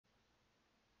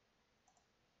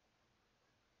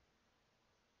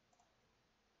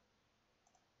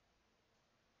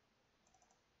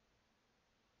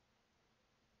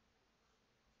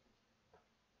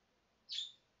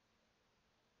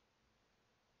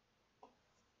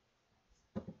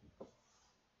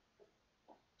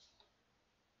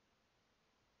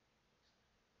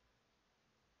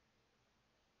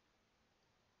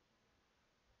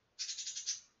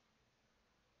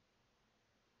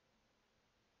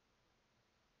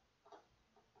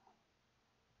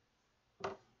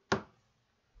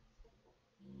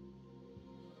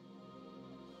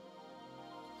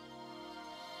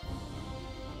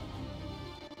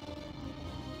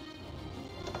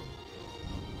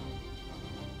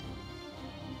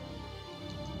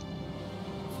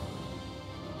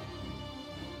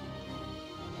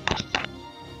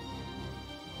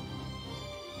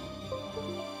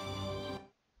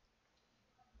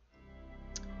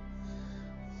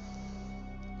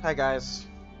Hi guys,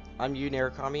 I'm Yu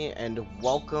Narukami and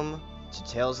welcome to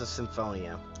Tales of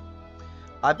Symphonia.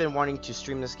 I've been wanting to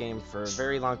stream this game for a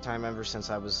very long time, ever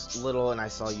since I was little and I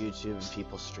saw YouTube and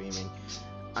people streaming.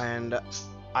 And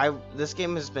this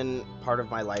game has been part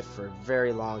of my life for a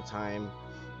very long time.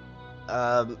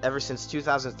 Ever since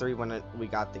 2003 when we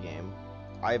got the game.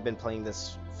 I've been playing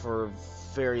this for a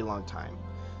very long time.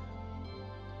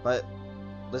 But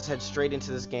let's head straight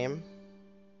into this game.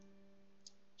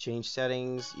 Change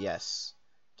settings, yes.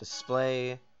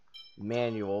 Display,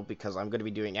 manual, because I'm going to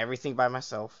be doing everything by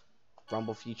myself.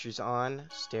 Rumble features on,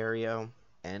 stereo,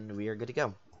 and we are good to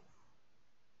go.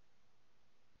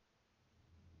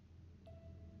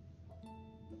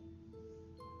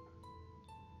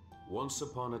 Once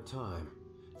upon a time,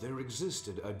 there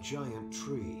existed a giant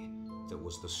tree that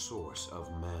was the source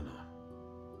of mana.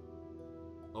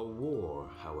 A war,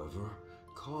 however,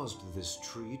 caused this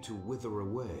tree to wither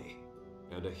away,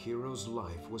 and a hero's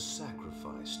life was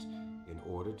sacrificed in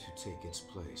order to take its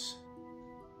place.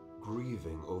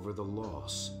 Grieving over the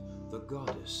loss, the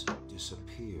goddess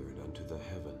disappeared unto the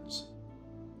heavens.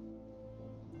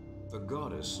 The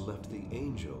goddess left the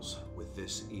angels with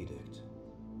this edict.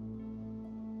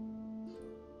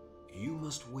 You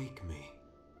must wake me,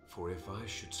 for if I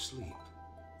should sleep,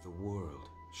 the world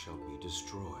shall be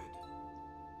destroyed.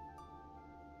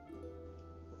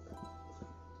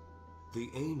 The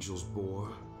angels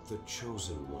bore the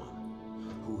chosen one,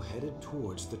 who headed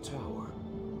towards the tower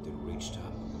that reached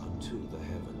up unto the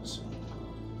heavens.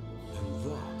 And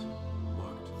that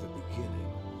marked the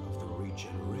beginning of the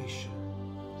regeneration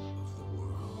of the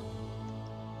world.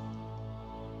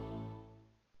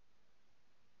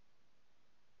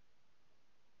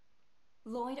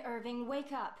 Lloyd Irving,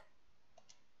 wake up.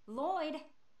 Lloyd!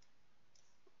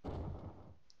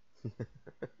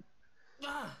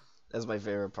 That's my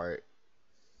favorite part.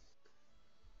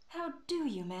 How do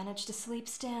you manage to sleep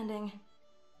standing?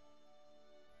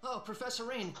 Oh, Professor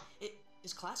Rain,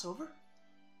 is class over?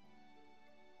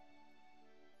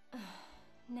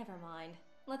 Never mind.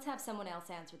 Let's have someone else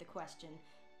answer the question.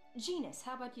 Genus,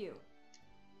 how about you?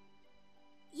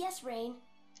 Yes, Rain.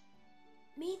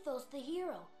 Mythos, the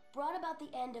hero, brought about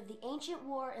the end of the ancient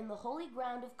war in the holy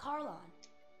ground of Karlon.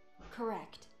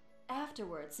 Correct.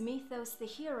 Afterwards, Mythos, the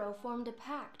hero, formed a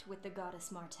pact with the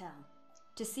goddess Martel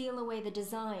to seal away the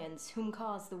Desians whom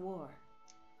caused the war.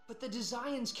 But the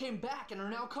Desians came back and are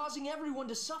now causing everyone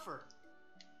to suffer.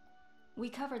 We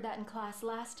covered that in class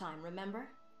last time, remember?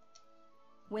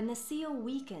 When the seal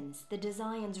weakens, the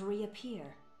Desians reappear,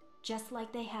 just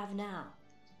like they have now.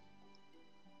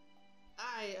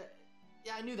 I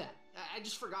knew that. I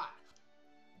just forgot.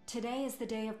 Today is the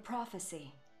day of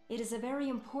prophecy. It is a very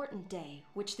important day,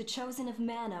 which the Chosen of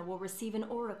Mana will receive an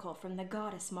oracle from the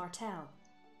goddess Martel.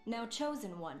 Now,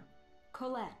 Chosen One,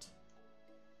 Colette.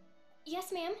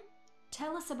 Yes, ma'am.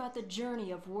 Tell us about the journey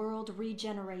of world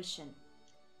regeneration.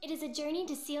 It is a journey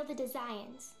to seal the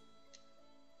Desians.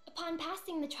 Upon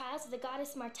passing the trials of the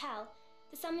goddess Martel,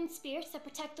 the summoned spirits that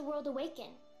protect the world awaken,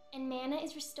 and mana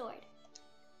is restored.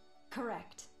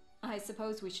 Correct. I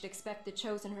suppose we should expect the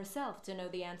Chosen herself to know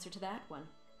the answer to that one.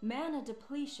 Mana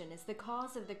depletion is the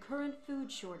cause of the current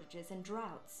food shortages and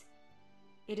droughts.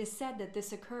 It is said that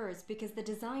this occurs because the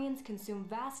Desians consume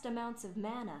vast amounts of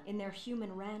mana in their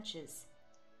human ranches.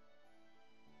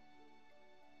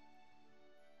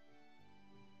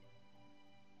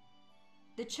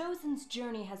 The Chosen's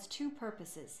journey has two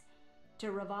purposes: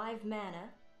 to revive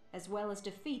mana, as well as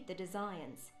defeat the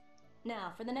Desians.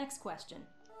 Now, for the next question.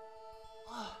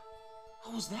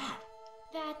 What was that?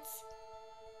 That's...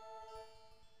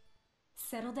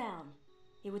 Settle down.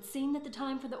 It would seem that the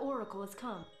time for the oracle has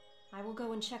come. I will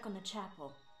go and check on the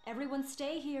chapel. Everyone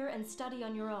stay here and study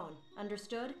on your own.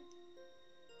 Understood?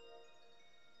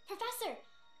 Professor!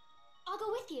 I'll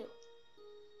go with you.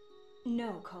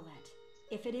 No, Colette.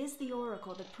 If it is the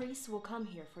oracle, the priests will come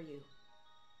here for you.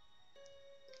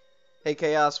 Hey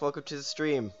Chaos, welcome to the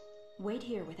stream. Wait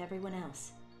here with everyone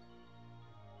else.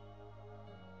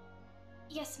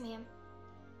 Yes, ma'am.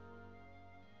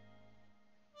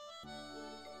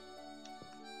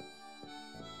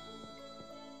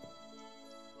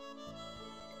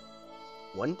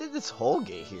 When did this hole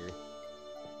get here?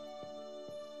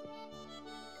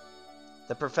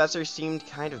 The professor seemed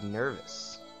kind of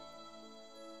nervous.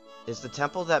 Is the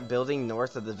temple that building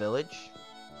north of the village?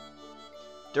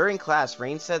 During class,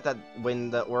 Rain said that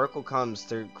when the oracle comes,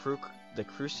 the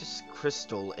crucis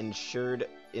crystal ensured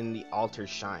in the altar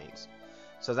shines.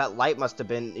 So that light must have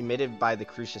been emitted by the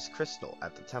crucis crystal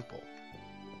at the temple.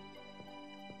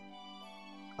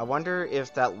 I wonder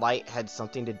if that light had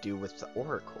something to do with the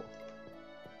oracle.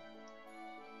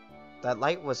 That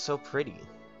light was so pretty.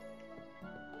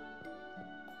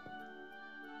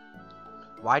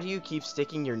 Why do you keep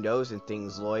sticking your nose in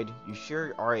things, Lloyd? You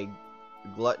sure are a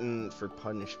glutton for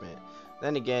punishment.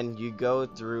 Then again, you go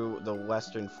through the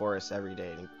western forest every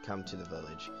day and come to the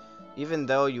village. Even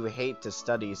though you hate to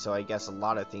study, so I guess a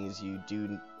lot of things you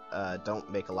do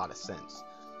don't make a lot of sense.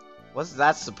 What's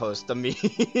that supposed to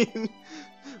mean?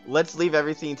 Let's leave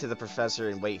everything to the professor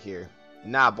and wait here.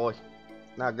 Nah, boy.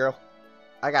 Nah, girl.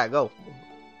 I gotta go.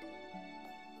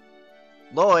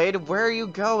 Lloyd, where are you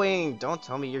going? Don't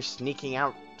tell me you're sneaking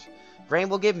out. Rain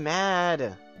will get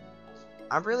mad.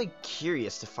 I'm really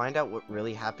curious to find out what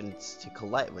really happens to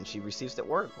Colette when she receives the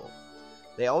Oracle.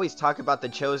 They always talk about the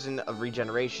Chosen of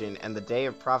Regeneration and the Day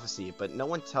of Prophecy, but no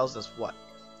one tells us what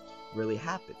really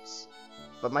happens.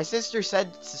 But my sister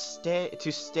said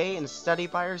to stay and study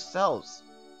by ourselves.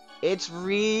 It's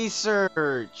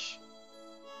research.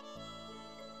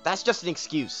 That's just an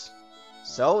excuse.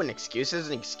 So, an excuse is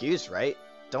an excuse, right?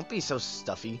 Don't be so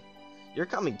stuffy. You're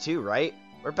coming too, right?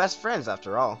 We're best friends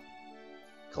after all.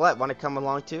 Colette, want to come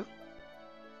along too?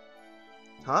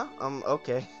 Huh?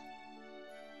 Okay.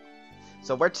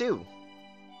 So where to?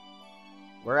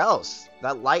 Where else?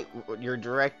 That light, you're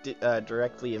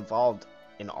directly involved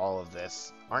in all of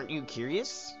this. Aren't you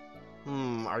curious?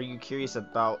 Are you curious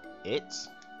about it?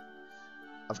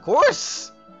 Of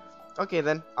course! Okay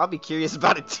then, I'll be curious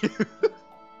about it too.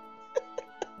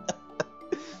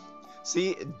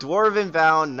 See, Dwarven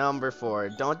vow number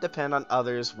 4. Don't depend on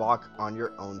others, walk on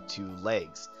your own 2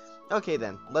 legs. Okay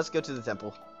then, let's go to the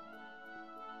temple.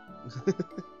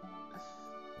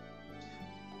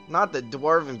 Not the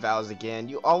Dwarven vows again.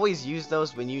 You always use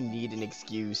those when you need an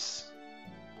excuse.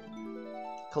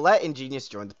 Colette and Genius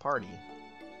join the party.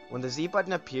 When the Z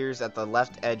button appears at the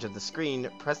left edge of the screen,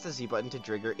 press the Z button to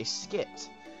trigger a skit.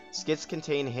 Skits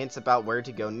contain hints about where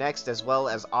to go next, as well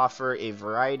as offer a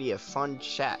variety of fun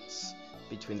chats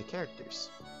between the characters.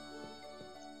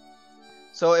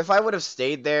 So if I would have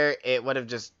stayed there, it would have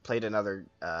just played another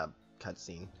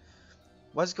cutscene.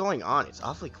 What's going on? It's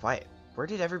awfully quiet. Where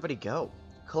did everybody go?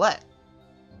 Colette.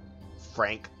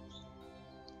 Frank.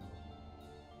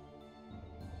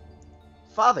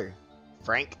 Father.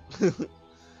 Frank.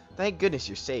 Thank goodness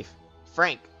you're safe.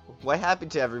 Frank. What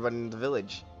happened to everyone in the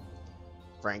village?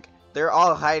 Frank. They're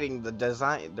all hiding. The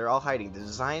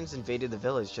designs invaded the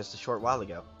village just a short while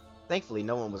ago. Thankfully,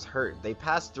 no one was hurt. They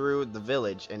passed through the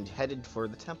village and headed for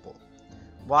the temple.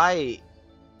 Why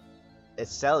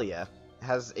Esselia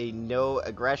has a no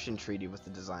aggression treaty with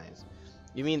the designs?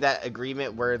 You mean that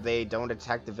agreement where they don't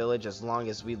attack the village as long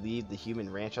as we leave the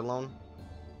human ranch alone?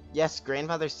 Yes,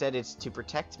 grandmother said it's to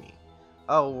protect me.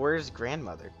 Oh, where's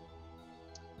grandmother?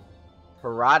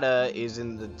 Harada is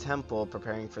in the temple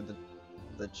preparing for the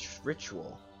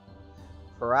ritual.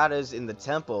 Harada's in the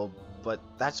temple, but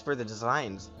that's for the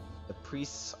designs. The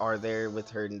priests are there with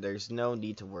her and there's no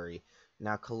need to worry.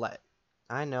 Now Colette.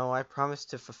 I know, I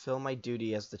promised to fulfill my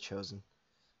duty as the Chosen.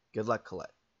 Good luck,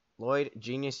 Colette. Lloyd,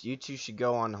 Genius, you two should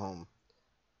go on home.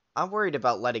 I'm worried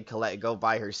about letting Colette go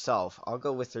by herself. I'll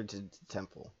go with her to the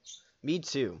temple. Me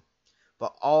too.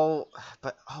 But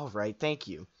alright, thank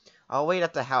you. I'll wait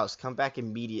at the house. Come back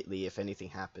immediately if anything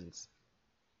happens.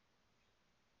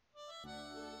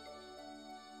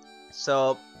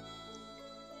 So,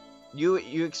 you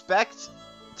expect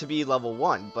to be level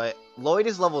 1, but Lloyd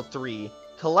is level 3,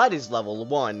 Colette is level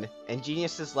 1, and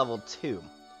Genius is level 2.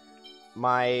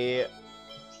 I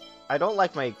don't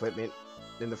like my equipment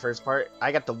in the first part.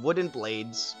 I got the wooden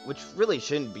blades, which really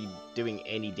shouldn't be doing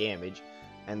any damage,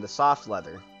 and the soft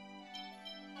leather.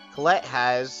 Colette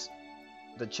has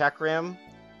the chakram,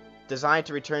 designed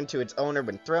to return to its owner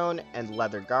when thrown, and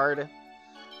leather guard.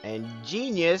 And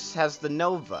Genius has the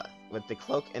Nova, with the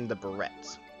cloak and the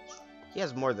beret. He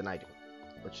has more than I do,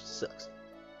 which sucks.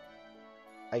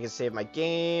 I can save my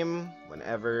game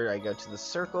whenever I go to the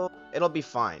circle. It'll be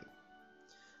fine.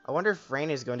 I wonder if Rain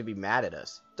is going to be mad at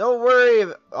us. Don't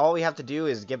worry, all we have to do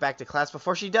is get back to class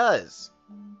before she does.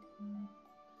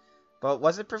 But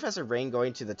wasn't Professor Rain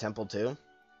going to the temple too?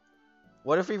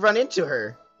 What if we run into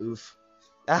her? Oof.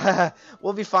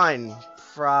 We'll be fine,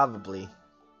 probably.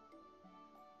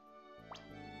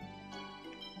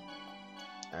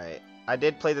 Alright, I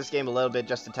did play this game a little bit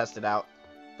just to test it out,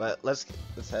 but let's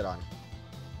head on.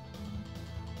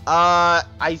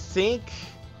 I think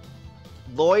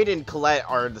Lloyd and Colette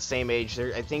are the same age.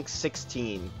 They're, I think,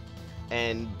 16,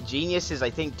 and Genius is, I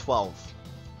think, 12.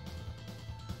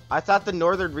 I thought the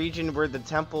northern region where the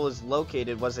temple is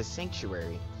located was a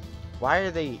sanctuary. Why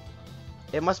are they...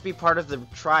 It must be part of the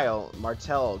trial,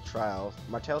 Martel's trial,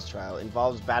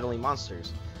 involves battling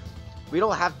monsters. We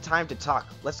don't have time to talk.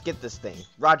 Let's get this thing.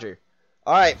 Roger.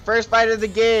 Alright, first fight of the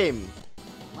game.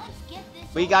 Let's get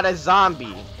this We got a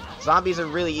zombie. Zombies are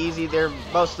really easy. They're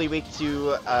mostly weak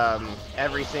to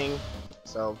everything.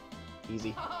 So,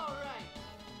 easy.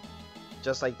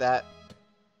 Just like that.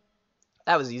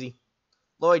 That was easy.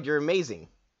 Lloyd, you're amazing.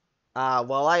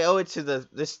 Well, I owe it to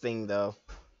this thing, though.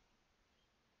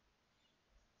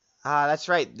 That's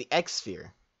right, the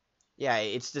X-Sphere. Yeah,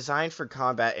 it's designed for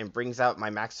combat and brings out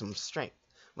my maximum strength.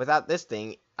 Without this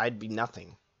thing, I'd be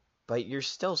nothing. But you're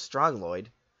still strong, Lloyd.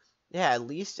 Yeah, at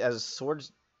least his sword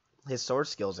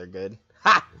skills are good.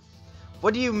 Ha!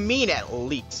 What do you mean, at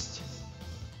least?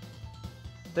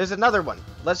 There's another one.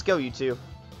 Let's go, you two.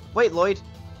 Wait, Lloyd.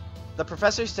 The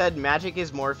professor said magic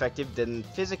is more effective than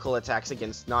physical attacks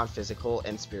against non-physical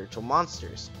and spiritual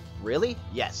monsters. Really?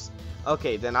 Yes.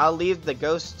 Okay, then I'll leave the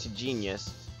ghost to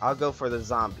Genius. I'll go for the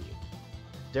zombie.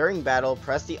 During battle,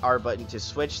 press the R button to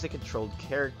switch the controlled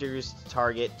character's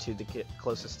target to the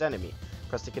closest enemy.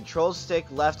 Press the control stick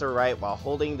left or right while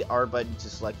holding the R button to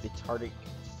select the target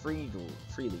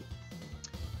freely.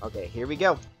 Okay, here we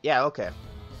go. Yeah, okay.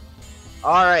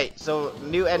 Alright, so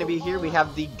new enemy here, we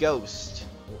have the ghost.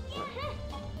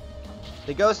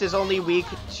 The ghost is only weak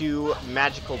to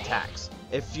magical attacks.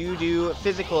 If you do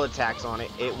physical attacks on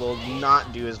it, it will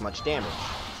not do as much damage.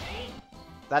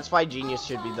 That's why Genius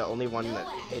should be the only one that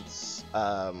hits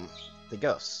the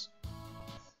ghosts.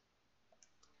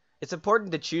 It's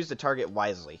important to choose the target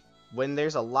wisely. When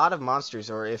there's a lot of monsters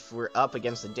or if we're up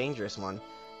against a dangerous one,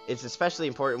 it's especially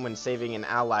important when saving an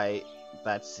ally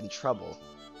that's in trouble.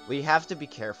 We have to be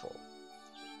careful.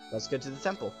 Let's go to the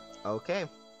temple. Okay.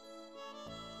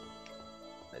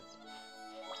 Let's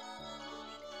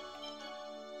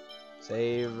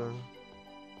save.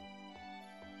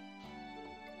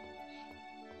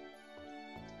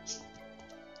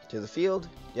 To the field.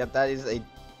 Yep, that is a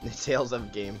Tales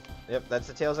of game. Yep, that's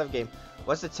the Tales of game.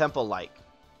 What's the temple like?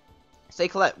 Say,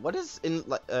 Colette, what's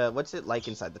it like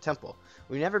inside the temple?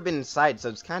 We've never been inside, so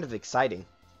it's kind of exciting.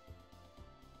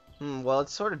 Well,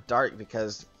 it's sort of dark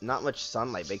because not much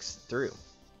sunlight makes it through.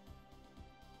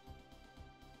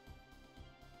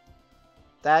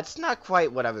 That's not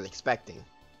quite what I was expecting.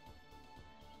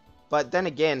 But then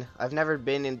again, I've never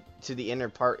been into the inner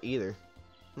part either.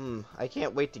 I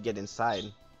can't wait to get inside.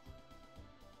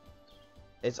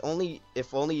 If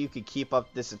only you could keep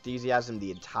up this enthusiasm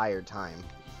the entire time.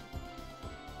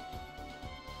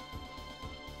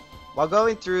 While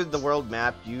going through the world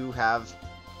map, you have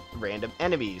random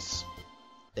enemies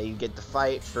that you get to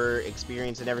fight for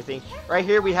experience and everything. Right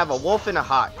here we have a wolf and a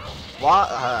hawk.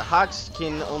 Hawks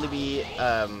can only be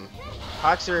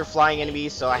hawks are flying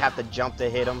enemies, so I have to jump to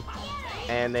hit them.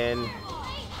 And then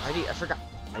I forgot.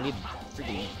 I need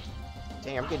freaking.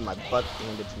 Dang, I'm getting my butt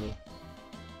handed to me.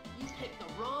 You picked the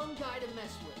wrong guy to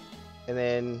mess with. And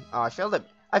then I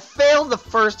failed the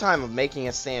first time of making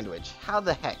a sandwich. How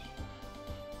the heck?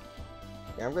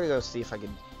 Yeah, I'm gonna go see if I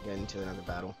can get into another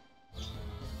battle.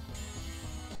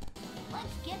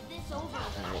 Let's get this over.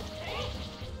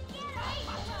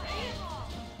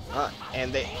 Alright.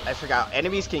 And I forgot,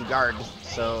 enemies can guard,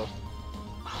 so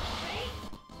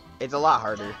it's a lot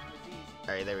harder.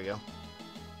 Alright, there we go.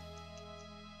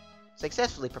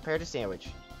 Successfully prepared a sandwich.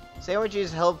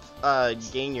 Sandwiches help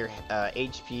gain your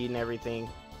HP and everything.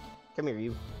 Come here,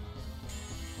 you.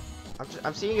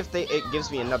 I'm seeing if it gives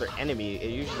me another enemy.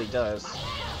 It usually does.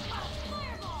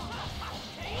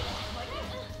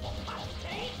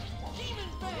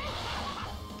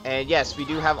 And yes, we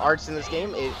do have arts in this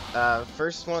game.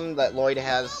 First one that Lloyd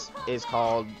has is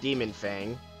called Demon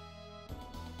Fang.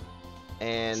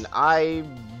 And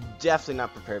I'm definitely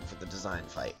not prepared for the design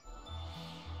fight.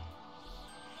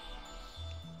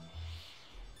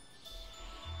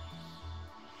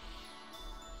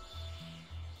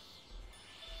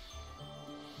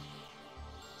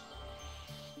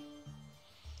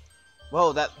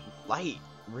 Whoa, that light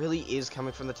really is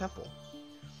coming from the temple.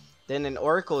 Then an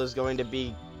oracle is going to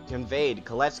be conveyed.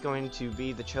 Colette's going to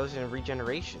be the chosen of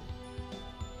regeneration.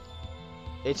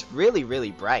 It's really,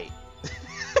 really bright.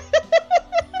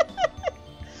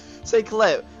 Say,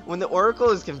 Colette, when the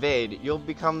oracle is conveyed, you'll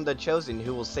become the chosen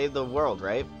who will save the world,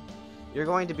 right? You're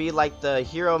going to be like the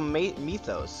hero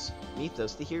Mythos.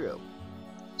 Mythos, the hero.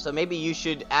 So maybe you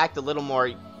should act a little more,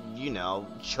 you know,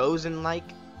 chosen-like.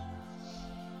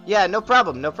 Yeah, no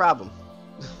problem, no problem.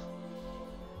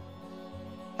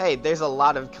 Hey, there's a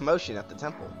lot of commotion at the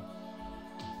temple.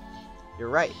 You're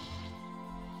right.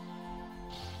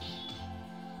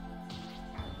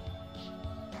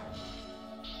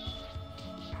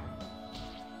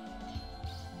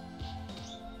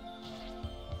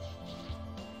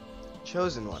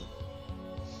 Chosen one.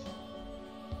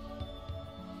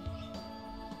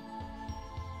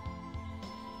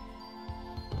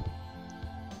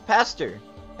 Pastor!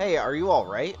 Hey, are you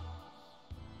alright?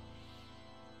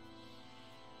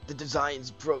 The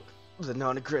Designs broke the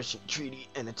non-aggression treaty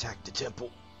and attacked the temple.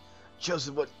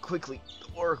 Chosen one quickly, the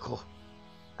Oracle.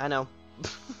 I know.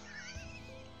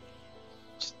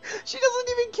 She doesn't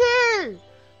even care!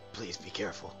 Please be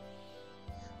careful.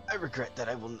 I regret that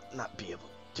I will not be able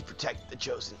to protect the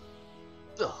Chosen.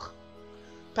 Ugh.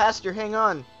 Pastor, hang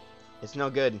on. It's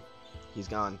no good. He's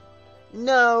gone.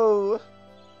 No!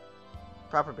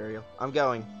 Proper burial. I'm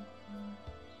going.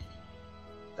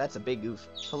 That's a big oof.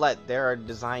 Colette, there are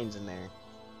designs in there.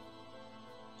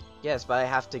 Yes, but I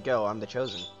have to go. I'm the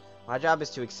Chosen. My job is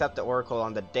to accept the Oracle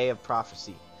on the day of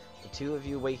prophecy. The two of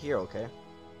you wait here, okay?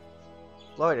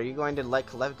 Lloyd, are you going to let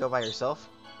Colette go by herself?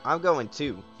 I'm going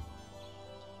too.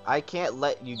 I can't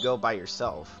let you go by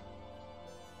yourself.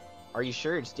 Are you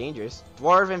sure? It's dangerous.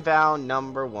 Dwarven vow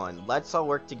number 1. Let's all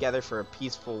work together for a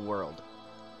peaceful world.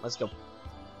 Let's go.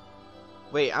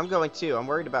 Wait, I'm going too. I'm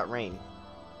worried about Rain.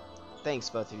 Thanks,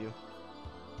 both of you.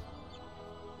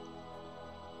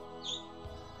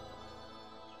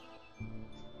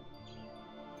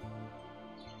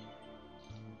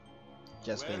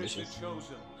 Just finishes.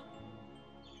 Chosen?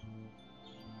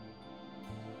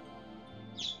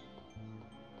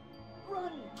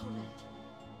 Run, Colette.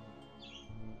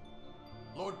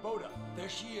 Lord Boda, there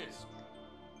she is.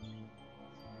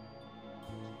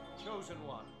 Chosen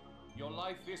one, your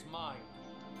life is mine.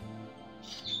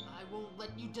 I won't let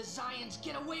you Desians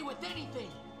get away with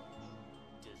anything.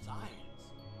 Designs.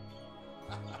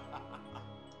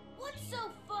 What's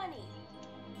so funny?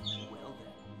 Well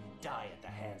then, die at the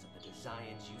hands of the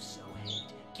Designs you so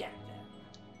hate. Get them.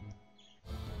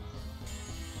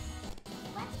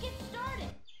 Let's get started.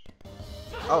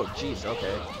 Oh, jeez,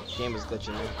 okay. Game is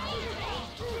glitching there.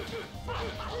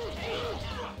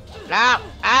 Ow!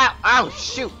 Ow! Ow!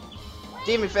 Shoot!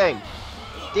 Demon Fang!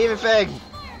 Demon Fang!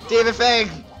 Demon Fang!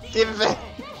 Demon Fang!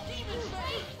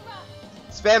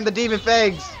 Spam the Demon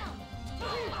Fangs!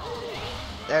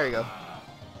 There we go.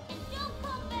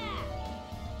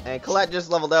 And Colette just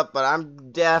leveled up, but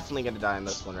I'm definitely gonna die in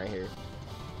this one right here.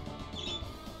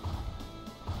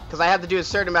 Because I have to do a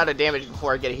certain amount of damage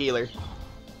before I get a healer.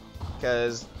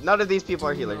 Because none of these people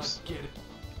are healers.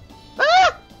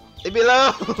 Ah! Leave me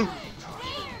alone!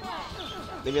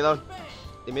 Leave me alone.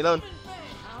 Leave me alone.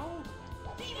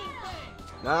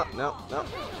 No, no, no.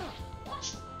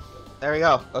 There we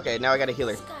go. Okay, now I got a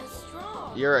healer. This guy's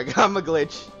strong. You're a gamma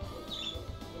glitch.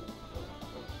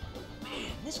 Man,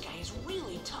 this guy is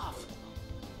really tough.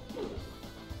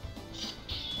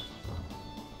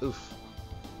 Oof.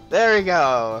 There we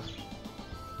go.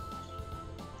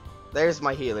 There's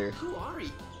my healer. Who are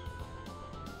you?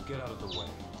 Get out of the way.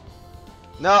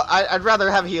 No, I'd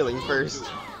rather have healing first.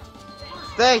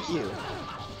 Thank you.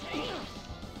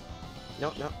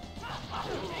 No, no.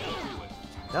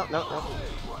 No, no, no.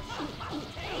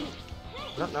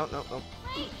 No, no, no, no.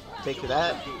 Take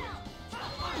that.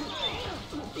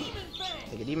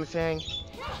 Take a Demon Fang.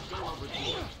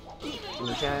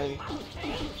 Demon Fang.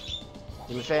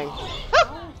 Demon Fang.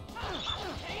 Ah!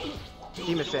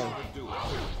 Demon Fang.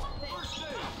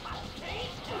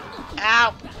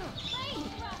 Ow!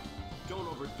 Don't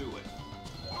overdo it.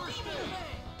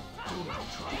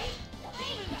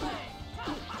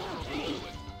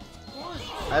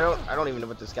 I don't even know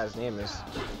what this guy's name is.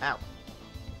 Ow.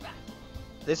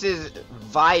 This is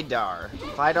Vidar.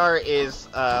 Vidar is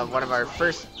one of our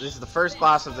first. This is the first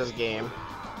boss of this game.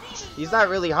 He's not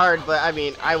really hard, but I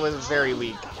mean, I was very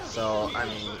weak, so I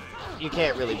mean, you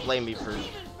can't really blame me for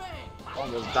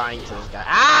almost dying to this guy.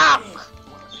 Ow!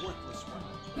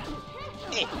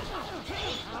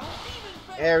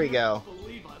 There we go.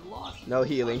 No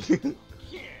healing.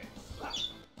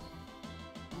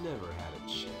 Never had a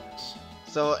chance.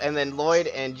 So, and then Lloyd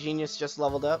and Genius just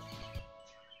leveled up.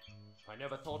 I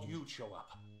never thought you'd show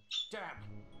up. Damn!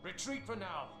 Retreat for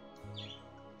now!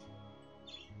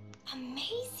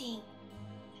 Amazing.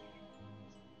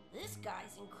 This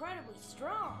guy's incredibly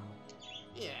strong.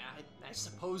 Yeah, I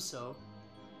suppose so.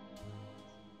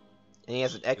 And he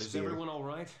has an X Is spear. everyone all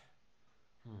right?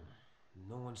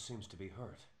 No one seems to be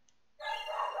hurt.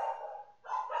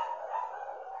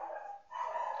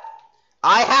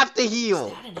 I have to Is heal.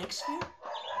 that an X-Sphere?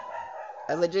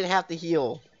 I legit have to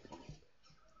heal.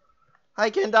 Hi,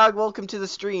 Ken Dog. Welcome to the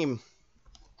stream.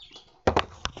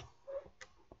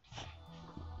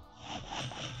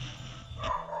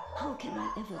 How can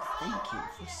I ever thank you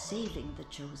for saving the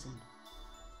Chosen?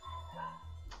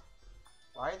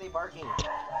 Why are they barking?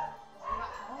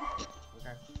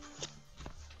 Okay.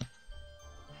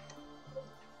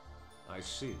 I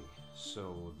see.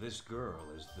 So this girl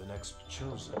is the next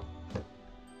chosen.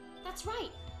 That's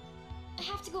right. I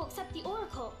have to go accept the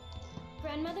oracle.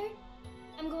 Grandmother,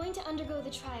 I'm going to undergo the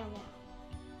trial now.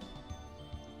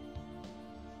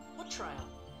 What trial?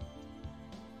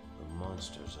 The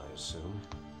monsters, I assume.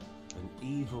 An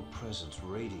evil presence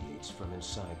radiates from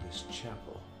inside this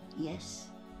chapel. Yes,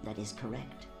 that is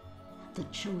correct. The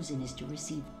Chosen is to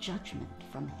receive judgment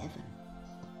from heaven.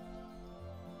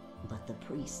 But the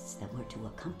priests that were to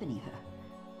accompany her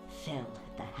fell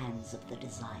at the hands of the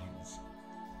Desires.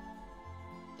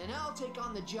 Then I'll take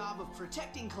on the job of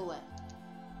protecting Colette.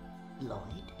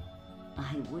 Lloyd,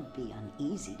 I would be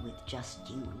uneasy with just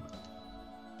you.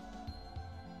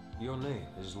 Your name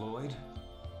is Lloyd?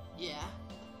 Yeah,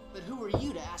 but who are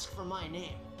you to ask for my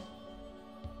name?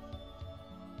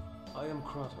 I am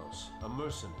Kratos, a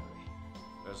mercenary.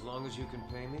 As long as you can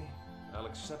pay me, I'll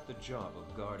accept the job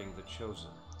of guarding the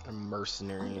Chosen. A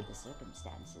mercenary. Under the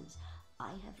circumstances, I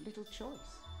have little choice.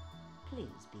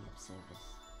 Please be of service.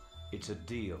 It's a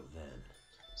deal, then.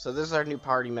 So this is our new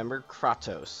party member,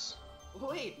 Kratos.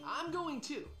 Wait, I'm going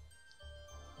too.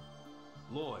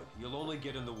 Lloyd, you'll only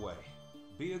get in the way.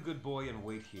 Be a good boy and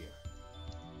wait here.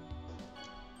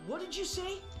 What did you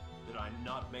say? Did I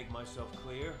not make myself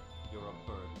clear? You're a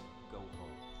burden. Go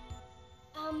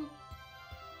home.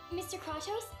 Mr.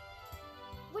 Kratos?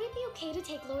 Would it be okay to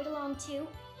take Lloyd along too?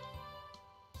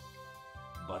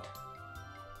 But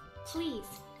Please.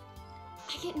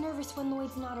 I get nervous when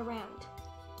Lloyd's not around.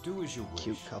 do as you wish.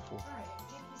 Cute couple.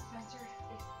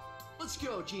 Let's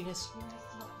go, Genus.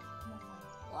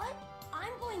 What?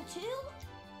 I'm going too?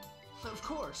 Of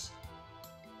course.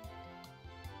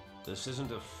 This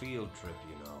isn't a field trip,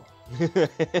 you know.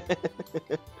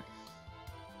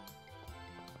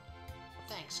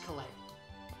 Thanks, Colette.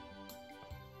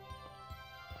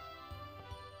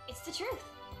 It's the truth.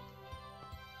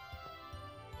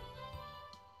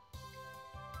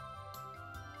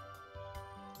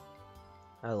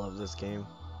 I love this game.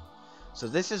 So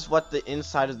this is what the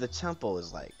inside of the temple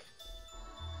is like.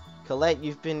 Colette,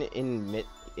 you've been in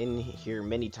here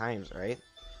many times, right?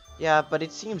 Yeah, but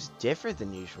it seems different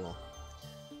than usual.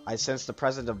 I sense the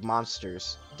presence of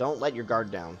monsters. Don't let your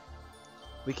guard down.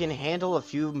 We can handle a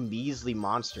few measly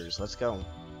monsters. Let's go.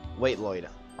 Wait, Lloyd.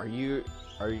 Are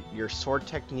your sword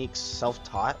techniques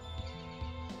self-taught?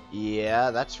 Yeah,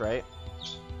 that's right.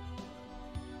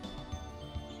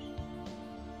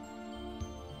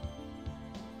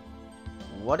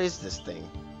 What is this thing?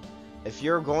 If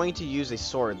you're going to use a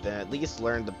sword, then at least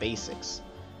learn the basics.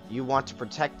 You want to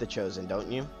protect the Chosen,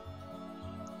 don't you?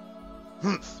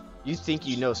 Humph! You think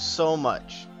you know so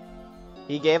much.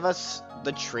 He gave us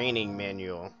the training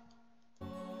manual.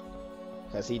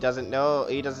 Because he doesn't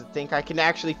think I can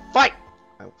actually fight!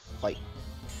 I'll fight.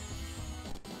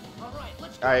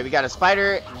 Alright, we got a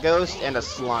spider, ghost, and a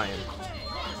slime.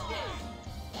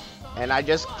 And I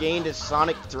just gained a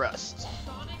sonic thrust.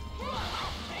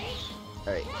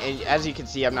 Alright, and as you can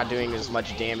see, I'm not doing as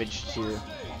much damage to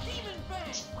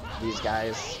these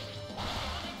guys.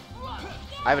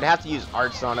 I would have to use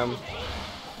arts on them.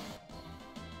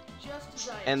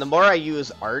 And the more I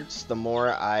use arts, the more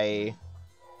I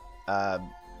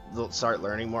start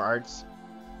learning more arts.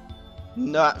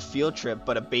 Not field trip,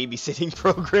 but a babysitting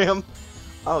program.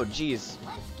 Oh, jeez.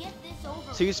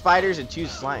 2 spiders and 2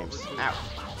 slimes. Ow.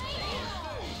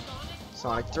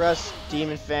 Sonic thrust,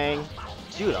 demon fang.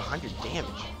 Dude, 100 damage.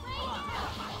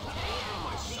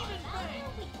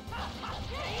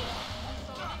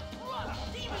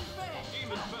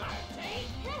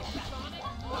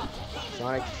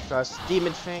 Sonic thrust,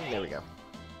 demon fang. There we go.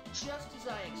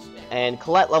 And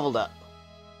Colette leveled up.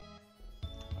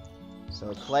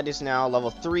 So Colette is now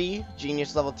level 3,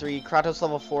 Genius level 3, Kratos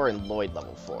level 4, and Lloyd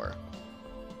level 4.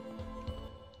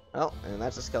 Oh, and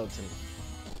that's a skeleton.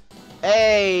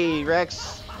 Hey,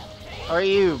 Rex! How are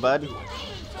you, bud?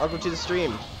 Welcome to the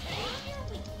stream.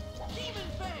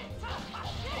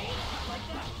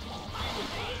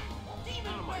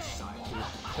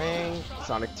 Fang,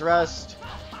 Sonic Thrust.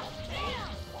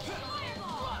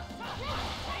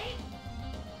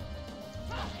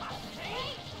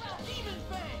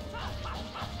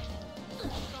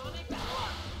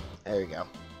 There we go.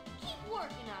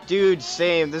 Dude,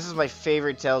 same. This is my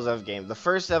favorite Tales of game. The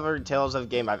first ever Tales of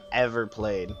game I've ever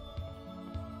played.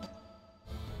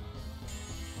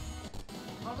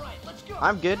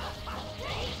 I'm good.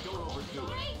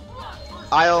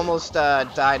 I almost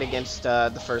died against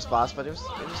the first boss, but it was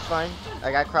fine.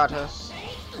 I got Kratos.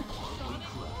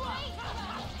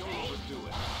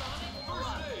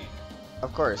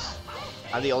 Of course.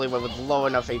 I'm the only one with low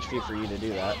enough HP for you to do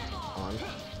that. On.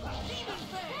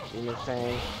 Demon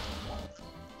Fang.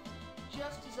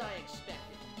 Just as I expected.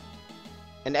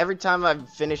 And every time I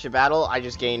finish a battle, I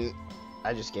just gain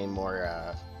I just gained more,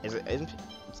 is it MP?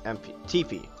 It's MP.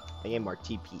 TP. I gained more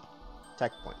TP.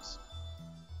 Tech points.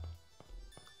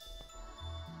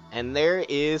 And there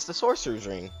is the Sorcerer's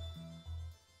Ring.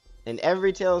 In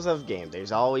every Tales of game,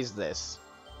 there's always this.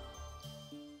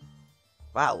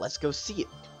 Wow, let's go see it.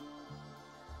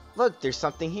 Look, there's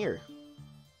something here.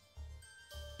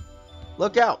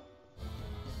 Look out.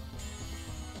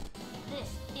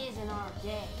 This isn't our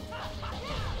day.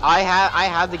 I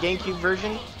have the GameCube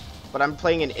version, but I'm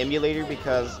playing an emulator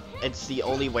because it's the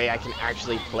only way I can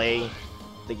actually play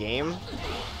the game.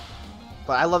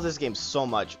 But I love this game so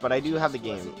much, but I do have the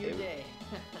game.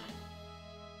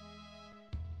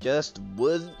 Just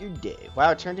wasn't your day.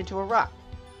 Wow, it turned into a rock.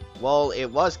 Well, it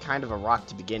was kind of a rock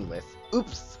to begin with.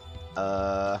 Oops.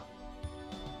 Oh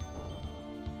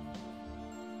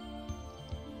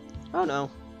no.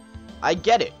 I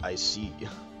get it. I see.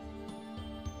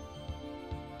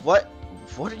 What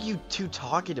are you two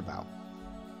talking about?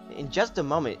 In just a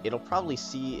moment, it'll probably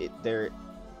see it there.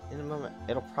 In a moment,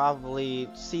 it'll probably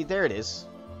see. There it is.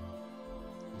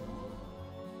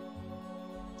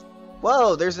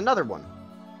 Whoa, there's another one.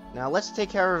 Now let's take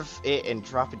care of it and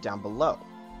drop it down below.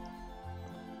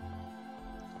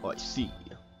 Oh, I see.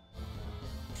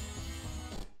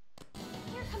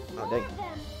 Oh, dang.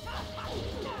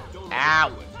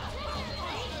 Ow!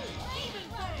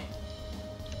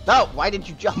 No! Why did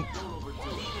you jump?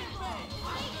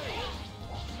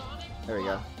 There we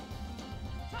go.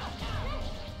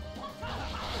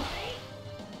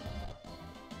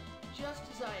 Just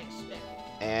as I expected.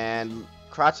 And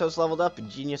Kratos leveled up and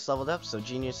Genius leveled up, so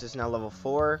Genius is now level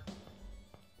 4.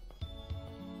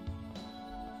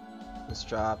 Let's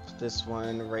drop this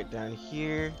one right down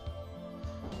here.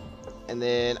 And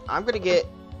then I'm gonna get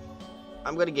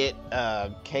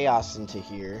Chaos into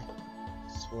here.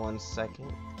 Just 1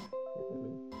 second.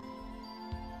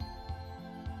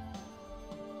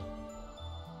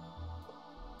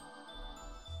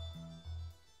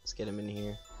 Let's get him in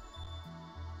here.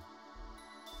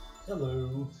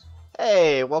 Hello.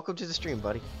 Hey, welcome to the stream,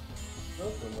 buddy.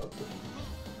 Welcome.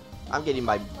 I'm getting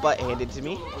my butt handed to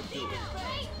me.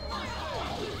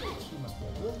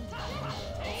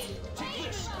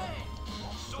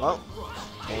 Well,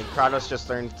 and Kratos just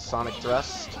learned Sonic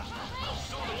Thrust.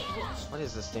 What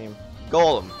is this name?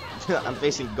 Golem. I'm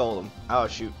facing Golem. Oh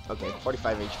shoot. Okay,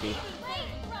 45 HP.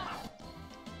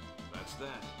 That's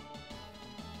that.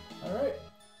 Alright.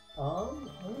 I'm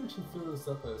gonna just throw this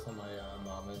up as on my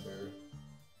monitor.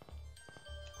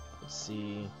 Let's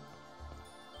see.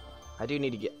 I do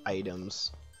need to get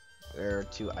items. There are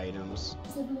 2 items.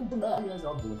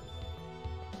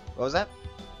 What was that?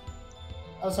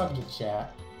 I was talking to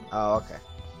chat. Oh, okay.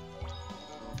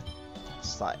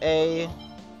 Slot A.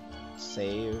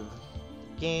 Save.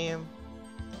 Game.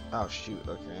 Oh, shoot.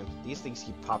 Okay. These things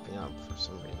keep popping up for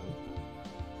some reason.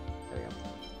 There we go.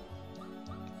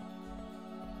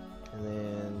 And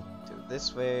then do it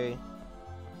this way.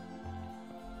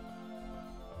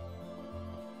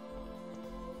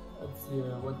 Let's see,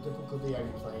 what difficulty are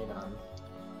you playing on?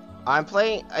 I'm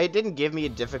playing. It didn't give me a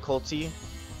difficulty,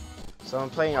 so I'm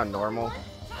playing on normal.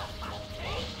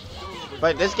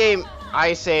 But this game,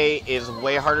 I say, is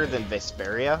way harder than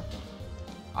Vesperia.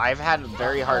 I've had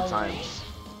very hard times.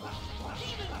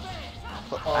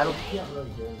 But I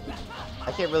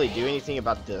can't really do anything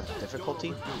about the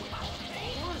difficulty.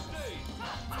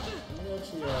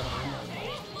 Actually,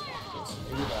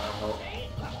 maybe that'll help.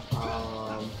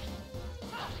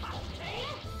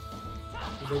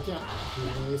 They can't do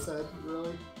anything, they said,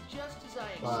 really.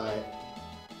 But,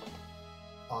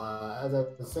 as I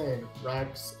was saying,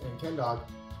 Rex and Kendog,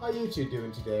 how are you two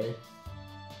doing today?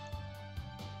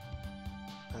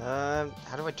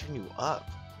 How do I turn you up?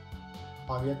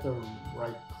 You have to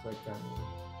right click on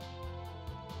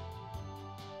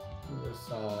you.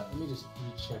 Let me just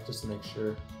recheck just to make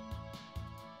sure.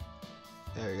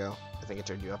 There we go. I think it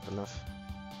turned you up enough.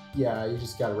 Yeah, you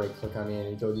just gotta right click on it and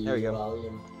you go to there we go.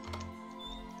 volume.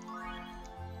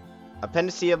 A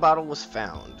Panacea bottle was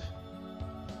found.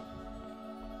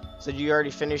 So you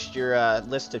already finished your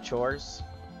list of chores?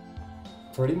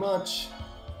 Pretty much.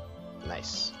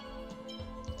 Nice.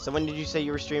 So when did you say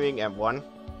you were streaming? At 1?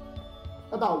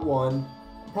 About 1.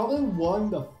 Probably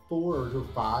 1 to 4 or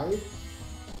 5.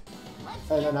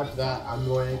 And then after that, I'm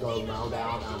going to go now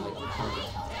down on like 100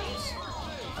 times.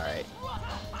 Alright.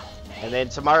 And then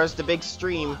tomorrow's the big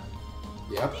stream.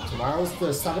 Yep, tomorrow's the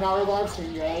 7-hour live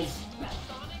stream, guys.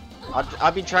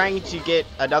 I'll be trying to get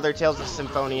another Tales of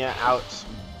Symphonia out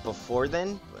before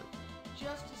then, but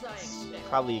it's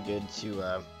probably good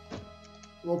to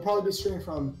We'll probably be streaming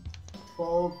from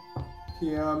 12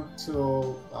 p.m.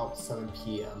 till about 7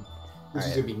 p.m. which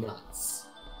is gonna be nuts.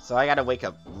 So I gotta wake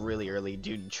up really early,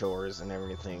 do chores and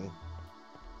everything.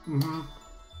 Mm-hmm.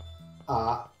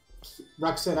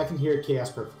 Rex said I can hear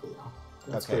Chaos perfectly now.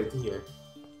 That's okay. great to hear.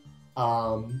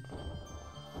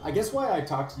 I guess while I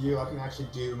talk to you, I can actually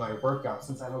do my workout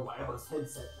since I have a wireless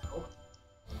headset now.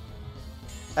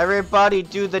 Everybody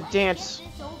do the dance!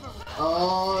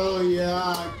 Oh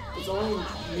yeah, it's only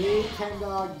me,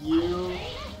 Kendog, you,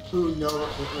 who know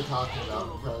what we're talking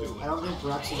about, because I don't think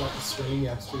Rex was at the stream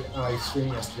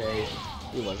yesterday.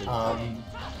 He wasn't.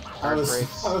 I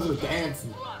was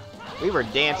dancing. We were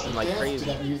dancing like crazy.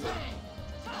 To that music.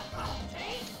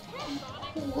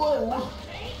 Whoa!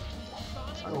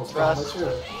 I almost got my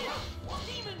shirt.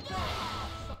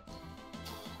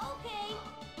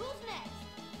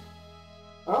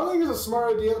 I don't think it's a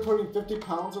smart idea putting 50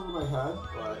 pounds over my head,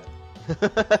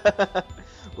 but...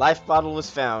 Life bottle was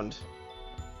found.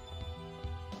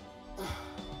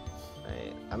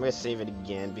 Alright, I'm gonna save it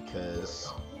again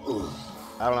because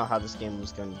I don't know how this game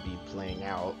was going to be playing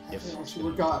out. I can actually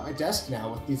work out at my desk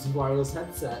now with these wireless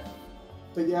headset.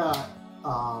 But yeah,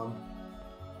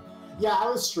 yeah, I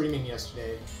was streaming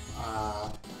yesterday.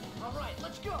 Alright,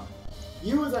 let's go.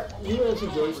 You were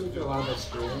actually joining for a lot of my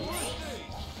streams.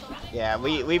 Yeah,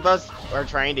 we both are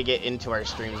trying to get into our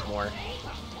streams more.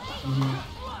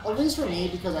 Mm-hmm. At least for me,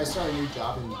 because I start a new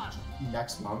job in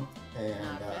next month, and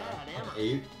on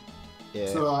 8th. Yeah.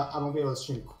 So I won't be able to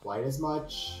stream quite as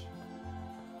much.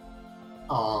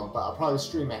 But I'll probably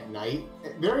stream at night.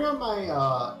 Varying on my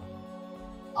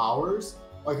hours.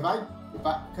 Like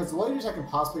because the latest I can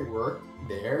possibly work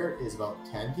there is about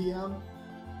 10 p.m.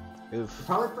 Oof.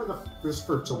 Probably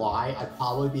for July, I'd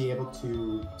probably be able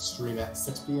to stream at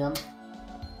 6 p.m.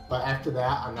 But after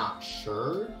that, I'm not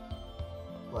sure.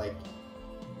 Like,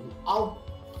 I'll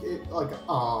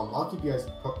keep you guys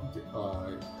posted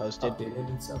updated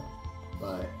and stuff.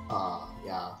 But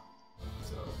yeah.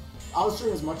 So I'll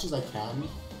stream as much as I can.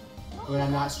 When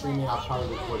I'm not streaming, I'll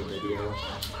probably record a video.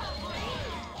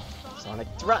 Sonic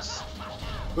Thrust.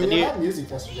 But yeah, that music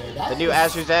yesterday. The new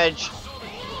Azur's Edge.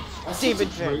 That's a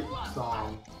great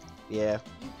song. Yeah.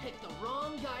 You picked the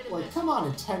wrong guy to Like, come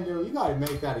on, Nintendo, you gotta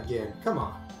make that again. Come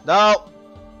on. No.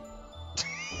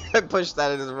 I pushed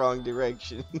that in the wrong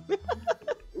direction.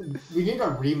 We need a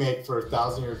remake for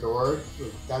 1,000 Year Door.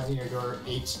 1,000 Year Door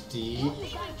HD.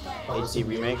 HD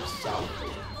remake.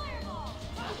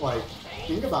 Like,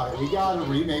 think about it. We got a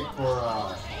remake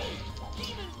for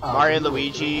Mario and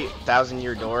Luigi, 1,000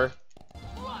 Year Door.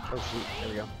 Oh shoot, there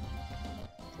we go.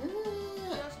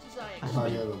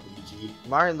 Mario and Luigi.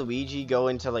 Mario and Luigi go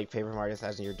into like Paper Mario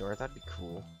 1,000 Year Door. That'd be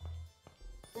cool.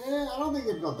 I don't think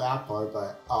they'd go that far,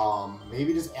 but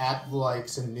maybe just add like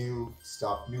some new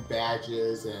stuff, new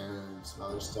badges and some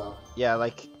other stuff. Yeah,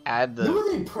 like add the. You know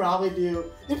what they'd probably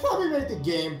do? They'd probably make the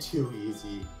game too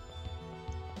easy.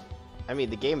 I mean,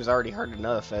 the game is already hard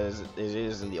enough as it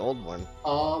is in the old one.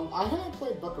 I haven't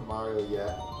played Book of Mario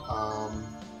yet.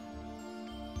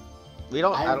 We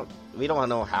don't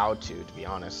know how to be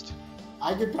honest.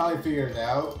 I could probably figure it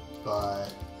out,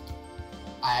 but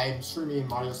I'm streaming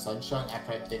Mario Sunshine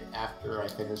after I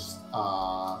finish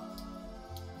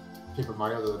Paper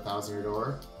Mario: The 1,000 Year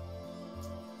Door.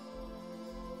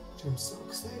 Which I'm so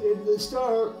excited to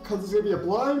start because it's gonna be a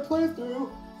blind playthrough.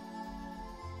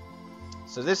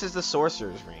 So this is the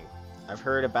Sorcerer's Ring. I've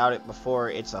heard about it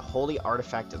before. It's a holy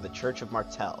artifact of the Church of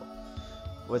Martel.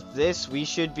 With this, we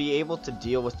should be able to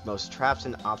deal with most traps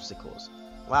and obstacles.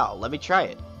 Wow, let me try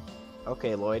it.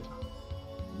 Okay, Lloyd.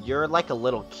 You're like a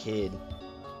little kid.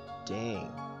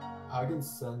 Dang. I can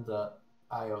send the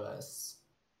iOS.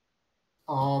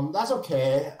 That's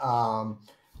okay.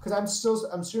 Because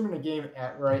I'm streaming a game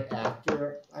right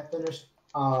after I finish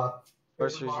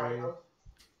Sorcerer's Ring.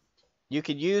 You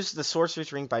could use the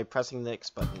Sorcerer's Ring by pressing the X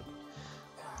button.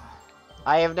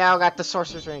 I have now got the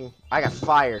Sorcerer's Ring. I got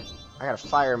fire. I got a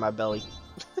fire in my belly.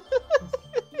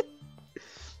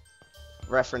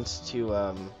 Reference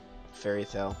to Fairy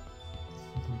Tale.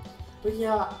 But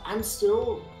yeah, I'm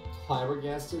still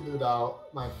flabbergasted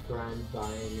about my friend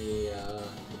buying me a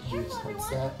huge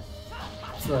headset.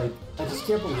 It's like, I just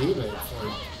can't believe it. It's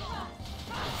like,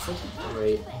 it's such a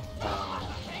great,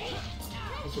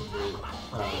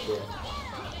 gift.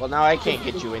 Well, now I can't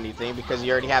get you anything because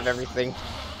you already have everything,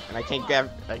 and I can't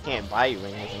buy you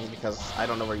anything because I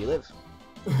don't know where you live.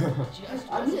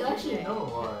 I didn't actually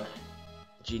know.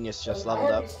 Genius just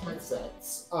leveled up. I had these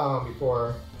headsets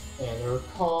before, and they were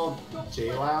called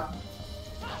JLab.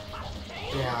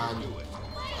 And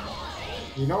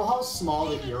you know how small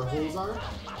the ear holes are?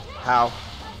 How?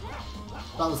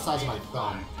 About the size of my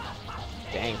thumb.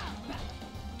 Dang.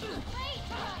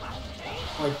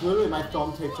 Like, literally, my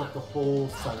thumb takes up the whole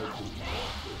centerpiece.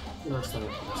 Inner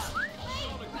centerpiece.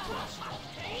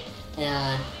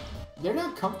 And they're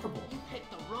not comfortable.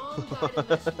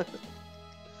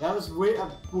 That was a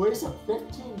waste of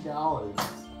 $15.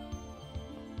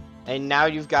 And now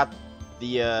you've got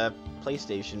the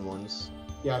PlayStation ones.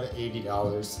 Yeah, the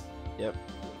 $80. Yep.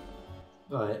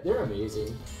 But they're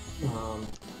amazing.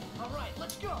 Alright,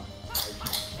 let's go!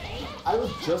 I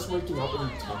was just waking up when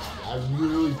you touched me. I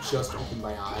literally just opened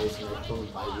my eyes and my phone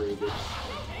vibrated.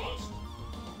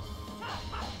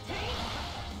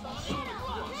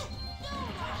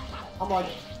 I'm like,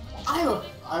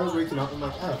 I was waking up, I'm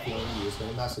like, I have a feeling you was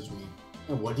gonna message me.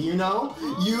 And what do you know?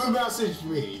 You messaged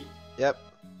me! Yep.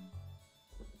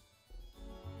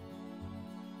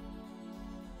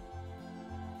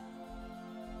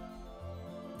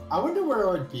 I wonder where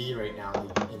I would be right now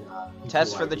in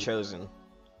Test for the Chosen.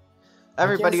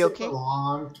 Everybody I okay? can't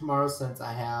long tomorrow since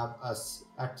I have I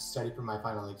have to study for my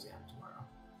final exam tomorrow.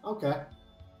 Okay.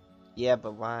 Yeah,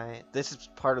 but why? This is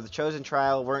part of the Chosen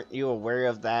trial. Weren't you aware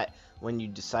of that when you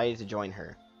decided to join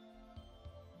her?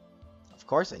 Of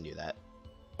course I knew that.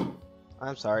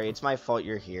 I'm sorry. It's my fault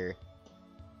you're here.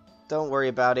 Don't worry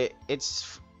about it.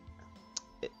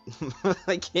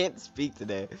 I can't speak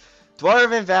today.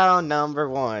 Dwarven vow number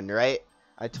 1, right?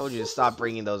 I told you to stop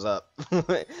bringing those up.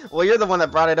 Well, you're the one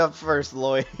that brought it up first,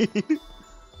 Lloyd.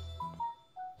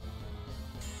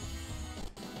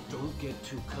 Don't get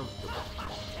too comfortable.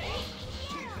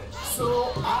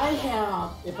 So I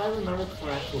have, if I remember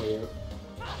correctly,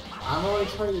 I'm only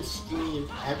trying to stream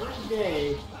every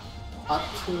day up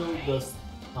to this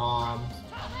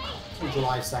to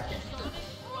July 2nd.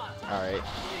 Alright.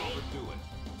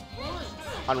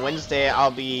 On Wednesday, I'll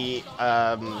be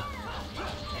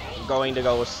going to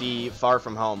go see Far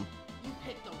From Home. You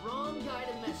picked the wrong guy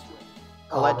to mess with.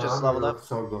 Colette just leveled up.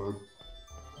 So good.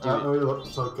 Dude. That really looks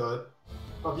so good.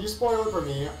 If you spoil it for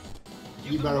me,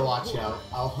 you better watch out.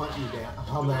 I'll hunt you down.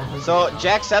 I'll hunt you So down.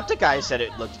 Jacksepticeye said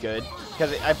it looked good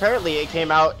because apparently it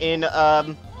came out in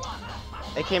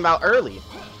it came out early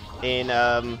in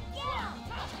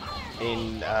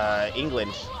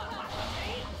England.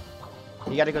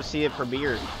 You got to go see a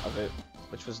premiere of it,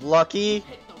 which was lucky.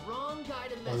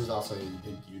 Well, he's also a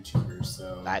big YouTuber,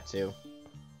 so That too.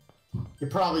 you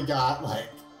probably got like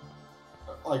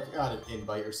got an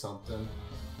invite or something.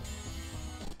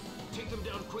 Take them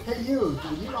down quick. Hey you,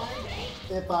 would you mind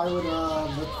if I would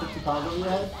lift 50 pounds over your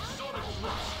head?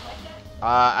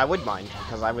 I would mind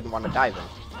because I wouldn't want to die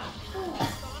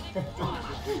then.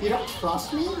 You don't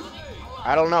trust me?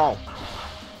 I don't know.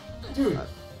 Dude,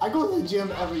 I go to the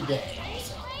gym every day.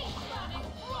 So.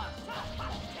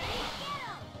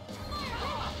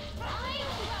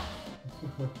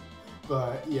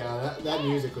 But yeah, that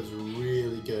music was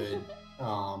really good.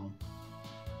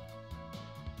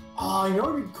 Oh, you know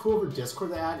what would be cool for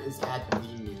Discord to add is add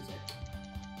theme music.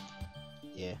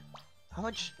 Yeah. How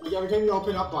much? Like every time you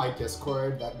open up my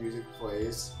Discord, that music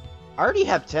plays. I already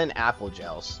have 10 apple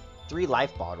gels, 3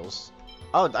 life bottles.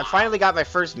 Oh, I finally got my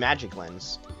first magic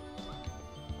lens.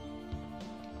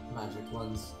 Magic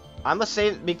ones. I must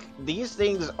say, these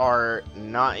things are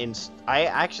not in. I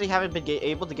actually haven't been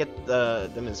able to get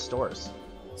them in stores.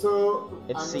 So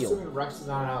It's I'm sealed. assuming Rex is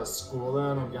not out of school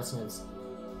then. I'm guessing it's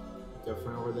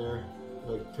different over there,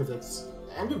 like because it's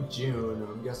end of June.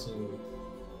 I'm guessing.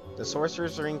 The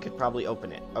sorcerer's ring could probably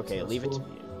open it. Okay, Sounds leave it to cool.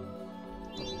 me.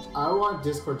 I want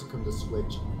Discord to come to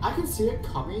Switch. I can see it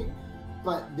coming,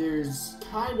 but there's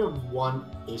kind of one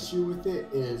issue with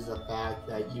it is the fact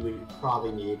that you would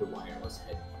probably need a wireless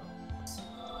headphones.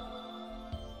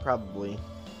 Probably.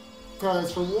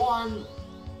 Because for one,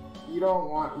 you don't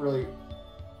want really.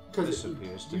 This Because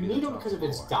appears to you be need the them top because if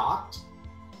it's floor. docked.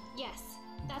 Yes,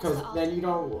 that's Because the then you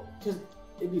don't. Because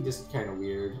it'd be just kind of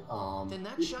weird. Then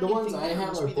that The shiny ones thing I there have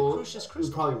must are be the both Crucius would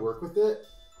crystal. probably work with it.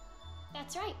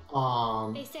 That's right.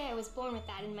 They say I was born with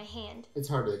that in my hand. It's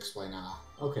hard to explain.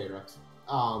 Okay, Rex.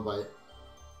 But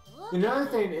another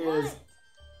thing is,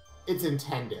 it's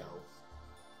Nintendo.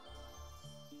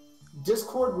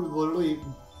 Discord would literally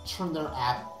turn their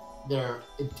app, their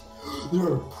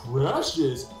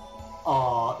precious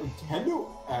Nintendo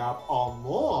app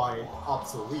online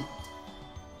obsolete.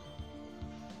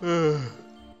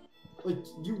 Like,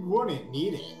 you wouldn't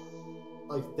need it.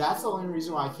 Like, that's the only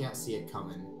reason why I can't see it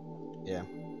coming. Yeah.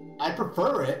 I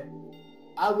prefer it.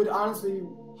 I would honestly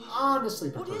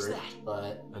prefer is it, that?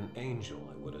 but An angel,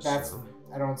 I would that's assume.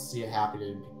 I don't see it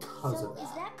happening because So, of that.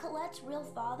 is that Colette's real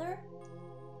father?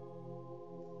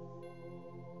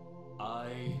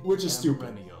 Which is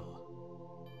stupid. Remiel.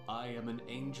 I am an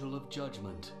angel of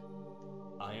judgment.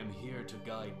 I am here to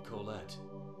guide Colette.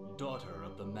 daughter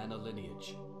of the Mana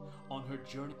lineage. On her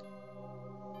journey...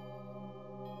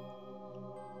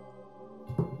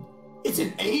 It's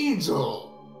an angel!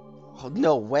 Oh,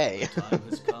 no way. The time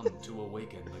has come to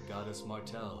awaken the goddess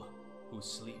Martel, who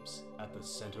sleeps at the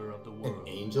center of the An world.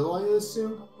 angel, I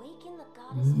assume? Awaken the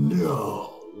goddess.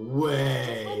 No Just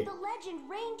way! like the legend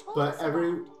Rain told But us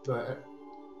everyone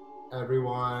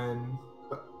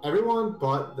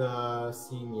but the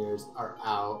seniors are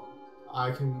out. I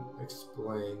can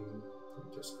explain from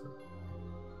Discord.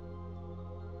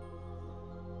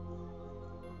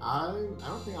 I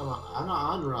don't think I'm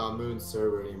not on Moon's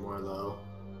server anymore though.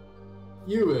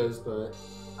 You is, but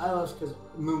I left because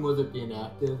Moon wasn't being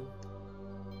active.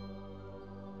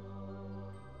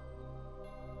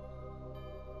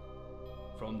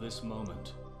 From this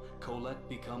moment, Colette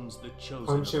becomes the chosen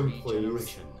Punch him, of please.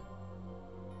 regeneration.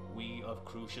 We of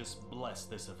Crucius bless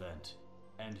this event,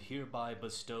 and hereby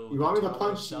bestow You want me the to Tower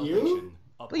of punch Salvation you?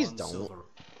 upon Please don't. Silver.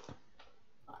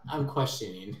 I'm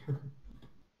questioning.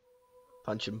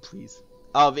 Punch him, please.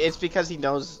 Oh, it's because he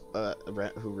knows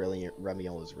who really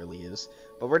Remiel really is.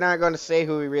 But we're not going to say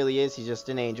who he really is. He's just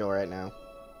an angel right now.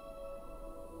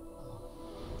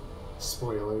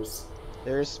 Spoilers.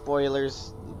 There's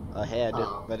spoilers ahead,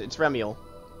 but it's Remiel.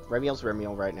 Remiel's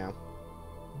Remiel right now.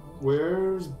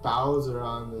 Where's Bowser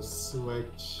on the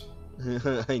Switch?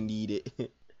 I need it.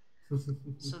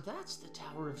 So that's the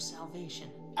Tower of Salvation.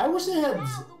 I wish they had.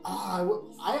 I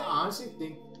honestly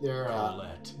think their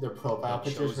profile the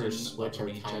pictures for chosen Switch of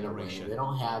are kind of lame. regeneration. They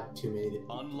don't have too many to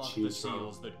Unlock the choose from.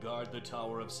 seals that guard the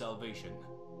Tower of Salvation,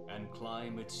 and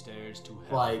climb its stairs to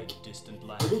heaven Like, in distant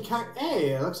It'd be lands. kind.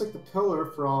 Hey, it looks like the pillar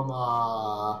from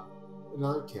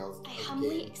another Tales. I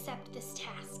humbly game. accept this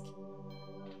task.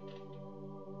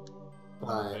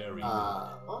 But Very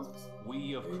what was this?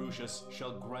 We of Crucius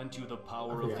shall grant you the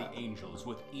power of the angels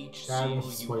with each That seal won't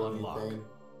you spoil unlock. anything.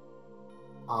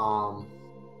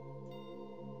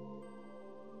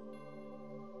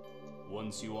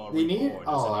 Once you are They need. reborn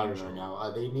Oh, as I an don't angel, know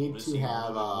now. They need the to single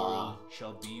have world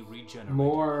shall be regenerated.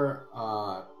 more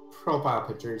profile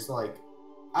pictures. Like,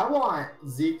 I want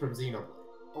Zeke from Xenoblade,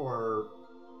 or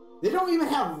they don't even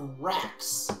have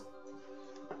Rex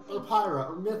or Pyra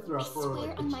or Mithra I for swear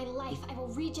like. on my life, I will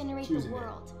regenerate the choosing it.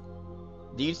 world.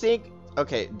 Do you think?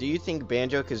 Okay. Do you think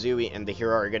Banjo-Kazooie and the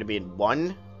hero are going to be in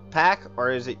one pack,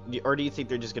 or is it? Or do you think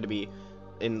they're just going to be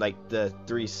in like the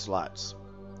 3 slots,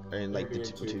 or in like the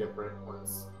Maybe two? two different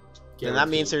ones. Then that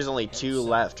means Guaranteed. there's only 2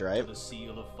 left, right? To the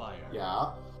seal of fire.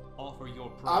 Yeah. Offer your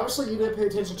prayers Obviously, you didn't pay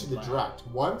attention to the land. direct.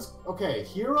 One's okay.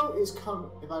 Hero is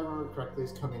if I remember correctly,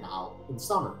 is coming out in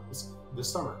summer. This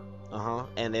summer.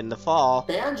 And in the fall.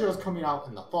 Banjo is coming out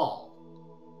in the fall.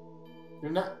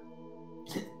 You're not.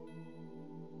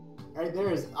 Right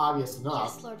there is obvious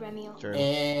enough. Yes, Lord Remiel. Sure.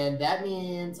 And that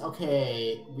means,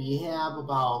 okay, we have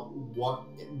about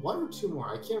one or 2 more.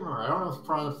 I can't remember. I don't know if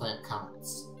Piranha Plant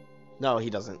counts. No, he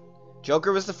doesn't.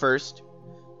 Joker was the first,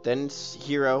 then it's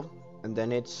Hero, and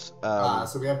then it's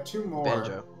So we have 2 more.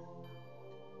 Banjo.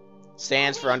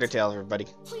 Sans for Undertale, everybody.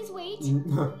 Please wait.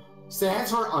 Sans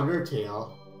for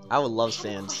Undertale. I would love I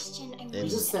have a Sans. question I You really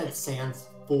just said ask. Sans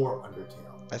for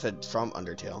Undertale. I said from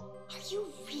Undertale. Are you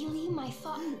really my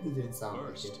father? It didn't sound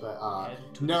like it, but head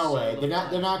to no the way. seal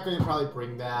They're of not going to probably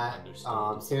bring that.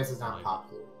 Understood. Sans is not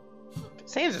popular.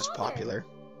 Sans is Father. popular.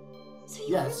 So you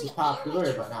Yes, really he's are my popular,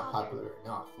 true but not father. popular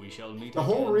enough. We shall meet The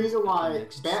whole again reason at the why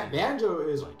next seal, Banjo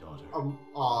is my daughter.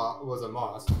 was a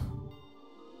must.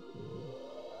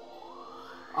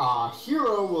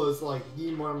 Hero was like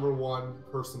the number one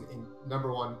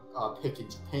pick in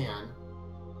Japan.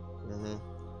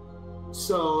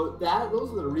 So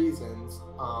those are the reasons.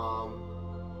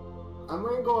 I'm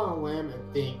gonna go on a limb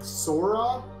and think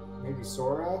Sora, maybe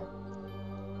Sora.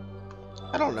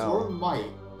 I don't know. Sora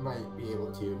might be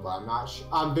able to, but I'm not sure.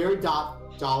 I'm very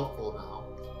doubtful now.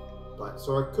 But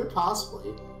Sora could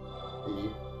possibly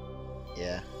be.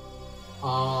 Yeah.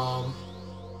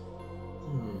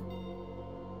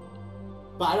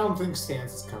 But I don't think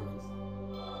Sans is coming.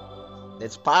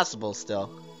 It's possible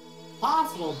still.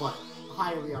 Possible, but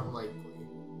highly unlikely.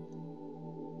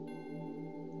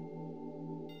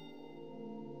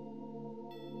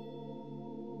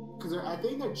 Because I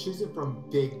think they're choosing from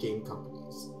big game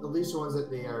companies, at least ones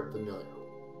that they are familiar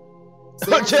with.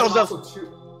 Sans is Tales of- also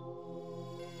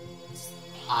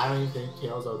I don't even think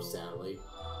Tales of, sadly.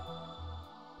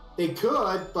 They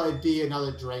could, but it'd be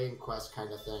another Dragon Quest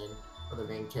kind of thing for the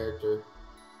main character.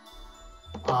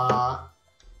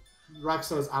 Rex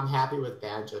says, I'm happy with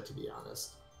Banjo, to be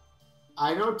honest.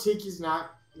 I know Tiki's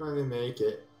not going to make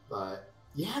it, but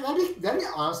yeah, that'd be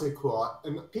honestly cool.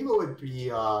 And people would be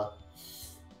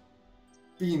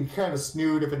being kind of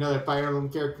snood if another Fire Emblem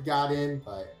character got in,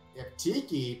 but if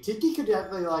Tiki could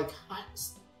definitely like,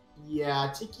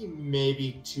 yeah, Tiki may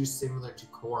be too similar to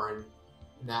Corrin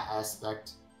in that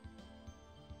aspect.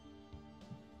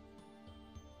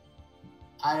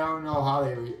 I don't know how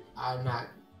they.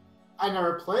 I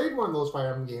never played one of those Fire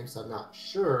Emblem games, so I'm not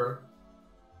sure.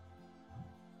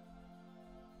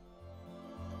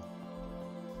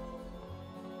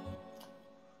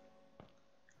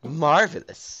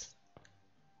 Marvelous.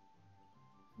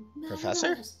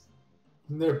 Professor?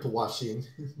 They're blushing.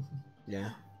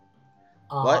 Yeah.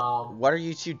 What are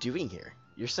you two doing here?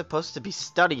 You're supposed to be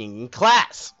studying in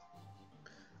class.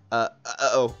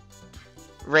 Uh-oh.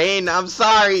 Rain, I'm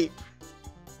sorry.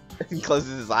 He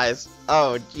closes his eyes.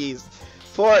 Oh, jeez.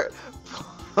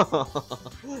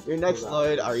 Your next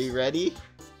Lloyd, are you ready?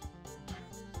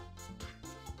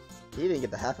 He didn't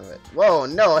get the half of it. Whoa,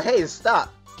 no, hey,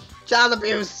 stop. Child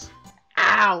abuse.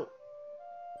 Ow.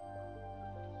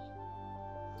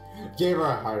 Gave her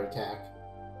a heart attack.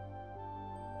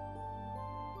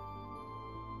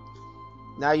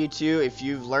 Now you two, if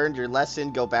you've learned your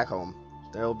lesson, go back home.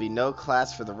 There will be no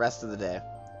class for the rest of the day.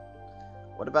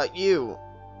 What about you?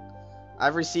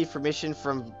 I've received permission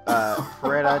from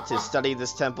Peretta to study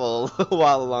this temple a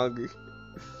while longer.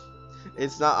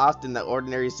 It's not often that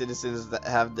ordinary citizens that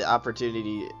have the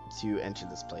opportunity to enter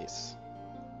this place.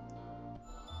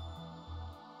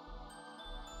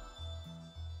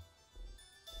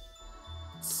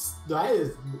 That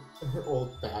is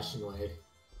old-fashioned way.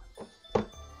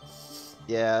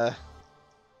 Yeah.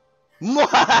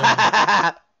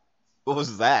 What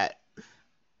was that?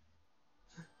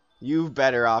 You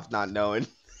better off not knowing.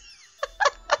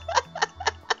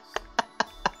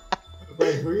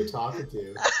 Wait, who are you talking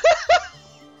to?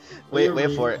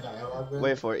 Wait for it.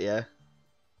 Wait for it, yeah.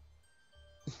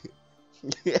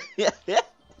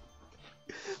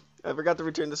 I forgot to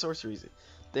return the sorceries.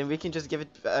 Then we can just give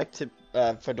it back to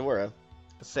Fedora.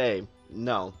 Say,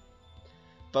 no.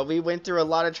 But we went through a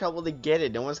lot of trouble to get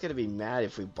it. No one's gonna be mad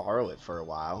if we borrow it for a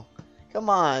while. Come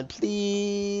on,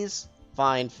 please.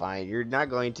 Fine, fine. You're not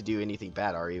going to do anything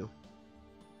bad, are you?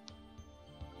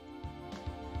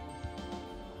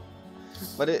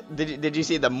 But did you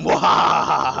see the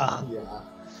mwah?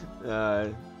 Yeah.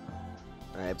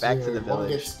 Alright, back to the village. One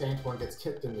gets spanked, one gets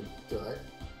kicked in the gut.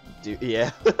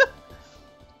 Yeah.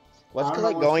 What's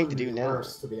Colette going to do now?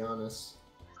 Worse, to be honest.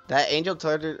 That angel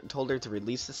told her to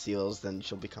release the seals, then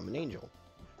she'll become an angel.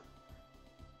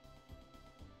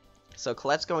 So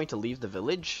Colette's going to leave the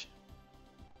village?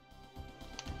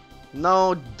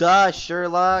 No, duh,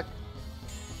 Sherlock.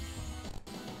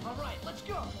 All right, let's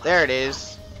go. There it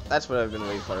is. That's what I've been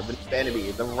waiting for. The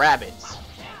enemy, the rabbits.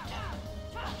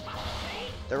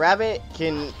 The rabbit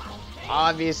can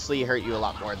obviously hurt you a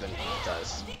lot more than it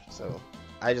does. So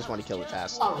I just want to kill it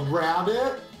fast. A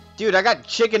rabbit? Dude, I got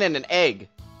chicken and an egg.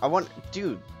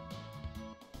 Dude.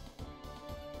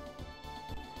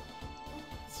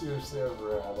 Seriously, a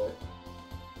rabbit.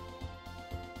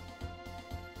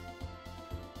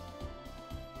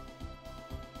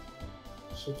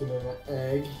 Chicken and an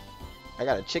egg. I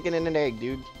got a chicken and an egg,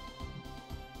 dude.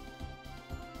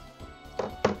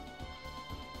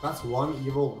 That's one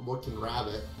evil-looking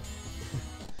rabbit.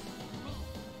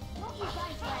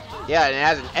 Yeah, and it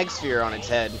has an egg sphere on its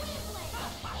head.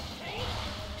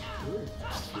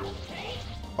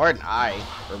 Or an eye,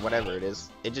 or whatever it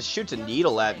is. It just shoots a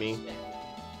needle at me.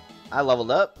 I leveled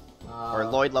up, or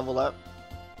Lloyd leveled up.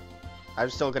 I'm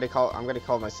gonna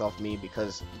call myself me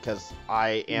because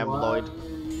I am Lloyd.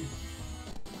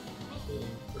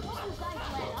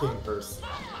 King first.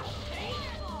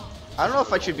 I don't know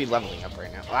if I should be leveling up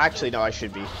right now. Well, actually, no, I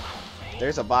should be.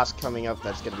 There's a boss coming up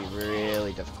that's gonna be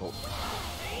really difficult.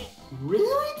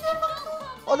 Really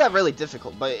difficult? Well, not really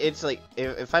difficult, but it's like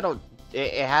if I don't.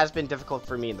 It has been difficult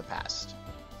for me in the past.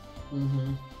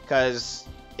 Because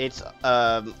it's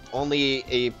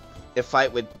only a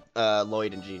fight with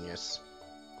Lloyd and Genius.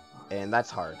 And that's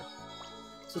hard.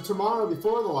 So tomorrow,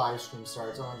 before the live stream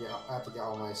starts, I have to get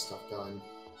all my stuff done.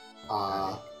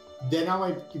 Then I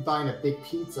might be buying a big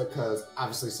pizza, because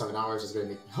obviously 7 hours is going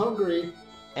to make me hungry.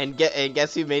 And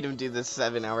guess who made him do this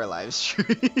 7-hour live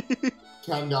stream?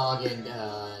 Ken Dog and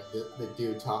the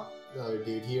other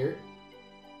dude here.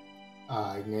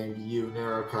 Named Yu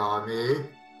Narukami.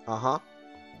 Uh-huh.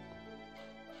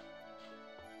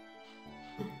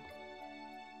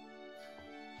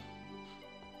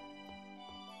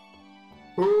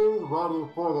 Who's ready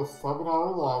for the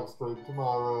 7-hour live stream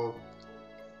tomorrow?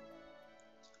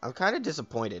 I'm kind of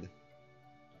disappointed.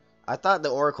 I thought the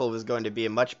Oracle was going to be a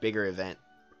much bigger event.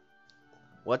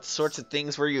 What sorts of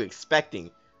things were you expecting?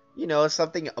 You know,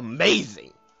 something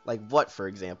amazing. Like what, for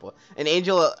example? An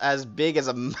angel as big as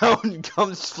a mountain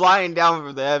comes flying down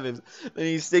from the heavens, then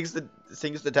he sinks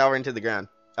the tower into the ground.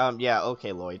 Yeah,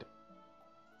 okay, Lloyd.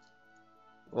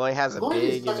 Well, he has a Lloyd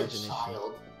big is such a imagination.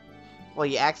 child. Well,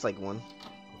 he acts like one.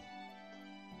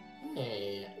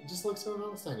 Hey, just like someone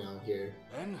else I know here.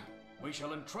 Then we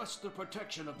shall entrust the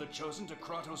protection of the Chosen to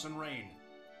Kratos and Rain.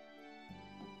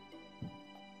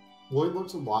 Lloyd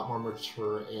looks a lot more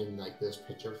mature in like this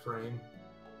picture frame,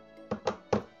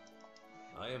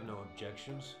 I have no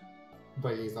objections.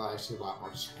 but he's actually a lot more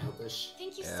childish.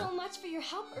 Thank you Yeah. so much for your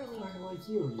help earlier. I like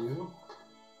you.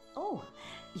 Oh,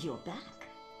 you're back.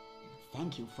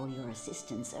 Thank you for your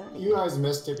assistance earlier. You guys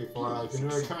missed it before. Like, when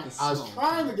we were trying, I was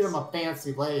trying to get him a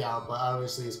fancy layout, but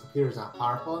obviously his computer's not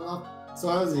powerful enough. So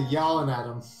I was yelling at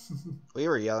him. We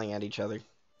were yelling at each other.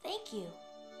 Thank you.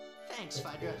 Thanks,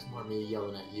 Phaedra. It's more me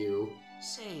yelling at you.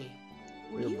 Say,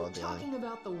 were We were you both yelling. talking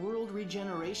about the world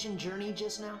regeneration journey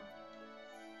just now?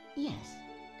 Yes.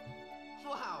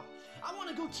 Wow, I want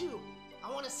to go too.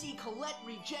 I want to see Colette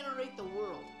regenerate the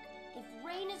world. If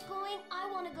Rain is going, I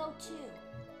want to go too.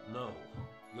 No,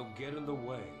 you'll get in the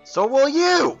way. So will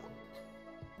you!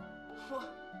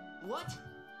 What?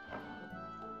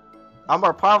 I'm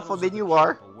more powerful Battles of than the you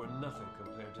are. people were nothing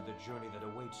compared to the journey that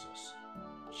awaits us.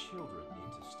 Children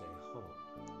need to stay home.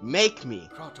 Make me.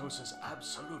 Kratos is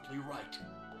absolutely right.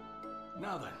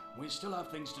 Now then, we still have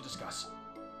things to discuss.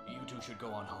 You two should go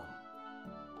on home.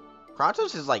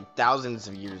 Kratos is like thousands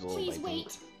of years old, Please I think.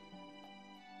 wait.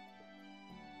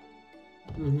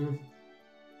 Mm-hmm.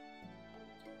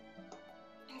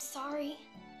 I'm sorry.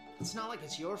 It's not like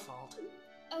it's your fault.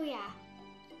 Oh yeah.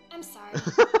 I'm sorry.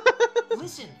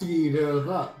 Listen, Beat him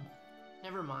up.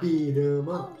 never mind. Beat him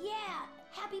Oh up. yeah!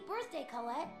 Happy birthday,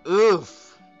 Colette.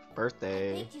 Oof. I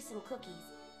Birthday. baked you some cookies.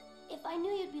 If I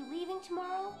knew you'd be leaving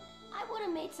tomorrow, I would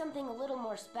have made something a little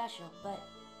more special, but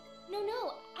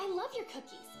No, I love your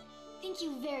cookies. Thank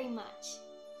you very much.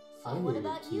 I what need a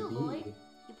about you, TV. Lloyd?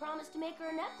 You promised to make her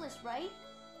a necklace, right?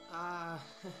 Uh,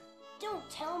 Don't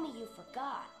tell me you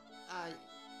forgot.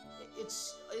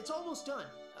 it's almost done.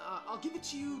 I'll give it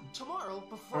to you tomorrow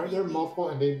before Aren't you there leave. multiple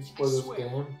endings for I this swear.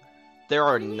 game? There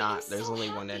are Really, not. I'm There's so only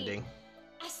one happy. ending.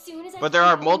 As soon as I But there find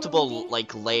are out when we're multiple leaving,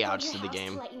 like I'll go layouts your to the house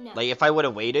game. let you know. Like if I would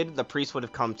have waited, the priest would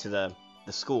have come to the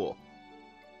school.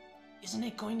 Isn't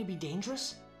it going to be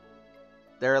dangerous?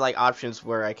 There are like options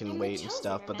where I can I'm the wait and chosen,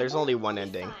 stuff, but there's remember? only one We'll be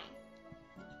ending. fine.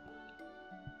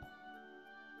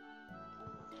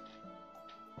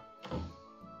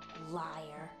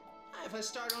 Liar. If I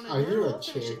start on it I now, hear a I'll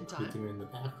finish chair it in time. creaking in the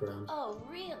background. Oh,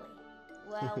 really?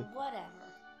 Well, whatever.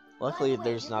 Luckily, By the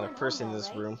way, there's you're not a going person home in now,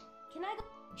 this right? room. Can I go?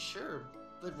 Sure,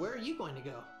 but where are you going to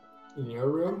go? In your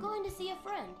I'm room? going to see a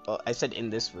friend. Oh, I said in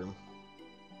this room.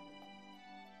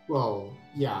 Well,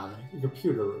 yeah, the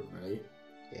computer room, right?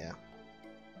 Yeah.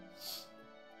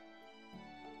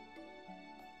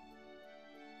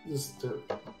 Just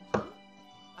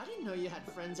I didn't know you had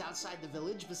friends outside the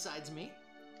village besides me.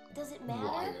 Does it matter?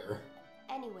 liar.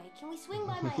 Anyway, can we swing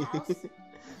by my house?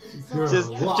 You're Just-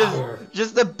 a Yeah. liar.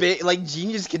 Just the bit, like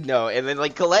Genius could know, and then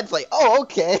like Colette's like, oh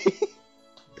okay.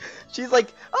 She's like,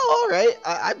 oh alright,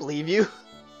 I believe you.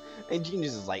 And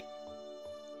Genius is like,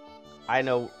 I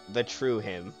know the true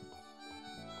him.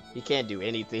 He can't do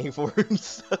anything for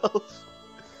himself.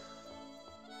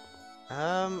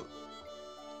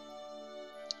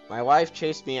 My wife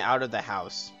chased me out of the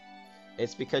house.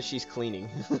 It's because she's cleaning.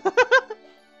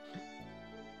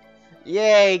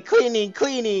 Yay, cleaning,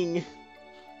 cleaning!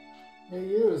 Hey,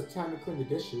 you, it's time to clean the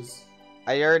dishes.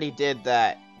 I already did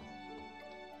that.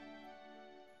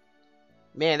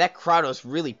 Man, that Kratos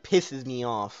really pisses me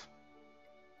off.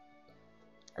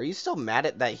 Are you still mad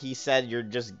at that he said you're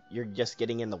just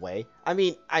getting in the way? I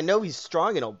mean, I know he's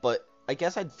strong and all, but I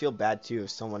guess I'd feel bad too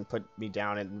if someone put me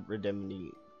down in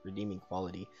redeeming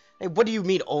quality. Hey, what do you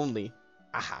mean only?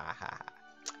 Ahahaha.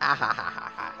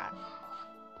 Ahahaha.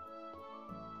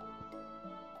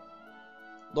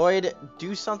 Lloyd,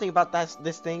 do something about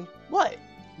this thing. What?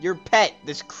 Your pet,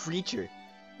 this creature.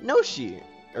 Noshi.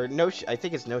 Or Nosh. I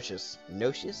think it's Noxious.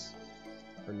 Noxious?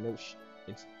 Or Nosh.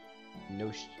 It's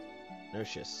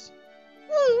Noxious.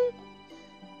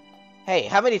 Hey,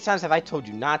 how many times have I told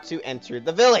you not to enter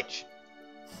the village?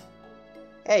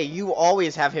 Hey, you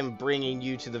always have him bringing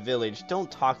you to the village. Don't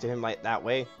talk to him like that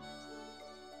way.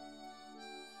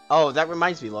 Oh, that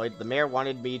reminds me, Lloyd. The mayor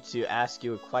wanted me to ask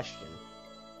you a question.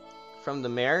 From the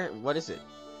mayor? What is it?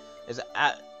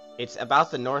 It's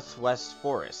about the Northwest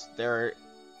Forest.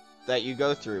 That you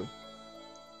go through.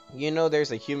 You know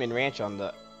there's a human ranch on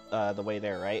the way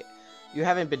there, right? You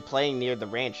haven't been playing near the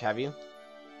ranch, have you?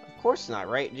 Of course not,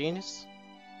 right, Genius?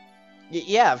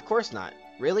 Yeah, of course not.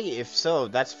 Really? If so,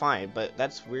 that's fine, but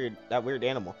that's weird. That weird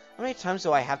animal. How many times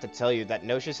do I have to tell you that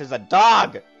Notius is a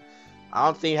dog? I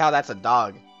don't think how that's a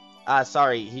dog.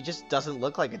 Sorry, he just doesn't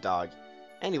look like a dog.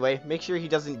 Anyway, make sure he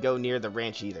doesn't go near the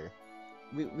ranch either.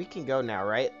 We can go now,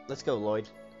 right? Let's go, Lloyd.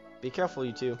 Be careful,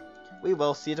 you two. We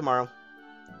will. See you tomorrow.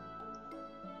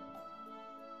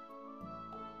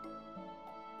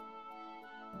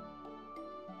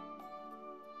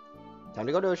 Time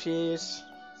to go, Notius.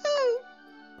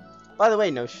 By the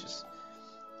way, Notius,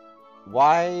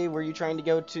 why were you trying to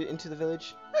go into the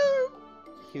village?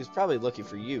 He was probably looking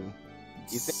for you.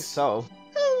 You think so?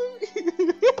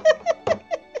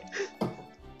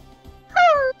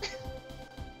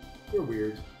 You're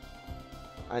weird.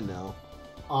 I know.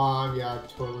 Yeah,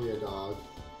 totally a dog.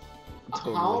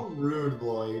 Totally. How rude,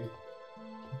 Lloyd.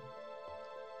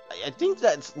 I think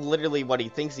that's literally what he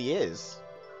thinks he is.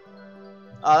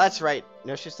 Oh, that's right.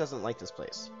 Notius doesn't like this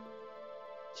place.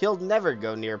 He'll never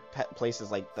go near places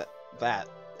like that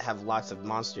have lots of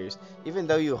monsters, even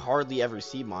though you hardly ever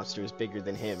see monsters bigger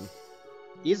than him.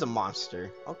 He's a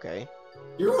monster. Okay.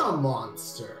 You're a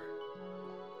monster.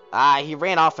 He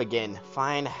ran off again.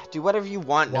 Fine. Do whatever you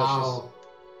want, Wow.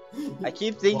 Notius. I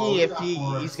keep thinking if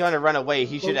he's gonna run away,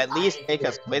 he should at least take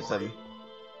us with him.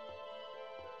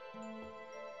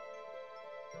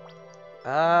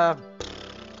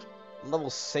 Level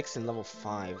 6 and level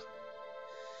 5.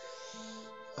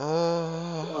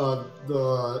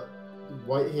 The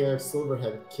white-haired,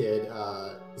 silver-haired kid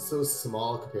is so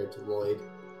small compared to Lloyd.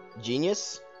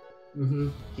 Genius? Mm-hmm.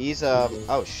 He's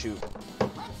oh shoot.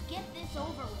 Let's get this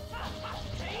over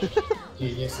with.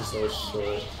 Genius is so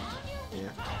short. Yeah.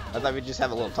 I thought we'd just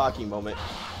have a little talking moment.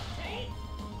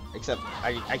 Except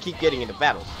I keep getting into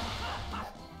battles.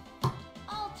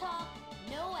 All talk,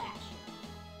 no action.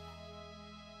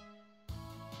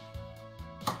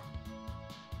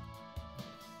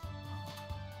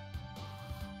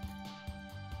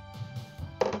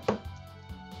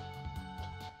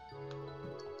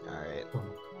 Alright.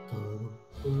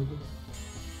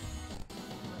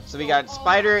 So we got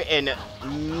Spider and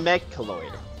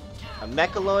Mechaloid. A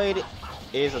Mechaloid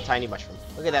is a tiny mushroom.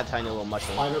 Look at that tiny little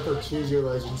mushroom. Spider for Choose Your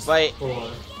Legends. But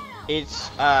 4. it's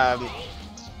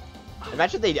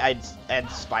imagine they add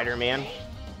Spider-Man.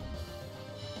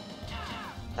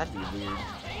 That'd be weird.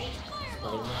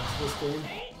 Spider-Man's this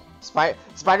game.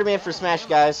 Spider-Man for Smash,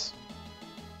 guys.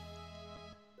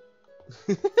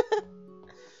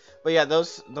 But yeah,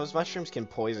 those mushrooms can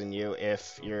poison you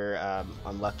if you're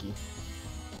unlucky.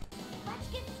 Let's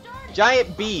get started.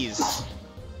 Giant bees.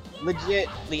 Legit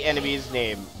the enemy's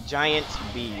name. Giant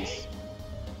bees.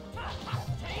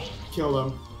 Kill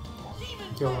them.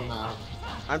 Kill them now.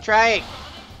 I'm trying.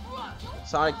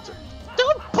 Sonic,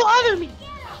 don't bother me.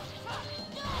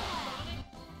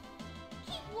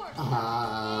 Keep working.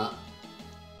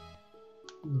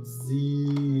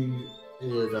 Z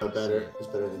is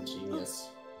better than Genius.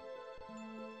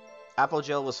 Apple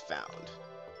Gel was found.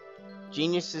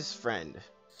 Genius's friend.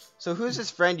 So who's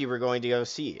his friend you were going to go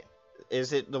see?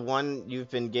 Is it the one you've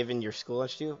been given your school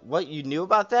lunch to? What, you knew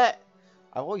about that?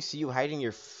 I always see you hiding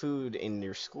your food in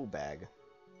your school bag.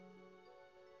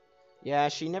 Yeah,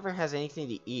 she never has anything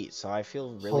to eat, so I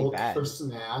feel really Hulk bad. For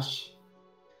Smash.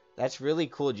 That's really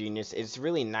cool, Genius. It's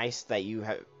really nice that you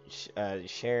have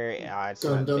share. It's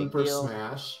not a Gundam big for deal.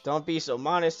 Smash. Don't be so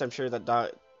modest. I'm sure that dog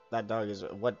is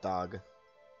what dog?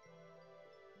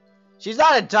 She's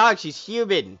not a dog. She's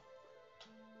human.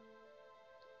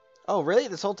 Oh, really?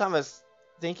 This whole time I was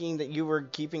thinking that you were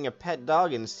keeping a pet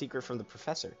dog in secret from the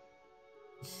professor.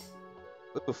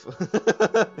 Oof.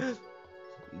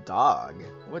 Dog?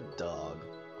 What dog?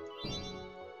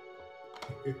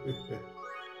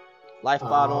 Life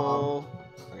bottle.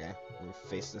 Okay, let me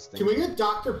face this thing. Can we get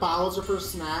Dr. Bowser for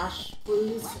Smash,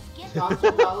 please?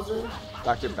 Dr. Bowser?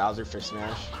 Dr. Bowser for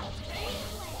Smash.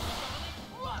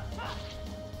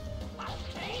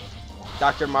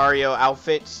 Dr. Mario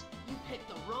outfits. You picked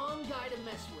the wrong guy to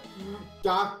mess with.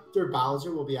 Dr.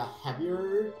 Bowser will be a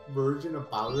heavier version of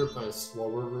Bowser, but a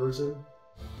slower version.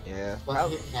 Yeah. Let's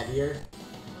hit heavier.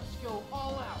 Let's go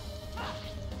all out.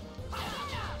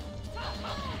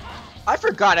 I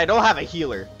forgot I don't have a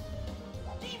healer.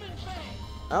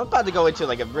 I'm about to go into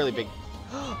like a really big...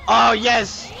 Oh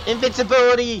yes!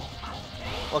 Invincibility!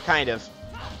 Well, kind of.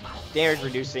 Damage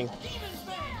reducing.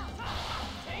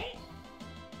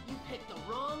 You picked the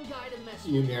wrong guy to mess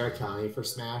You Narukami for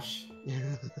Smash.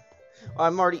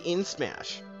 I'm already in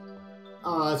Smash.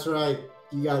 Oh, that's right.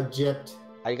 You got gypped.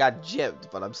 I got gypped,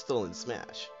 but I'm still in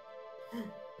Smash.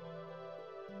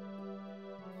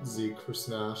 Zeke for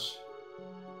Smash.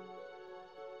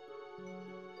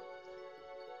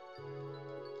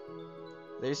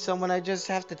 There's someone I just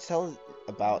have to tell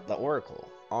about the Oracle.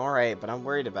 Alright, but I'm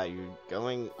worried about you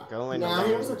going Now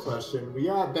here's a question. We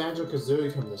got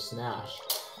Banjo-Kazooie coming to Smash.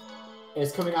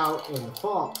 It's coming out in the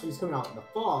fall. It's coming out in the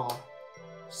fall.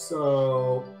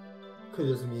 So, could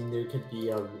this mean there could be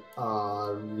a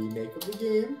remake of the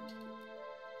game?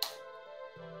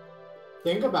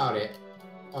 Think about it.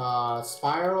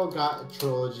 Spiral got a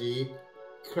trilogy.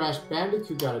 Crash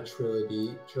Bandicoot got a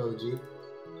trilogy.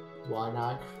 Why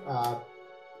not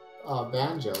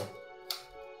Banjo?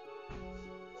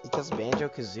 Because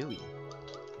Banjo-Kazooie.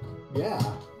 Yeah.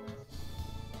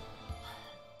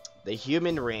 The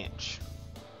Human Ranch.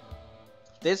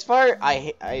 This part,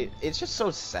 it's just so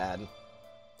sad.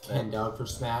 And dog for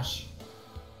Smash.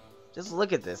 Just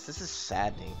look at this. This is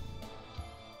saddening.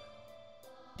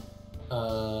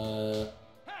 Hey!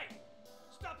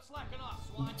 Stop slacking off,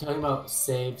 swine! Talking about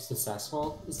save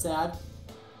successful is sad.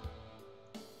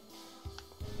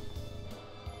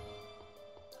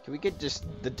 Can we get just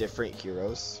the different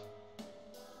heroes?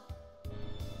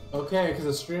 Okay, because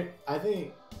the stream, I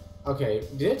think. Okay,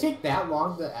 did it take that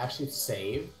long to actually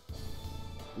save?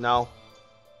 No.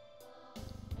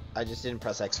 I just didn't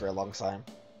press X for a long time.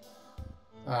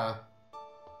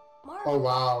 Oh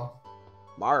wow.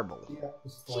 Marble. Yeah,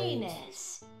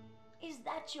 Genus, is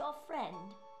that your friend?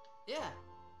 Yeah,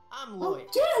 I'm How Lloyd.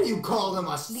 dare you call them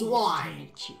a swine?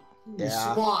 You. You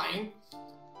Yeah. swine.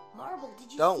 Marble,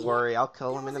 did you Don't see worry, it? I'll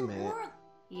kill him There in a was minute. war-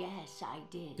 Yes, I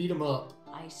did. Beat him up.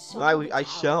 I saw the I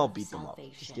Tower shall of beat them up. Just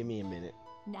Salvation. give me a minute.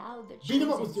 Now the Beat him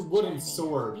up with Chosen's your wooden journey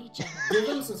sword. of Give him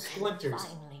regeneration some splinters. will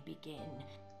finally begin.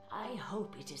 I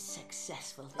hope it is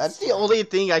successful this That's the time. only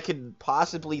thing I could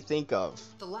possibly think of.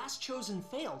 The last Chosen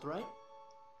failed, right?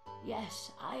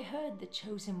 Yes, I heard the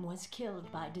Chosen was killed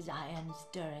by Desians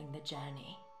during the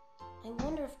journey. I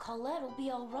wonder if Colette will be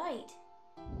alright.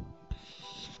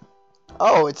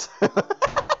 Oh, it's...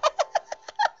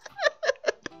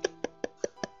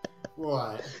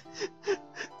 What?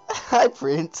 Hi,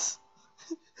 Prince.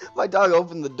 My dog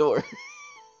opened the door.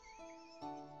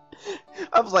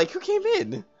 I was like, who came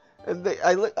in? And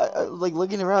I was like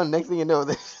looking around. Next thing you know,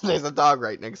 there's a dog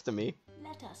right next to me.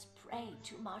 Let us pray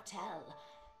to Martel.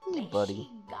 Hey, May buddy. she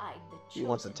guide the He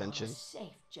wants Chosen on a attention.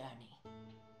 safe journey.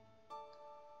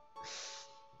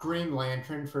 Green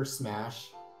Lantern for Smash.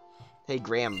 Hey,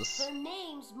 Grams. Her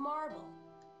name's Marble.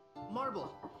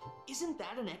 Marble, isn't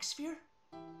that an X-Sphere?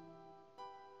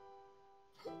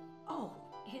 Oh,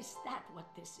 is that what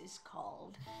this is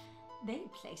called? They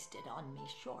placed it on me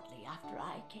shortly after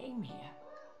I came here.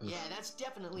 Yeah, that's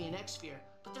definitely an X-Sphere,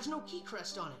 but there's no key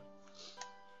crest on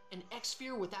it. An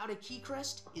X-Sphere without a key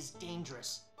crest is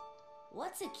dangerous.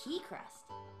 What's a key crest?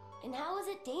 And how is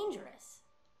it dangerous?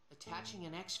 Attaching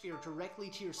an X-Sphere directly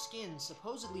to your skin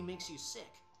supposedly makes you sick.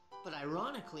 But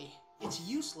ironically, it's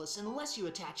useless unless you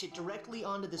attach it directly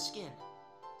onto the skin.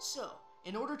 So,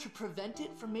 in order to prevent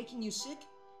it from making you sick,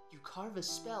 you carve a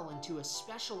spell into a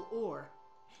special ore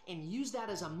and use that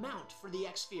as a mount for the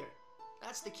X-Sphere.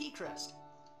 That's the key crest.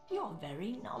 You're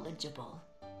very knowledgeable.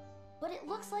 But it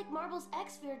looks like Marble's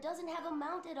X-Sphere doesn't have a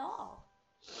mount at all.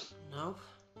 Nope,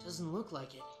 doesn't look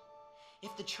like it.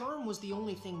 If the charm was the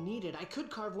only thing needed, I could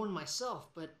carve one myself,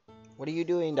 but... What are you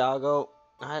doing, doggo?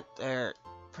 Not there.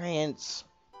 Prince.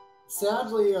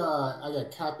 Sadly, I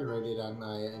got copyrighted on my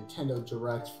Nintendo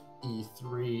Direct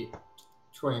E3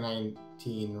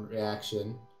 2019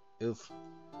 reaction. Oof.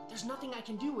 There's nothing I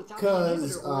can do without the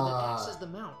Because, inhibitor ore that acts as the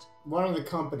mount. One of the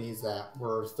companies that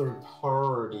were third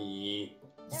party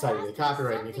decided to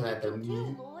copyright me because I had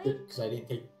the because I didn't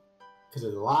take because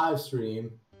of the live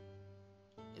stream.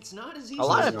 It's not as easy A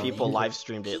lot as of you people think. live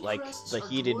streamed it, Key like crests the are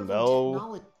Heated dwarven Mo.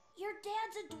 technology. Your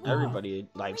dad's a dwarf. Everybody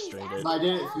live Please streamed ask it. But I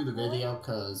did it through the video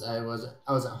because I wasn't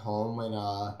home when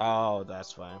Oh,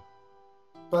 that's why.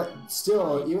 But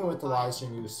still, even with the live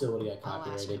stream, you still would have got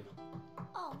I'll ask copyrighted. him.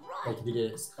 All Like right. if you did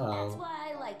it That's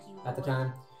why I like you. at the Lloyd.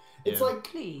 time. It's Yeah. like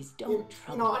Please you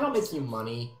don't know, I don't make you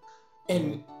money,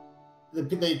 and they're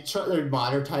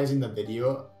monetizing the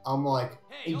video. I'm like,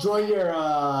 Hey, enjoy okay. your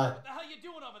What the hell you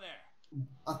doing over there?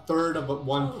 a third of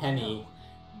one Oh, penny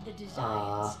no. The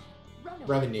designs. Run away.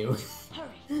 revenue.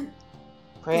 Hurry.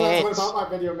 That's what Prince. about my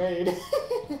video made.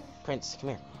 Prince, come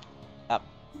here. Up.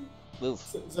 Move.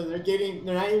 So they're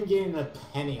not even getting a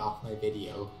penny off my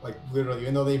video. Like literally,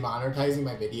 even though they monetizing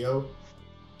my video,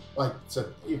 like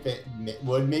so if it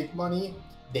would make money,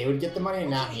 they would get the money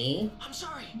and not me. I'm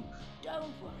sorry. Don't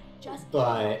worry. Just.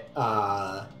 But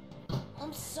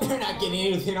I'm sorry. they're not getting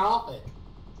anything off it.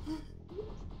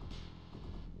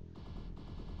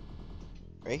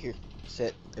 Right here.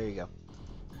 Sit. There you go.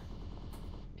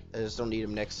 I just don't need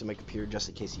him next to my computer just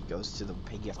in case he goes to the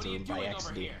pig after What are you by doing over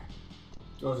accident. here?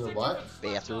 Go to the what?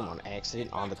 Bathroom on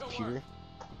accident on the computer.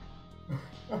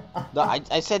 No,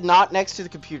 I said not next to the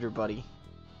computer, buddy.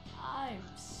 I'm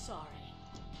sorry.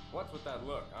 What's with that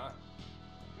look, huh?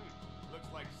 Looks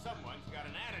like someone's got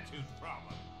an attitude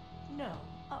problem. No,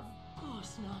 of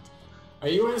course not. Are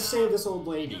you going to save this old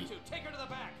You lady? two, take her to the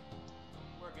back.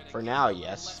 We're gonna For give now, her a little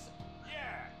yes. lesson.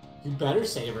 Yeah. You better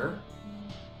save her.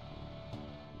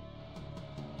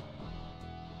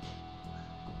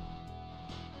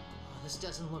 Oh, this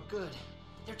doesn't look good.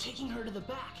 They're taking her to the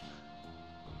back.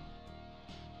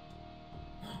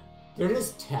 They're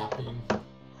just tapping But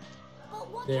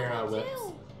what their can I whips.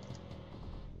 do?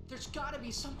 There's gotta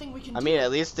be something we can I do. mean,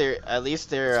 at least they're Let's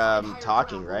find higher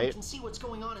talking, ground where we right? can see what's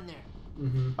going on in there.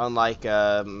 Mm-hmm. Unlike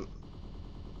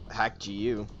Hack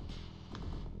GU.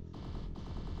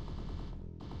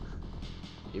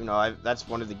 Even though that's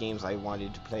one of the games I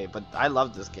wanted to play, but I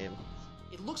love this game.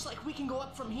 It looks like we can go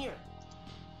up from here.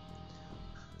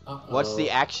 What's the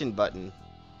action button?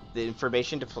 The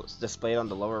information displayed on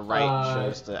the lower right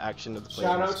shows the action of the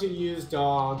players. Shout out to Use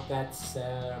Dog. That's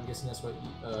I'm guessing that's what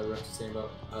Rex was saying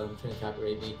about them trying to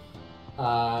copyright me.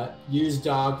 Use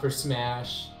Dog for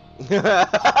Smash.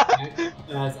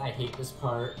 As I hate this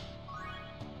part.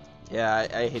 Yeah,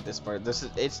 I hate this part.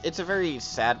 It's a very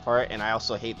sad part, and I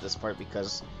also hate this part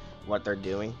because what they're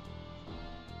doing.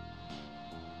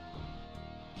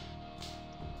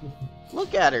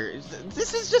 Look at her.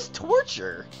 This is just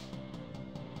torture.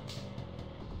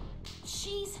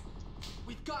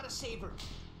 We've gotta save her.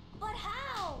 But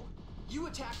how? You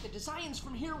attack the designs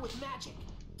from here with magic.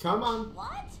 Come on.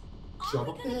 What? Jump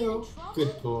up the hill.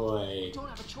 Good boy. You don't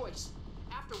have a choice.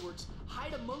 Afterwards,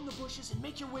 hide among the bushes and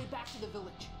make your way back to the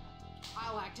village.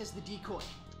 I'll act as the decoy.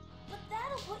 But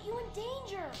that'll put you in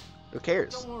danger. Who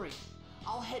cares? Don't worry.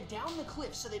 I'll head down the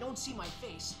cliff so they don't see my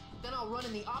face. Then I'll run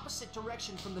in the opposite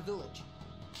direction from the village.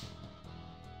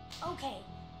 Okay.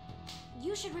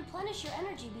 You should replenish your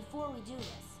energy before we do this.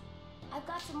 I've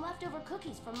got some leftover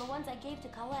cookies from the ones I gave to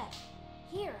Colette.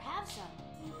 Here, have some.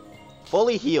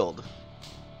 Fully healed.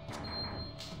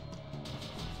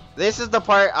 This is the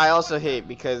part I also hate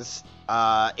because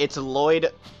it's a Lloyd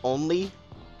only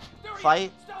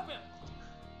fight. Stop him!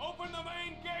 Open the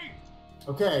main gate!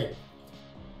 Okay.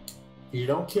 If you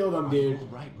don't kill them, dude,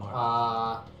 Right,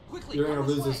 Mark. Quickly, you're gonna run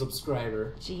this lose a way.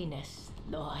 subscriber. Genus,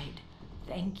 Lloyd,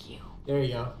 thank you. There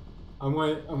you go. I'm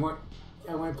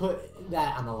gonna put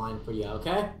that on the line for you,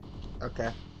 okay?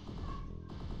 Okay.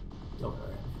 Don't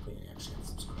worry, I'm putting actually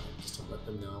unsubscribe just to let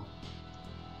them know.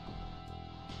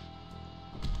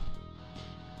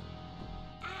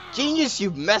 Genius,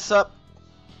 you mess up.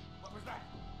 What was that?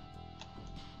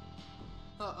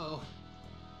 Uh-oh.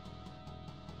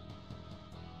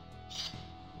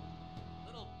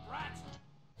 Little brat!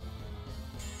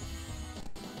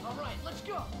 All right, let's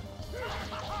go.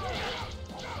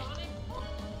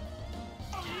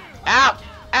 Ow!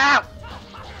 Ow!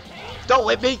 Don't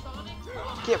whip me!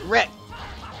 Get wrecked!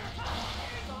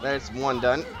 There's one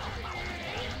done.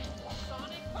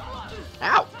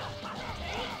 Ow!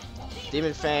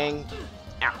 Demon Fang.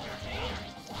 Ow!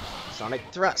 Sonic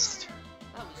Thrust.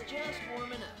 That was just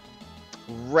warming up.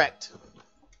 Wrecked.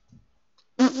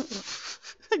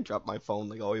 I dropped my phone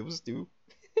like I always do.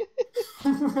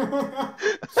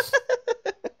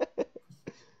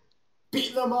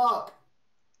 Beat them up!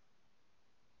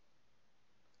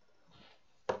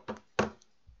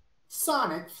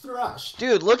 Sonic Thrush.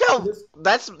 Dude, look how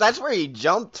that's where he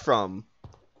jumped from.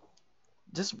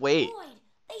 Just wait. Lloyd,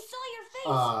 they saw your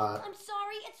face. I'm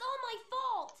sorry, it's all my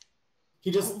fault.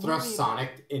 He just Don't thrusts worry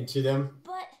Sonic into them.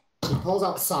 But He pulls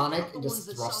out I Sonic the and ones just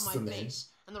that thrusts saw them my in. face,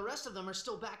 and the rest of them are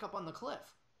still back up on the cliff.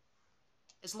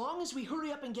 As long as we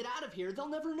hurry up and get out of here, they'll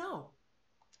never know.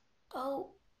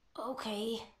 oh,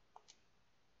 okay.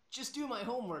 Just do my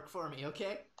homework for me,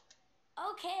 okay?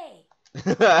 Okay.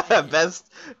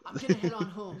 Best. I'm gonna head on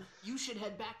home. You should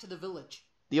head back to the village.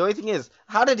 The only thing is,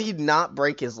 how did he not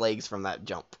break his legs from that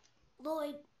jump?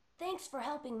 Lloyd, thanks for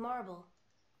helping Marble.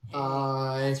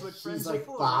 That's what friends He's are like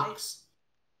for, Fox.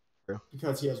 Right?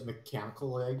 Because he has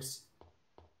mechanical legs.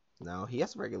 No, he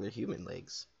has regular human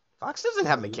legs. Fox doesn't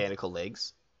have mechanical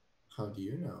legs. How do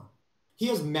you know? He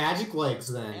has magic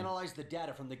legs then. Analyze the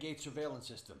data from the gate surveillance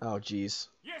system. Oh, jeez.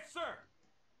 Yes, sir!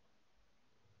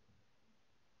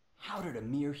 How did a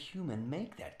mere human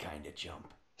make that kind of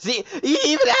jump? See, he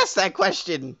even asked that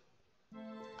question.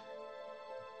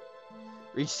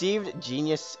 Received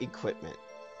genius equipment.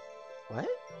 What?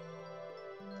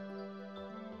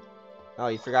 Oh,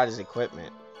 he forgot his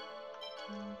equipment.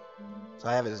 So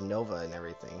I have his Nova and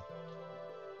everything.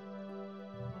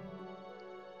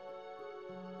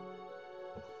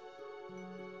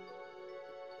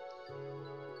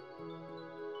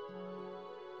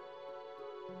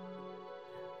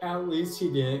 At least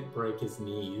he didn't break his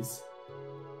knees.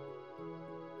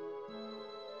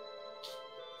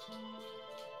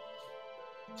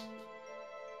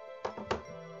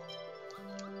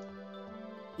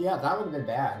 Yeah, that would have been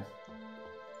bad.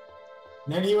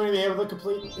 And then he wouldn't be able to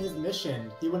complete his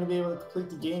mission. He wouldn't be able to complete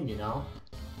the game, you know?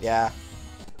 Yeah.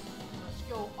 Let's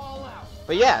go all out.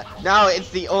 But yeah, now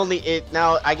it's the only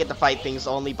now I get to fight things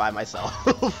only by myself.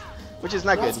 Which is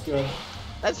not That's good. good.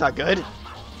 That's not good.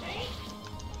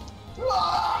 You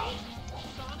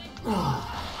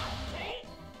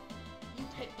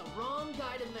picked the wrong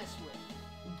guy to mess with.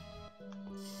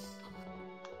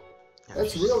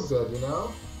 That's real good, you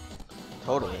know?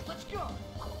 Totally. Let's go.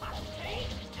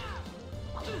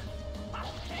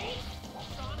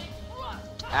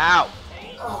 Ow!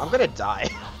 I'm gonna die.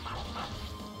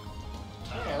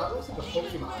 Yeah, that looks like a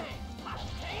Pokemon.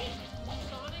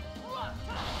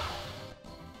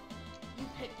 You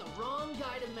picked the wrong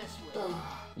guy to mess with.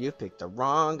 You picked the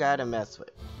wrong guy to mess with.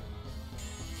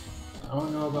 I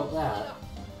don't know about that.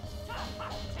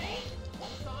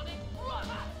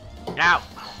 Ow!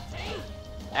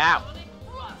 Ow!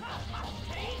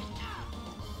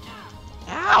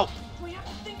 Ow!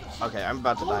 Okay, I'm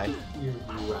about to die. You're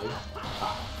right.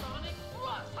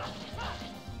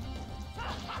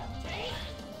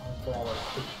 I'm glad I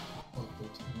put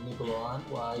nibble on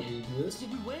while you do this.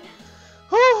 Did we win?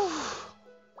 Whew.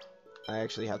 I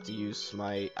actually have to use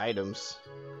my items.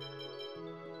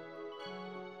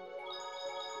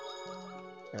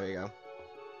 There we go.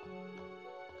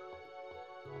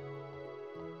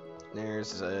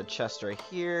 There's a chest right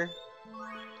here.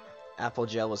 Apple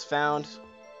gel was found.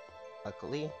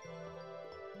 Luckily.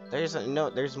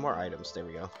 There's more items. There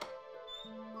we go.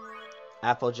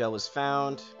 Apple gel was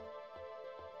found.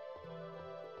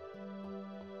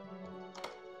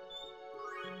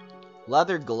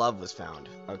 Leather glove was found.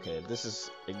 Okay, this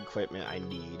is equipment I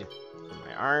need for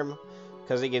my arm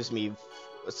because it gives me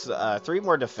 3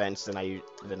 more defense than I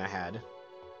had.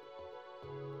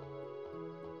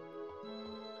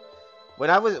 When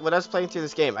I was playing through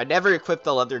this game, I never equipped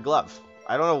the leather glove.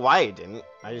 I don't know why I didn't.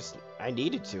 I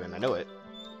needed to, and I know it.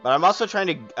 But I'm also trying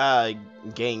to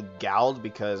gain gold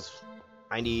because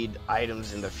I need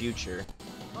items in the future.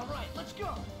 All right, let's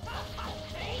go.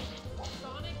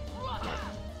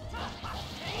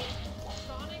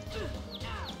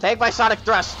 Take my sonic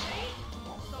thrust.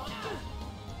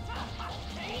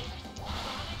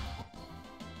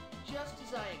 Just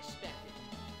as I expected.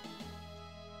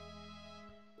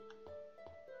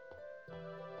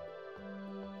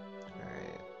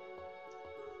 Alright.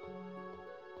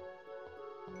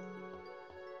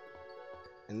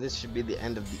 And this should be the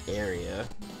end of the area.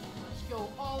 Let's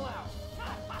go all out.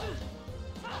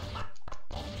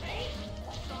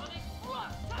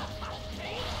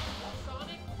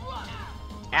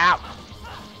 Ow!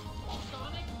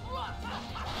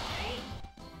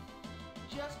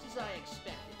 Just as I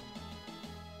expected.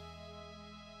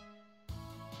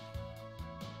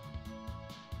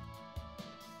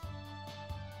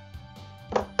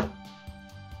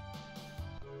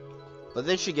 But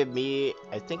this should give me,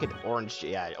 I think, an orange,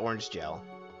 yeah, orange gel.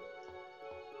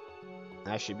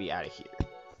 I should be out of here.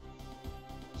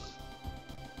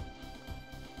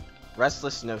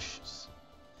 Restless Nocious.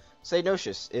 Say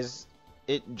Nocious, is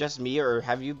it just me, or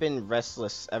have you been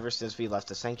restless ever since we left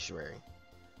the sanctuary?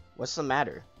 What's the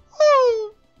matter?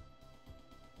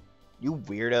 You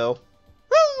weirdo.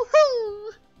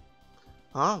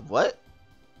 Huh? What?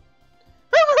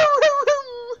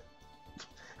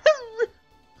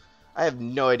 I have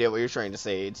no idea what you're trying to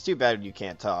say. It's too bad you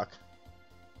can't talk.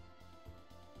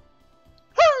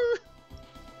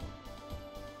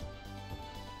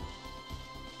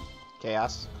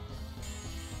 Chaos.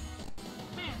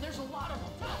 Man, there's a lot of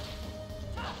them.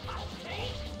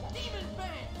 Demon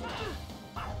Fang!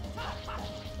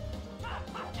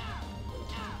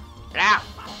 Ow!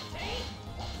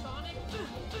 Sonic!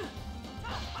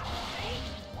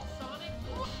 Sonic!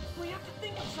 We have to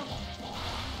think of something.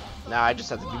 Now I just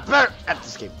have to be better at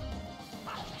this game.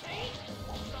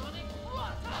 Sonic!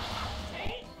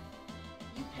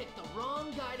 You picked the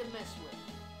wrong guy to mess with.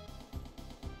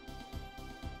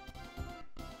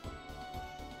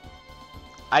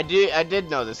 I did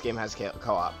know this game has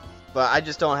co-op, but I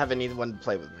just don't have anyone to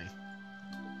play with me.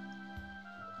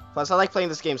 Plus, I like playing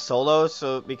this game solo,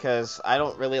 so because I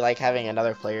don't really like having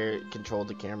another player control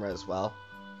the camera as well.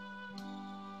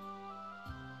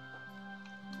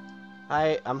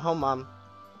 Hi, I'm home, Mom.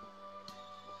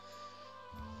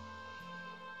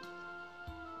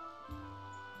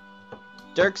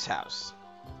 Dirk's house.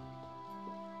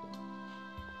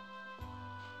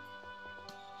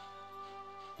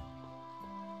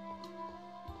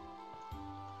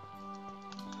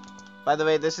 By the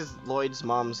way, this is Lloyd's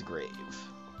mom's grave.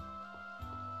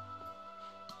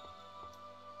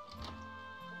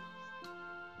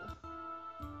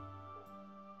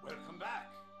 Welcome back.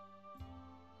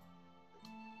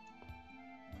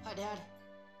 Hi, Dad.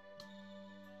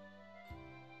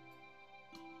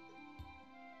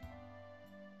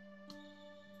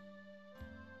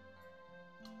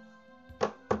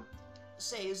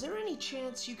 Say, is there any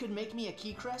chance you could make me a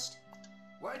key crest?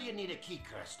 Why do you need a key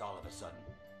crest all of a sudden?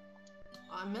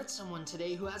 I met someone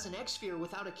today who has an X-sphere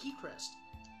without a key crest.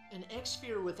 An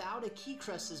X-sphere without a key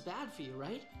crest is bad for you,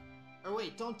 right? Or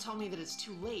wait, don't tell me that it's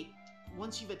too late.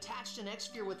 Once you've attached an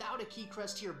X-sphere without a key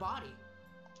crest to your body.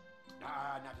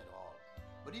 Nah, not at all.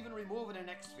 But even removing an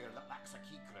X-sphere that lacks a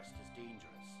key crest is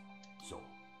dangerous. So,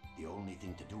 the only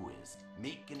thing to do is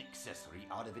make an accessory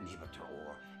out of inhibitor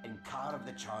ore and carve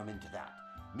the charm into that,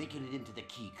 making it into the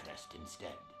key crest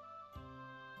instead.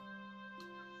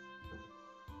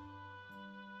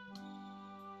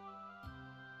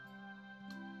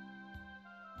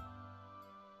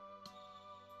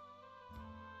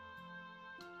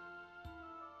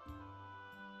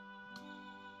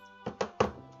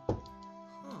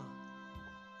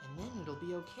 And then it'll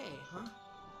be okay, huh?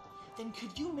 Then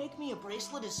could you make me a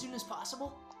bracelet as soon as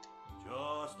possible?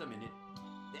 Just a minute.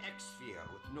 The X-sphere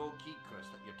with no key crest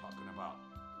that you're talking about.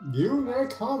 You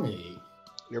Narukami.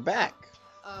 You're back.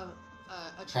 A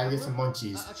Gotta traveler? get some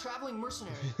munchies. A traveling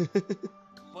mercenary.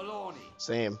 Baloney.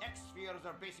 Same. X-spheres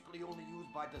are basically only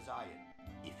used by Design.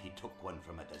 If he took one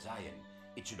from a Design,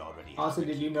 it should already have Also, a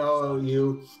did key you crest know on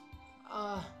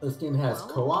it. this game has well?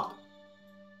 co-op?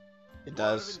 It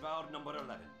does. Involved number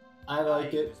 11. I like Lying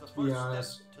it, is the to be first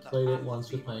honest. step to the Played it path once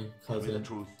of with my evil. Tell me the cousin.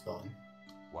 truth. It's fun.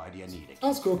 Why do you need it?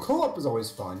 That's cool. Co-op is always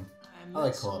fun. I like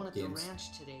met someone co-op at games. the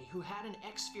ranch today who had an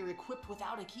X-sphere equipped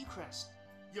without a key crest.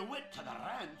 You went to the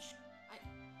ranch.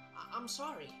 I'm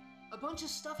sorry. A bunch of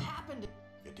stuff happened.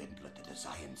 You didn't let the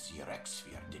Design see your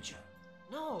X-sphere, did you?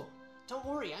 No, don't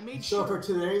worry. I made So sure. for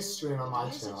today's stream on my Why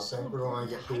is it channel, I so think we're going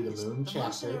to important get through hide this? the moon The chapter.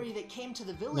 mercenary that came to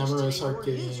the village Then we're going to today start wore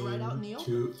getting his right out in the open.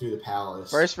 through the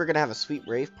palace. First, we're gonna have a sweet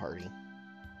rave party.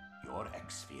 Your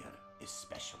X-sphere is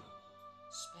special.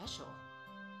 Special?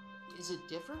 Is it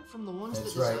different from the ones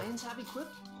That's that right. Designs have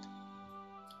equipped?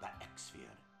 The X-sphere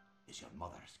is your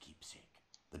mother's keepsake.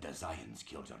 The Designs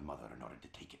killed your mother in order to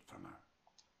take it from her.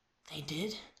 They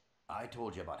did? I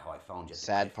told you about how I found you at the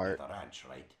Sad cliff near part. the ranch,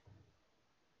 right?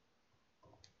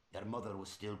 Your mother was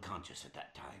still conscious at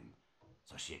that time,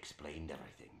 so she explained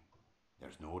everything.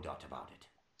 There's no doubt about it.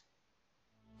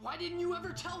 Why didn't you ever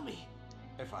tell me?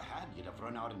 If I had, you'd have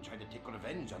run out and tried to take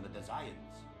revenge on the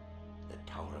Designs. The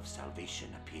Tower of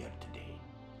Salvation appeared today.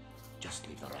 Just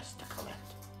leave the rest to Colette.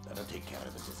 That'll take care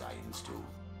of the Designs too.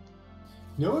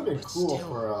 You know what would have been But cool still-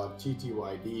 for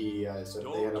TTYD is if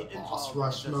they had a Don't get boss involved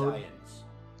rush with the mode. Designs.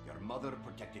 Your mother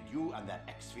protected you and that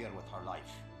X-sphere with her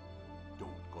life.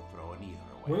 Don't go throwing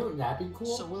either away. Wouldn't that be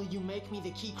cool? So will you make me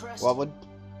the key crest? What would?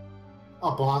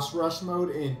 A boss rush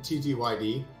mode in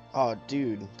TTYD. Oh,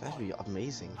 dude, that'd be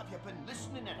amazing. Have you been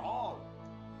listening at all?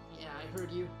 Yeah, I heard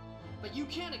you. But you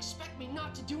can't expect me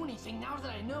not to do anything now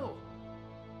that I know.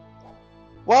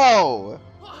 Whoa!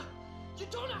 Ah, you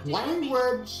don't have to hit me.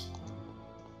 Language!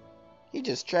 He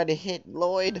just tried to hit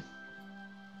Lloyd.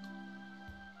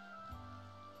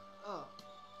 Oh.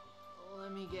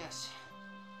 Let me guess.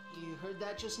 You heard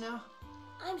that just now?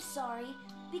 I'm sorry.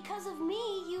 Because of me,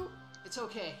 you... It's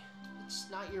okay. It's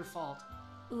not your fault.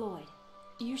 Lloyd,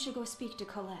 you should go speak to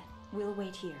Colette. We'll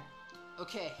wait here.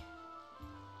 Okay.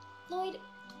 Lloyd,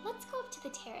 let's go up to the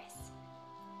terrace.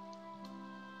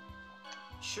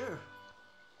 Sure.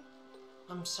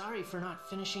 I'm sorry for not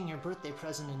finishing your birthday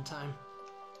present in time.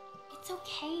 It's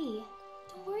okay.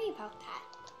 Don't worry about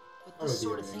that. But Oh, this dear,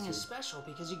 sort of thing Nancy. is special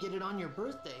because you get it on your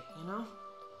birthday, you know?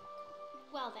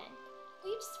 Well then,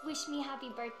 will you just wish me happy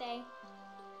birthday?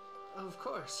 Of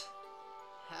course.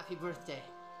 Happy birthday.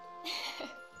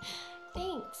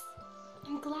 Thanks.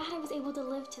 I'm glad I was able to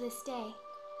live to this day.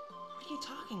 What are you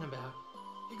talking about?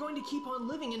 You're going to keep on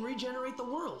living and regenerate the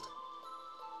world.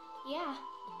 Yeah.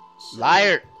 So,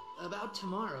 Liar! About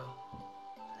tomorrow.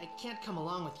 I can't come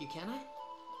along with you, can I?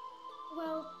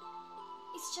 Well,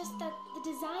 it's just that the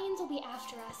Designs will be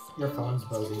after us. Your and phone's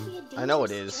it's gonna buzzing. be a I know it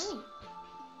dangerous is. journey.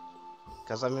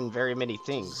 Because I'm in very many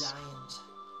things. Zions.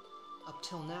 Up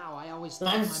till now, I always Then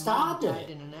thought my stop mom it. died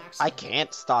in an accident. I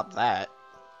can't stop that.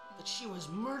 But she was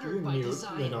You murdered by mute the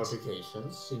Designs.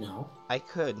 notifications, you know. I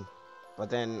could. But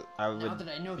then I Now would that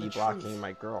I know be the blocking truth,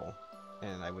 my girl.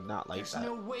 And I would not like there's that.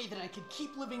 no way that I could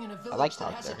keep living in a village like that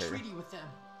talking has to a her. treaty with them.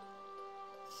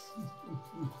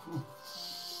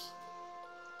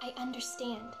 I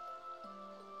understand.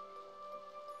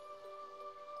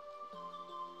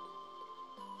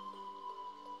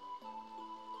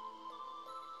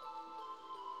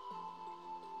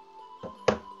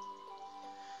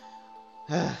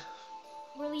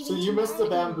 We're leaving So you missed the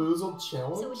tomorrow anyway. bamboozled So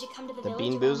challenge? would you come to the The village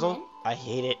Bean around Boozle? then? I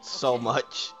hate it so Okay.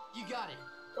 much. You got it.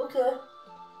 Okay.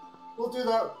 We'll do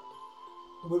that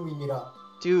when we meet up.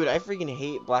 Dude, I freaking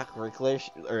hate black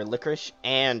licorice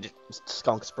and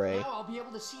skunk spray. Now I'll be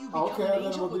able to see you become Okay, an then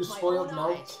angel we'll do with my spoiled own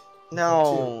milk. eyes.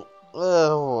 No.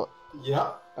 Ugh.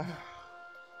 Yep.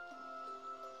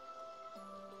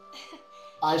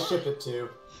 I ship it too.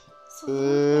 So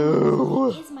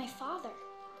Lord is my father.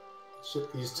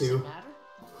 Ship these Does it two. matter?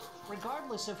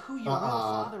 Regardless of who your real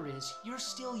father is, you're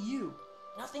still you.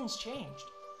 Nothing's changed.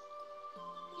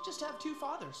 You just have two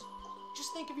fathers.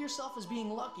 Just think of yourself as being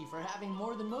lucky for having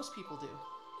more than most people do.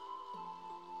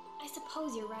 I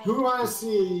suppose you're right. Who wants to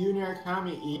see a Yu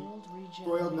Narukami eat Old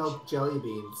boiled regeneration. milk jelly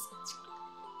beans?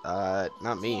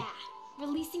 Not me. Yeah.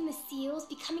 Releasing the seals,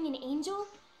 becoming an angel,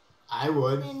 I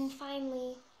would. then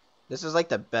finally... This is like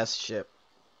the best ship,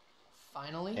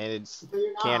 Finally? and it's But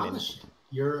you're not on canon. the ship.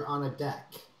 You're on a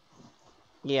deck.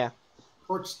 Yeah.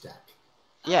 Porch deck.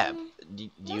 Yeah. Do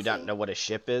you not nothing. know what a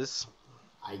ship is?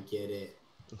 I get it.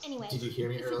 Anyway, Did you hear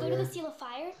me if we go to earlier? the Seal of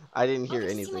Fire, I didn't I'll hear get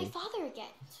to see anything. my father again.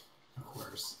 Of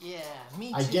course. Yeah, me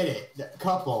too. I get it. The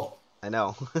couple. I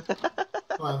know.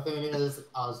 One thing is,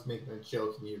 I was making a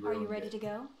joke and you Are ruined you ready it. to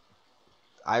go?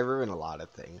 I ruin a lot of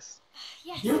things.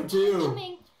 Yes, You do.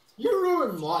 coming. You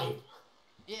ruined life.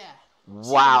 Yeah.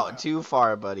 Wow, too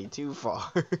far, buddy. Too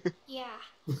far. Yeah.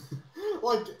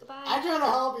 Like, Goodbye. I tried to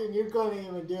help you and you couldn't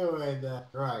even do it.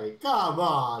 Right. Come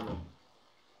on.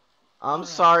 I'm Alright,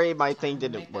 sorry my time thing to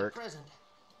didn't make that work. present.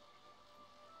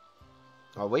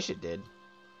 I wish it did.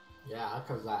 Yeah,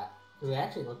 because it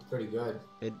actually looked pretty good.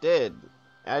 It did.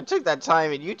 I took that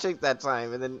time and you took that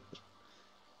time and then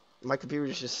my computer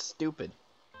is just stupid.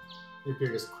 Your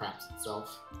computer just craps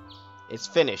itself. It's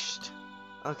finished.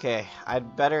 Okay,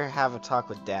 I'd better have a talk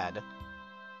with Dad.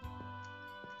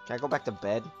 Can I go back to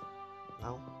bed?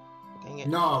 No? Dang it.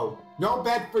 No. No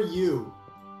bed for you.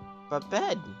 But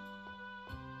bed.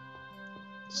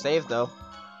 Save though.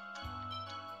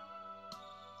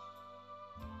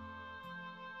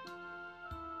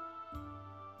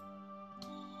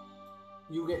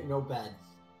 You get no bed.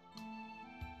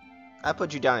 I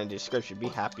put you down in the description. Be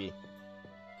happy.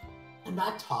 I'm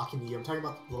not talking to you. I'm talking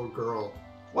about the little girl.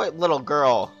 What little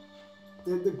girl?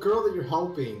 The girl that you're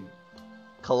helping.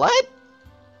 Colette?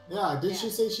 Yeah, did she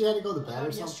say she had to go to bed or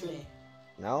About something? yesterday.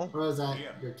 No. Or is that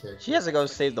Here. your character? She has to go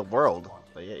save the world.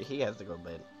 But yeah, he has to go to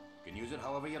bed. You can use it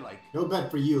however you like. No bed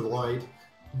for you, Lloyd.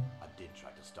 I did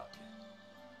try to stop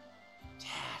you.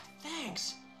 Dad,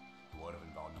 thanks.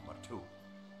 Dwarven vow number 2.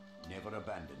 Never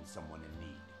abandon someone in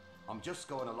need. I'm just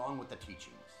going along with the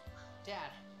teachings.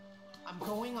 Dad, I'm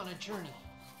going on a journey.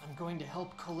 I'm going to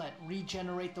help Colette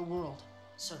regenerate the world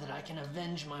so that I can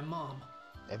avenge my mom.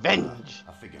 Avenge!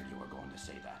 I figured you were going to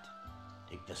say that.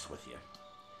 Take this with you.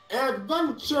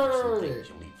 Adventure! Some things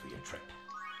you'll need for your trip.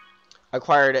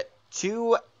 Acquired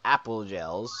 2 apple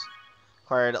gels.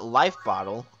 Acquired life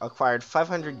bottle. Acquired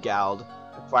 500 gold.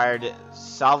 Acquired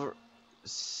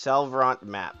Salvarant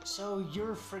map. So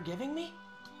you're forgiving me?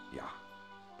 Yeah,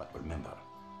 but remember,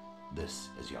 this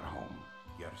is your home.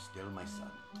 You're still my son,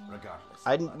 regardless.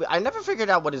 I never figured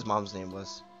out what his mom's name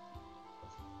was.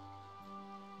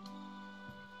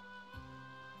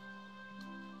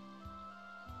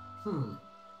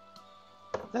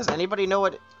 Does anybody know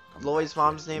what Come Lloyd's back here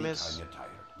mom's name anytime is? You're tired.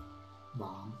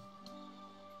 Mom.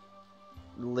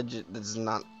 Legit, that's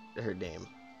not her name.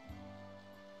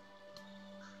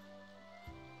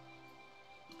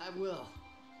 I will.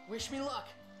 Wish me luck.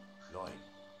 Lloyd,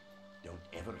 don't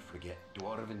ever forget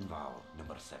Dwarven vow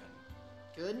number 7.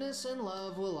 Goodness and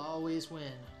love will always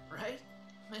win, right?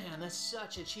 Man, that's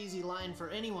such a cheesy line for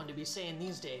anyone to be saying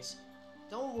these days.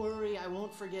 Don't worry, I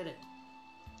won't forget it.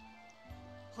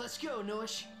 Let's go,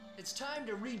 Noish. It's time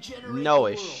to regenerate the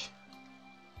world. Noish.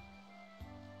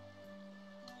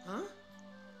 Huh?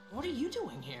 What are you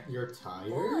doing here? You're tired?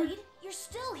 Lloyd, you're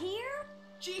still here?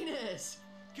 Genus!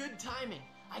 Good timing.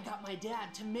 I got my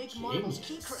dad to make Marvel's key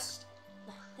Genius. crest.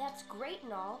 That's great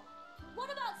and all.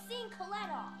 What about seeing Colette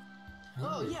off?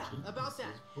 Oh yeah, about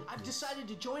that. I've decided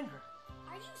to join her.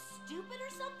 Are you stupid or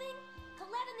something?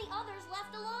 Colette and the others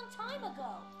left a long time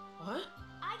ago. What?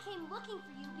 I came looking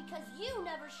for you because you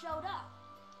never showed up.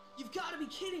 You've got to be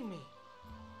kidding me.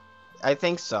 I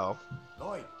think so.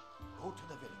 Lloyd, go to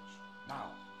the village,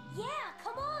 now. Yeah,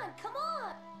 come on, come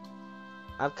on.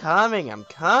 I'm coming, I'm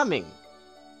coming.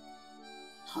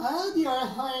 Hold your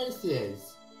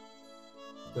horses.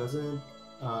 Doesn't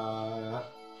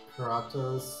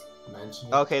Kratos mention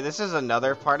it? Okay, this is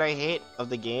another part I hate of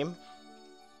the game.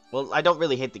 Well, I don't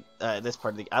really hate the this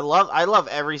part of the. I love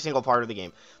every single part of the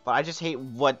game, but I just hate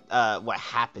what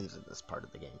happens in this part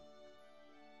of the game.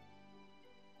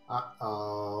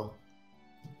 Uh-oh.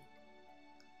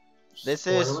 This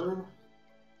Spoiler?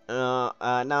 is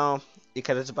no,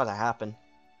 because it's about to happen.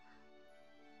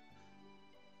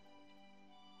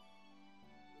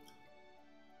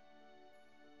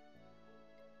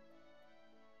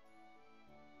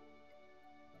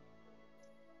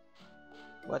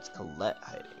 What's Colette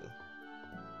hiding?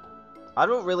 I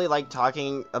don't really like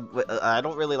talking. I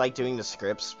don't really like doing the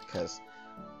scripts because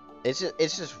it's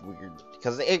just weird.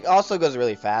 Because it also goes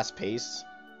really fast paced.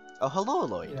 Oh, hello,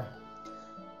 Lloyd. Yeah.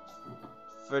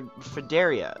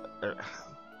 Fedaria,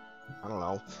 I don't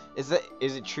know. Is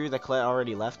it true that Colette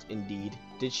already left? Indeed.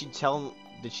 Did she tell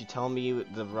me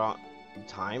the wrong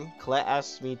time? Colette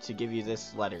asked me to give you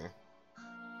this letter.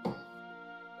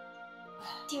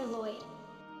 Dear Lloyd,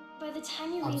 by the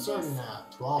time you I'm read this, starting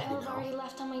at 12, I you will have know. already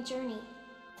left on my journey.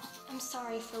 I'm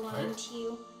sorry for lying to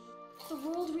you. The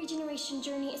world regeneration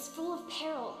journey is full of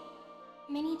peril.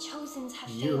 Many chosens have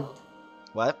failed.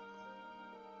 What?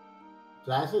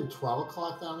 Did I say 12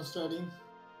 o'clock that I'm studying?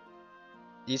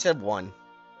 You said 1.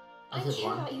 I said care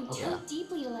 1? about you Okay. too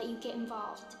deeply to let you get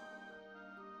involved.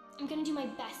 I'm gonna do my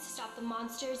best to stop the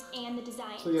monsters and the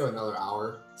designs. So you have another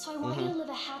hour. So I want you to live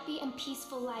a happy and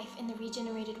peaceful life in the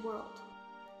regenerated world.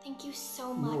 Thank you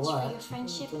so You know much what? for your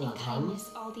friendship Doing and that,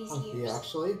 kindness all these years. Yeah,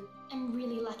 actually. I'm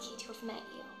really lucky to have met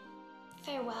you.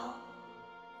 Farewell,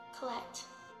 Colette.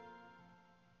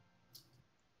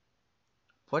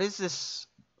 What is this?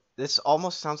 This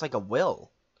almost sounds like a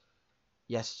will.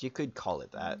 Yes, you could call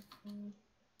it that.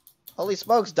 Holy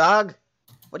smokes, dog!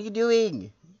 What are you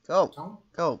doing? Go.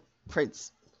 Go,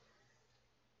 Prince.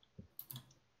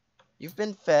 You've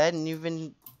been fed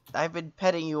and I've been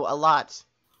petting you a lot.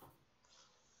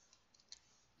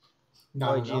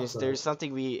 Oh, genius, there's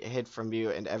something we hid from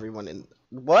you and everyone in...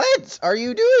 What are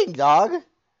you doing, dog?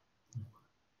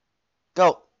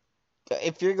 Go.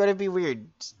 If you're gonna be weird,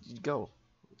 go.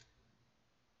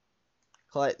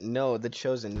 Colette, no, the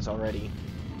Chosen is already...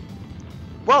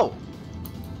 Whoa!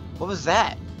 What was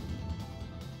that?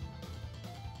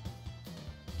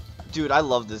 Dude, I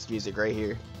love this music right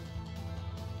here.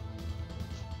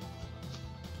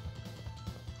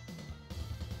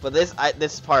 But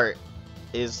this part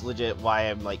is legit why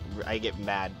I'm like, I get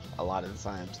mad a lot of the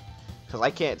times. Because I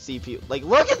can't see people. Like,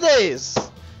 look at this!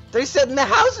 They're setting the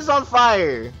houses on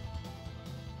fire!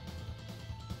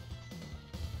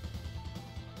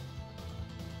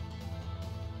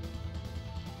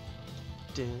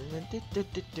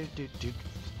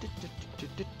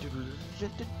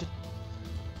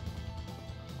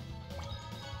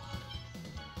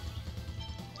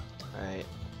 Alright.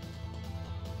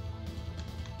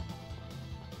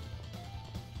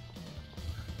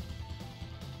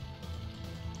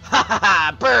 Ha ha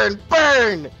ha! Burn!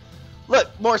 Burn! Look,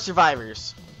 more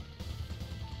survivors.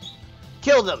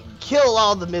 Kill them! Kill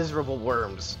all the miserable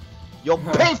worms! You'll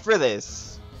pay for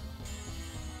this!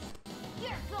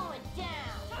 You're going down.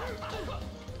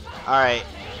 Alright.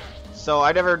 So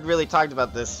I never really talked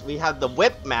about this. We have the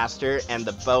Whip Master and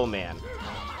the Bowman.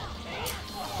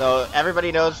 So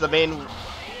everybody knows the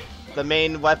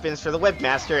main weapons for the Whip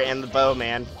Master and the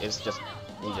Bowman is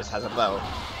he just has a bow.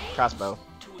 Crossbow.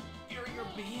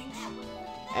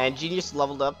 And Genius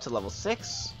leveled up to level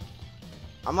 6.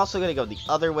 I'm also gonna go the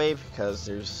other way because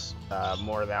there's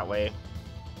more that way.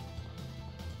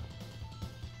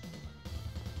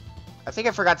 I think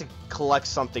I forgot to collect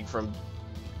something from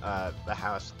the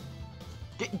house.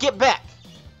 Get back!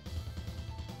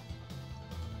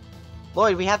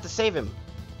 Lloyd, we have to save him.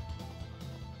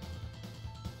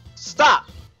 Stop!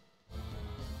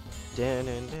 Dun,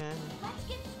 dun, dun. Let's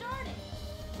get started.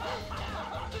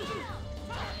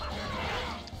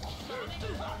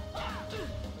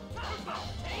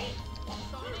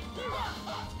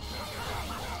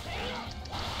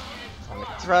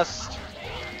 Sonic Thrust.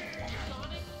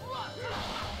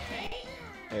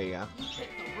 There you go.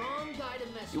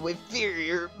 You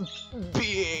inferior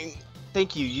being.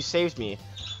 Thank you. You saved me.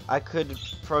 I could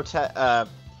protect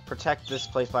this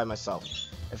place by myself.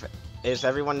 Is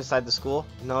everyone inside the school?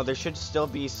 No, there should still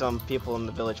be some people in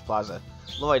the village plaza.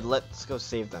 Lloyd, let's go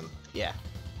save them. Yeah.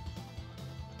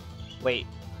 Wait.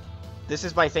 This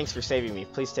is my thanks for saving me.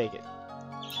 Please take it.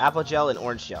 Apple gel and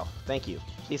orange gel. Thank you.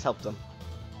 Please help them.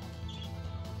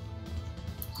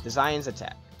 Designs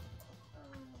attack.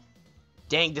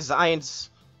 Dang, Designs.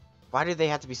 Why do they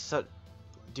have to be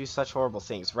do such horrible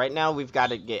things? Right now, we've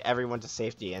got to get everyone to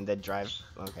safety and then drive.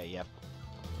 Okay, yep.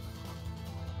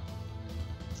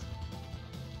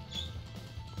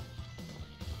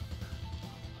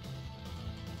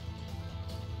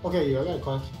 Okay, I got a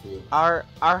question for you.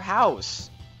 Our house.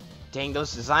 Dang,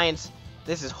 those designs.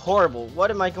 This is horrible.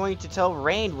 What am I going to tell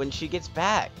Rain when she gets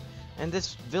back? And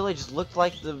this village looked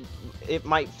like it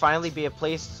might finally be a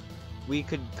place we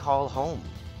could call home.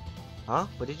 Huh?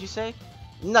 What did you say?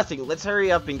 Nothing. Let's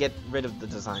hurry up and get rid of the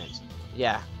designs.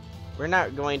 Yeah. We're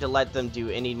not going to let them do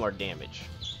any more damage.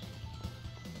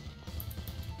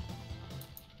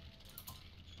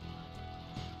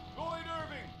 Lloyd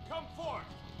Irving, come forth!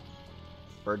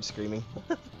 Bird screaming.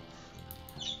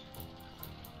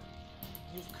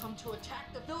 You've come to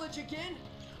attack the village again?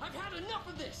 I've had enough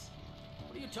of this!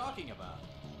 What are you talking about?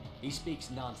 He speaks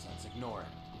nonsense. Ignore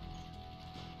him.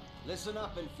 Listen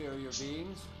up, inferior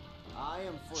beings. I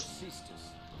am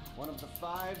Forcestus, one of the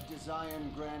 5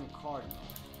 Desian Grand Cardinals.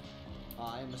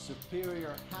 I am a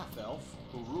superior half-elf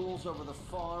who rules over the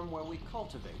farm where we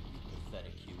cultivate you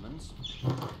pathetic humans.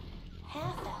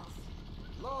 Half-elf.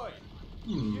 Lloyd,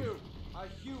 you, a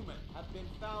human, have been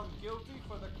found guilty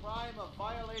for the crime of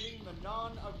violating the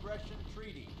Non-Aggression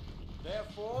Treaty.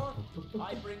 Therefore,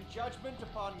 I bring judgment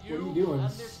upon you What are you doing? and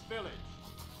this village.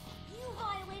 You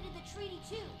violated the treaty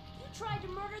too. You tried to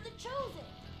murder the Chosen.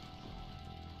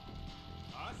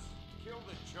 Us? Kill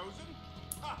the Chosen?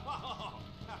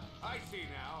 I see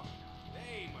now.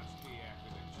 They must be after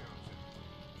the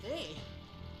Chosen. Hey,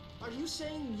 are you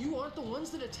saying you aren't the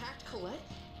ones that attacked Colette?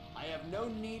 I have no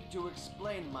need to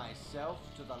explain myself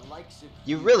to the likes of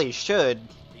You really should.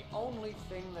 The only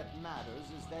thing that matters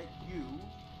is that you,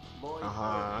 Lloyd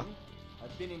Irving,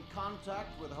 have been in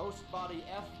contact with host body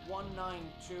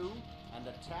F-192 and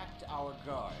attacked our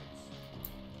guards.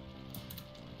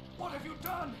 What have you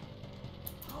done?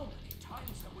 How many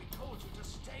times have we told you to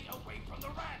stay away from the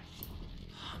ranch?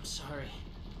 I'm sorry.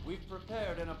 We've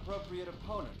prepared an appropriate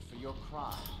opponent for your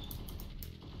crime.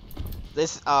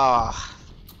 This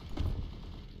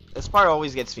part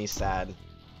always gets me sad.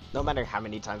 No matter how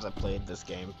many times I've played this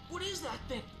game. What is that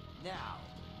thing? Now,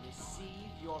 receive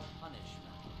your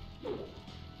punishment.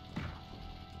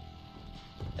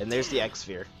 And there's the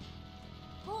X-Sphere.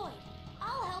 Lloyd,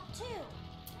 I'll help too.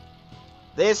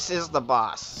 This is the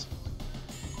boss.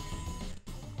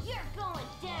 You're going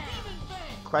down.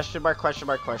 Question mark, question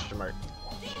mark, question mark.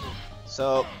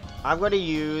 So, I'm going to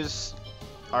use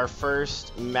our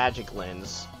first magic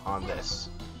lens on this.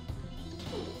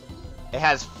 It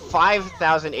has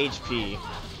 5,000 HP.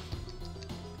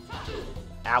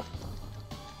 Ow.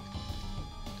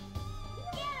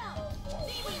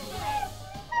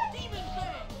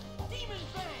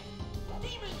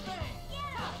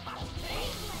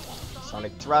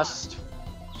 Sonic Thrust.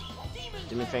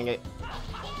 Demon Fang it.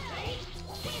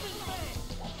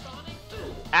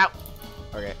 Ow!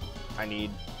 Okay, I need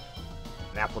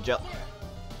an apple gel.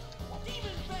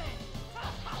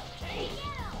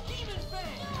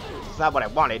 It's not what I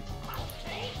wanted.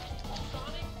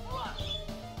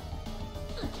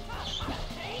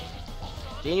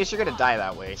 Genius, you're gonna die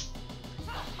that way.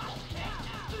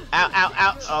 Ow, ow,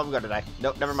 ow! Oh, I'm gonna die.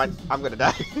 Nope, never mind. I'm gonna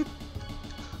die.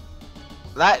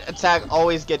 That attack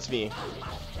always gets me.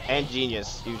 And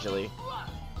Genius, usually.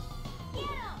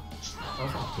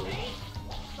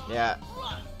 Yeah.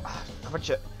 How much?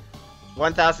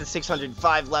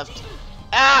 1,605 left.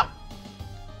 Ow!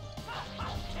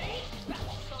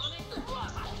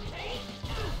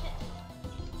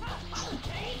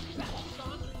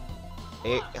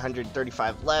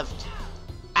 835 left.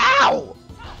 Ow!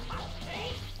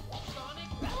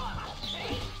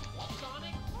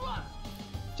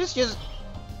 Just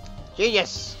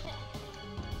Genius.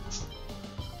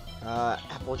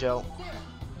 Apple gel.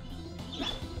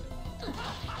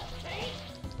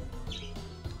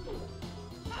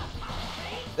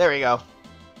 There we go.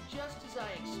 Just as I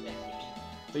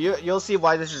expected. You'll see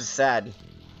why this is sad.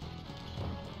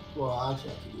 Well, I actually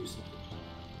have to do something.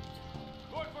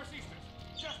 Lord Forcestus,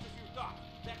 just as you thought,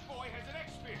 that boy has an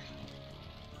X-Sphere.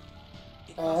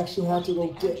 I actually have to go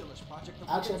get.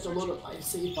 I actually have to load up my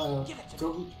save file.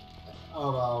 Go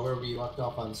where we left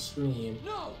off on stream.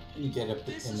 No. And get a image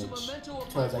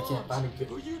because I can't find a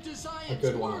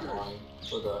good one online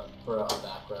for a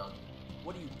background.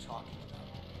 What are you talking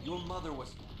about? Your mother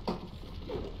was.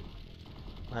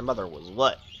 My mother was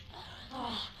what?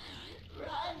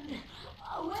 Run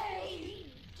away,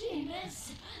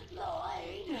 Genius,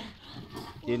 Lloyd.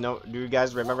 Do you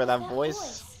guys remember that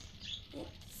voice? It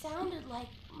sounded like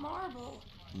marble.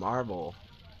 Marble.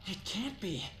 It can't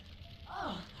be.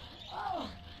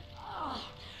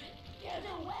 Get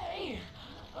away!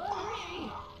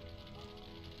 Hurry!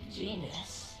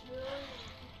 Genius,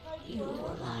 you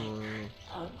were like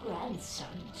a grandson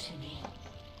to me.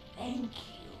 Thank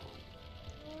you.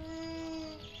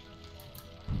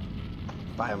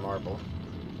 Buy a marble.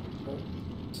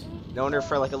 Known her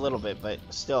for like a little bit, but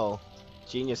still,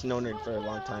 genius known her for a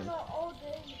long time.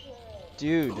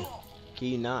 Dude, can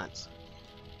you not?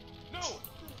 No!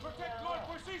 Protect Lord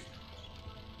Persist!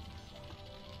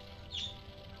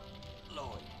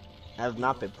 Lloyd, I have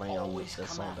not been playing on always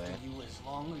this come all after day. you as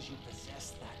long as you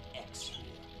possess that X-sphere.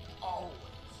 Always.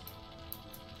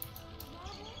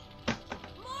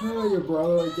 Oh, your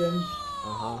brother again.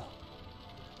 Uh-huh.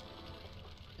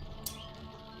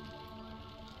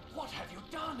 What have you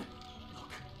done?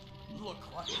 Look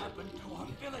what happened to our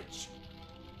village.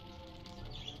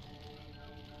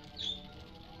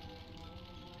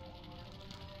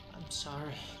 I'm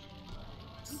sorry.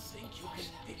 You think you can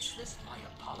fix this by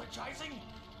apologizing?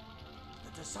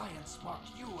 The Desians marked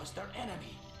you as their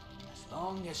enemy. As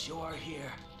long as you are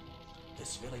here,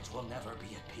 this village will never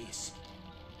be at peace.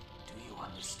 Do you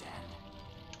understand?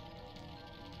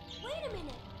 Wait a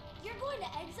minute! You're going to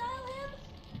exile him?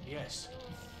 Yes.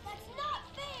 That's not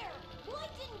fair! Lloyd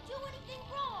didn't do anything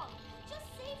wrong! He just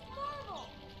saved Marble!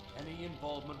 Any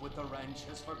involvement with the ranch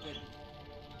is forbidden.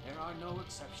 There are no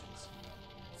exceptions.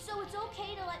 So it's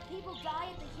okay to let people die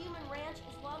at the human ranch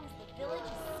as long as the village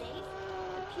is safe?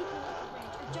 The people at the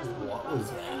ranch are just going to What run was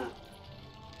their that? own.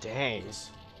 Dang.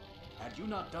 Had you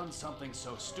not done something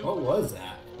so stupid, What was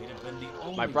that? they'd have been the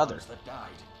only My brother. ones that died.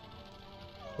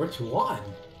 Which one?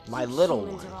 My little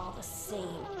Humans one. are all the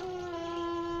same.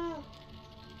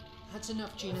 That's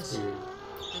enough, Genus.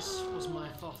 This was my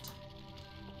fault.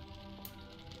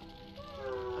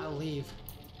 I'll leave.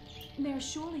 Mayor,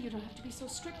 surely you don't have to be so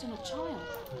strict on a child.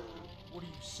 What are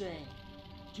you saying?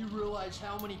 Do you realize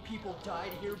how many people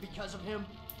died here because of him?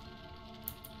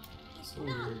 It's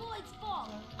not Lloyd's fault.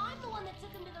 I'm the one that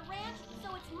took him to the ranch,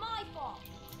 so it's my fault.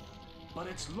 But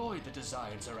it's Lloyd the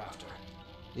Desians are after.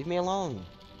 Leave me alone.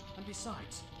 And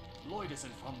besides, Lloyd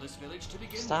isn't from this village to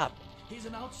begin Stop. with. He's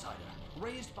an outsider,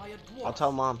 raised by a dwarf. I'll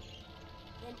tell Mom.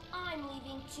 Then I'm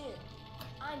leaving too.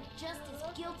 I'm just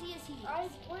as guilty as he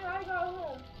is. When I got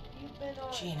home, you've been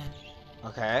on. Gina.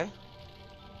 Okay.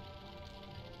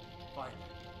 Finally,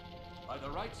 by the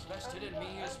rights vested in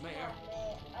me as mayor,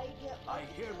 I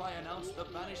hereby announce the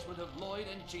banishment of Lloyd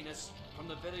and Genus from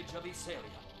the village of Isalia.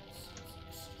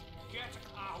 Get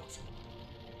out!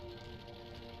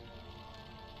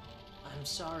 I'm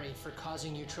sorry for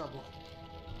causing you trouble.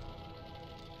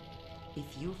 If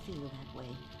you feel that way,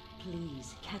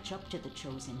 please catch up to the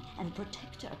Chosen and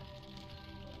protect her.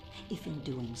 If in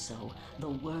doing so, the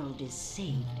world is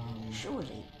saved,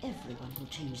 surely everyone will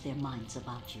change their minds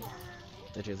about you.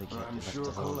 Literally can't I'm be left sure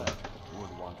alone. Colette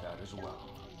would want that as well.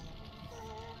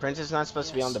 Prince is not supposed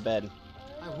to be on the bed,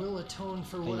 I will atone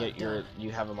for and what yet I've done.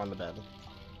 you have him on the bed.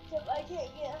 Except I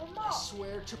can't get him I off.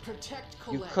 swear to protect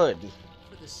You Colette. could.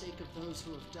 For the sake of those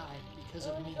who have died because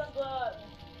of me.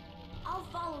 I'll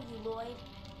follow you, Lloyd.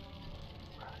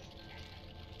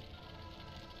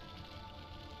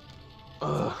 It's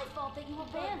my fault that you were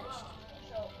banished.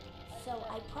 So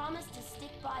I promise to stick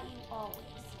by you always.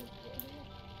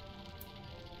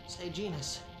 Say,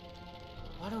 Genus,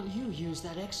 why don't you use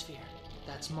that X-sphere?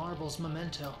 That's Marble's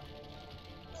memento.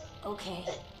 Okay.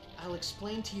 I'll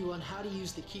explain to you on how to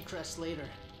use the key crest later.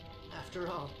 After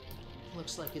all,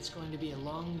 looks like it's going to be a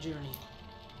long journey.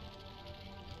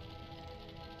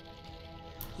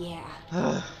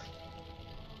 Yeah.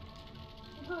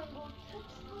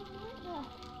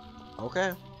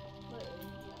 Okay.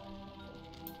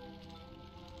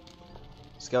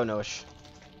 Let's go, Nosh.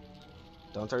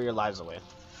 Don't throw your lives away.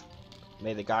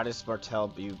 May the goddess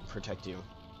Martel protect you.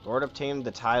 Lord obtained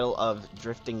the title of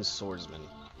Drifting Swordsman.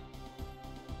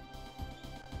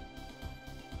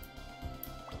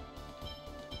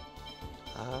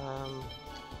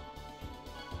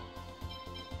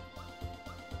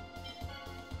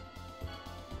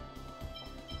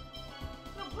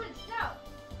 No, Prince, no!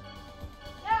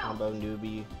 Combo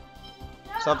newbie.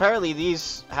 So apparently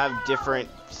these have different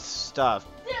stuff.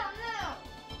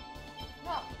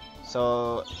 No!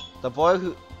 So the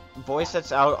boy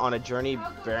sets out on a journey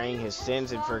bearing his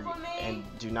sins and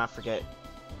do not forget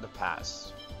the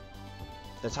past.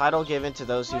 The title given to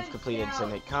those who've completed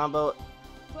Senate combo.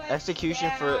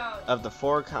 Execution of the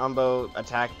 4 combo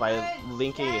attack by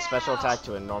linking a special attack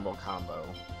to a normal combo.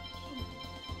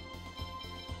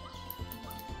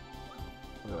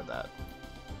 Look at that.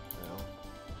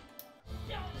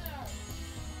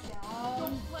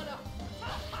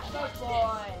 Good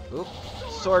boy. Oop.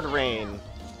 Sword Rain.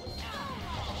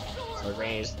 Sword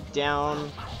Rain is down.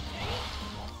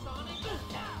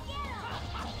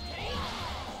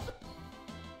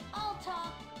 All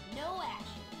talk, no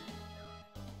action.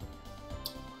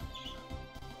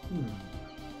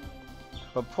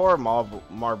 But poor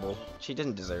Marble, she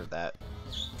didn't deserve that.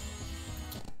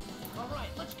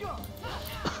 let's go.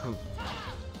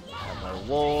 Have my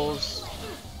wolves.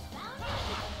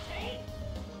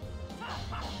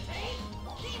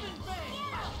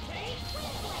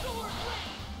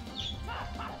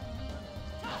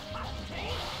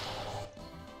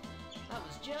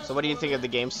 So what do you think of the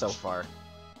game so far?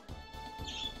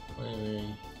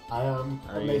 I'm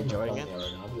Are you making enjoying fun it? of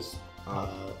right now. I'm just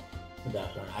in the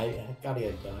background. I gotta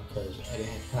get it done because I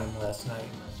didn't have time last night.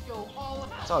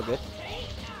 It's all good.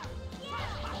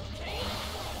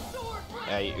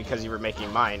 Yeah, because you were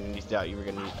making mine, and you thought you were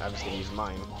gonna. I was gonna use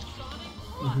mine.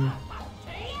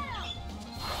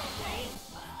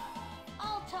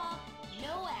 All talk,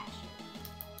 no action.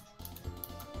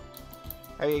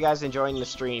 How are you guys enjoying the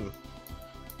stream?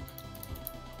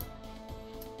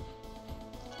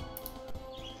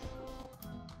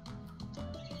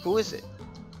 Who is it?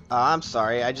 I'm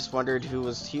sorry, I just wondered who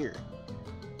was here.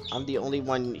 I'm the only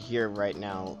one here right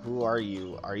now. Who are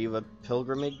you? Are you a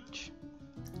pilgrimage?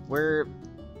 We're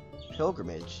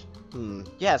pilgrimage?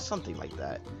 Yeah, something like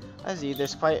that. I see,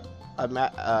 there's quite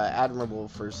admirable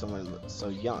for someone so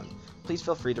young. Please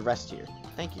feel free to rest here.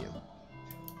 Thank you.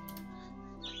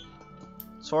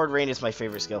 Sword Rain is my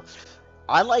favorite skill.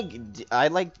 I like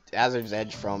Azur's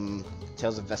Edge from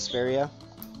Tales of Vesperia.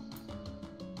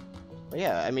 But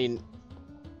yeah, I mean,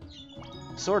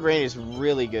 Sword Rain is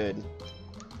really good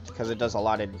because it does a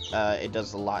lot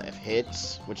of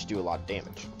hits, which do a lot of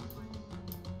damage.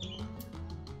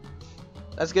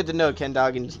 That's good to know, Ken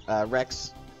Dog and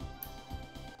Rex.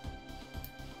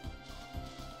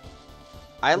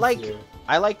 I like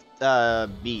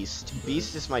Beast.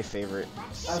 Beast is my favorite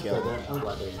skill. I'm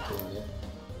glad they're doing it.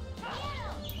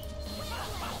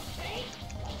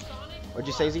 What'd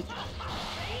you say, Zeke?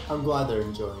 I'm glad they're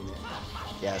enjoying it.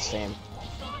 Yeah, same.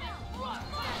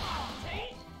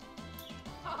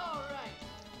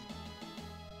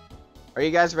 Are you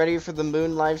guys ready for the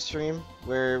moon live stream?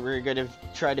 Where we're gonna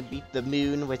try to beat the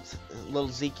moon with little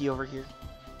Zeke over here.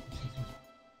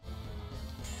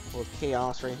 A little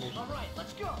chaos right here.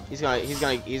 He's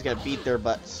gonna beat their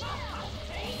butts.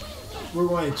 We're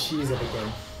going to cheese it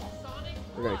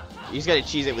again. He's gonna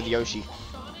cheese it with Yoshi.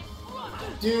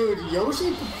 Dude,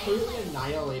 Yoshi completely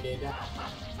annihilated.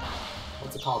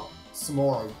 What's it called?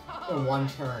 Smorg in one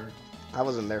turn. I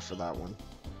wasn't there for that one.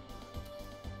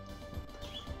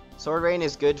 Sword Rain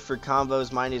is good for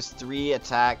combos. Mine is 3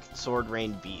 attack, Sword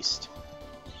Rain Beast.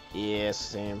 Yeah,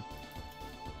 same.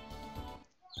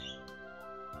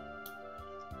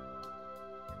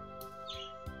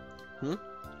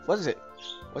 What is it?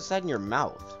 What's that in your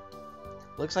mouth?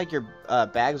 Looks like your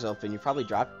bag's open. You probably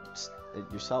dropped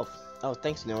it yourself. Oh,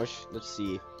 thanks, Nosh. Let's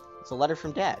see. It's a letter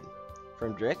from Dad.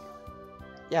 From Drick?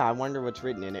 Yeah, I wonder what's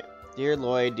written in it. Dear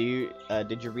Lloyd,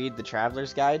 did you read the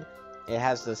Traveler's Guide? It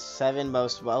has the 7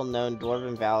 most well-known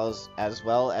Dwarven vowels as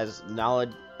well as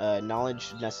knowledge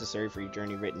necessary for your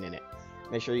journey written in it.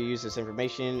 Make sure you use this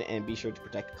information and be sure to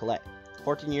protect Colette.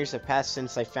 14 years have passed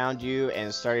since I found you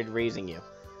and started raising you.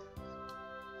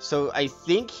 So I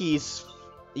think he's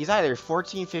either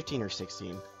 14, 15, or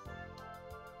 16.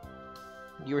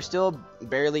 You were still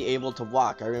barely able to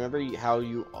walk. I remember how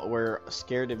you were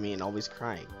scared of me and always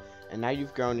crying. And now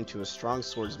you've grown into a strong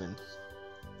swordsman.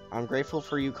 I'm grateful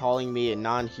for you calling me a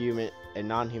non-human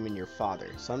your father.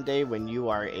 Someday when you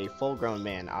are a full-grown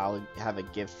man, I'll have a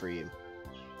gift for you.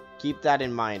 Keep that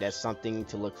in mind as something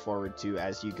to look forward to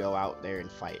as you go out there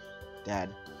and fight. Dad.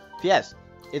 P.S.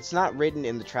 It's not written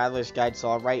in the Traveler's Guide,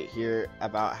 so I'll write here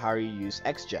about how you use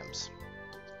X-Gems.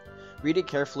 Read it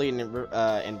carefully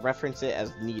and reference it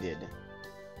as needed.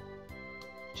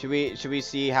 Should we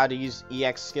see how to use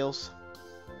EX skills?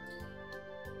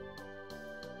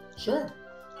 Sure.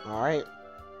 Alright.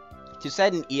 To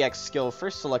set an EX skill,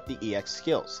 first select the EX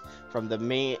skills. From the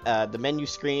menu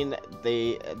screen,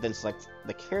 then select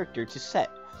the character to set.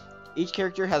 Each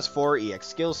character has 4 EX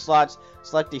skill slots.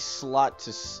 Select a slot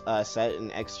to set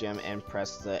an X gem and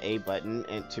press the A button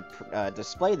and to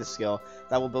display the skill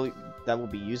that will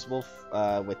be usable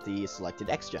with the selected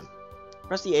X gem.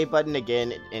 Press the A button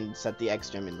again and set the X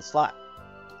gem in the slot.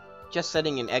 Just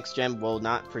setting an X gem will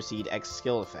not precede X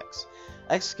skill effects.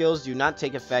 X skills do not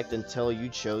take effect until you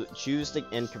choose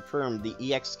and confirm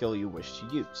the EX skill you wish to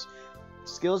use.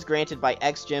 Skills granted by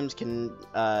X gems can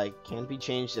be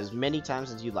changed as many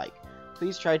times as you like.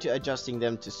 Please try to adjusting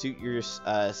them to suit your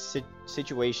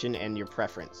situation and your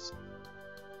preference.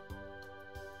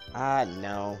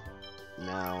 No.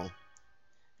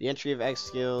 The entry of X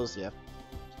skills, yeah.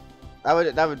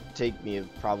 That would take me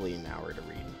probably an hour to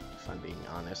read, if I'm being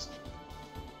honest.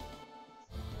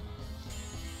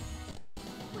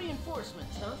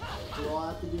 Reinforcements, huh? Do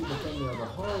I have to do the thing the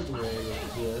hard way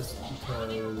with this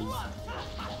because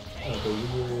the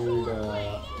weird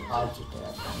object I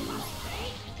have to use.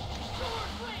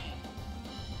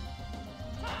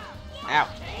 Ow.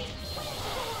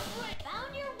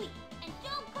 Found your weak, and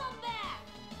don't come back.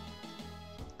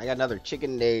 I got another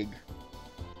chicken egg.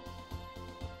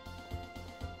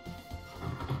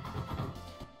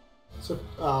 So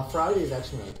Friday is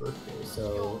actually my birthday,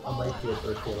 so I might do a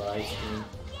birthday live stream.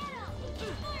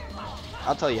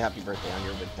 I'll tell you happy birthday on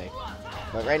your birthday.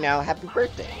 But right now, happy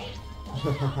birthday.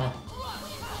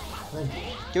 Thank you.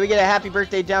 Can we get a happy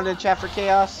birthday down to the chat for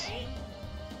Chaos?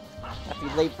 Happy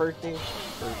late birthday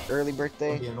or early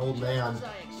birthday. I'll be an old man.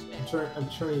 I'm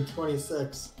turning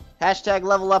 26. Hashtag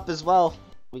level up as well.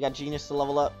 We got Genius to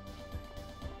level up.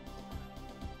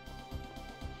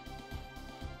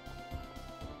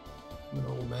 I'm an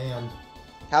old man.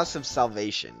 House of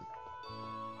Salvation.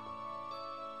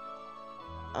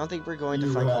 I don't think we're going to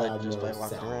find collectors by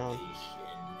walking around.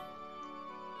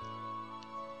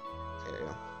 There you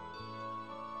go.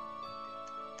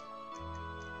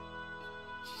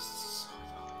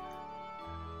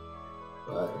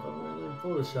 But if I'm going to learn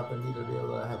Photoshop, I need to be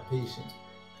able to have patience.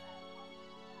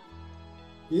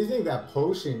 Do you think that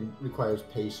potion requires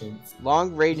patience?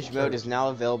 Long range mode is now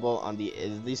available on the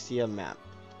Elysia map.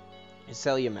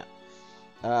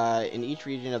 In each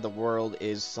region of the world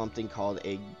is something called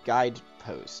a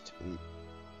guidepost.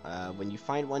 When you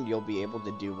find one, you'll be able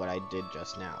to do what I did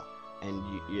just now, and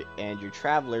your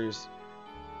travelers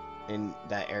in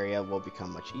that area will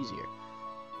become much easier.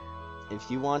 If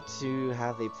you want to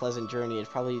have a pleasant journey, it'd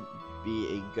probably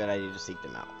be a good idea to seek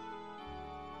them out.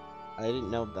 I didn't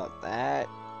know about that.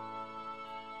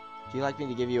 Do you like me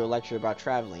to give you a lecture about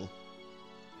traveling?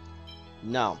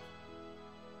 No.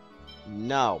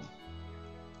 No.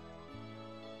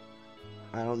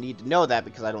 I don't need to know that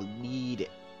because I don't need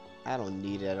it. I don't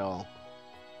need it at all.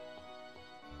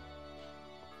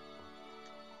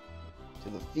 To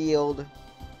the field.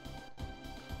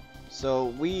 So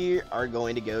we are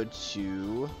going to go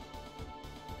to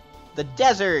the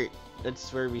desert.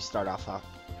 That's where we start off, huh?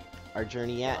 Our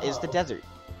journey is the desert.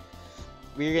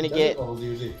 We're gonna get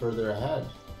usually further ahead.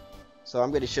 So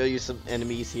I'm gonna show you some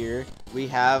enemies here. We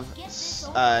have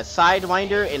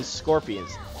Sidewinder and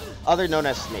Scorpions, other known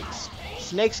as snakes.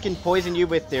 Snakes can poison you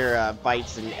with their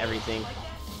bites and everything.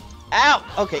 Ow!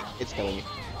 Okay, it's killing you.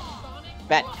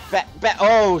 Bat.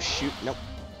 Oh shoot! Nope.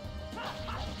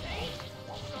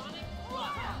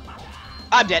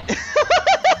 I'm dead.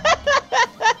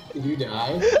 Did you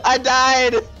die? I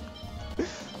died.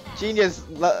 Genius,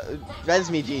 res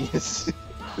me, Genius.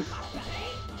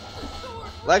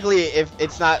 Luckily, if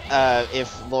it's not,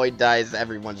 if Lloyd dies,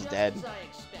 everyone's dead.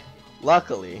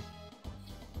 Luckily,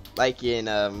 like in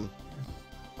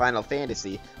Final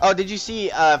Fantasy. Oh, did you see?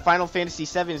 Final Fantasy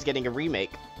VII is getting a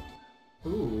remake.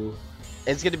 Ooh.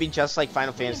 It's gonna be just like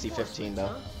Final Fantasy 15,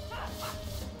 though.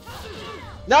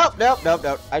 Nope.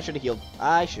 I should have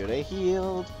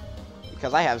healed.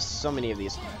 Because I have so many of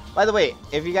these. By the way,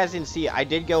 if you guys didn't see, I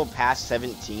did go past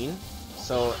 17.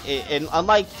 So,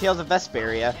 unlike Tales of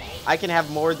Vesperia, I can have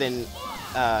more than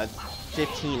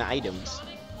 15 items.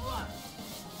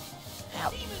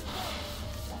 Ouch.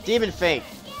 Demon Fang.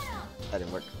 That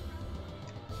didn't work.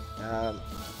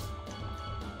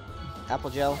 Apple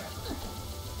Gel.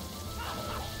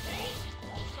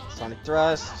 Sonic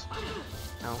Thrust.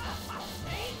 Ow.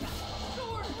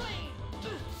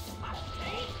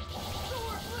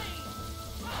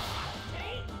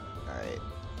 Alright.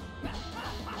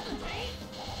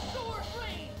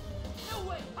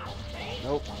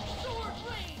 Nope.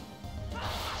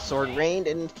 Sword Rain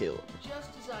didn't kill. Just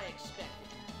as I expected.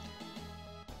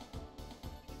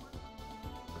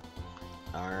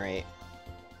 Alright.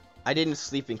 I didn't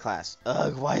sleep in class.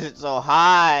 Ugh, why is it so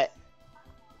hot?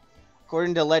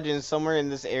 According to legend, somewhere in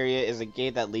this area is a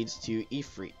gate that leads to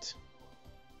Ifrit.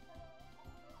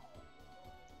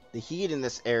 The heat in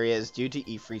this area is due to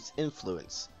Ifrit's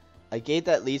influence. A gate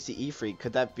that leads to Ifrit,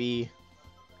 could that be...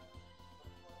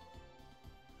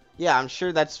 Yeah, I'm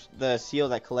sure that's the seal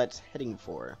that Colette's headed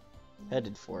for.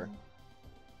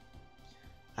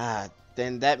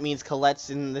 Then that means Colette's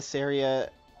in this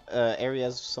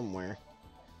areas somewhere.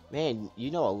 Man,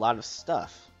 you know a lot of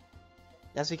stuff.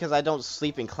 That's because I don't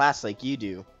sleep in class like you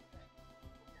do.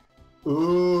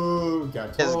 Ooh,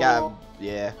 got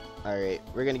yeah. Alright,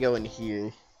 we're gonna go in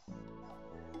here.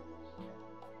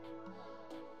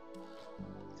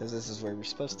 Because this is where we're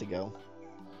supposed to go.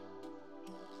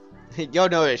 Yo,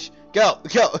 Noish! Go!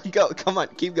 Come on,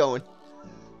 keep going.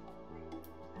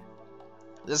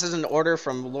 This is an order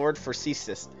from Lord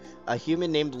Forcesis. A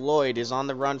human named Lloyd is on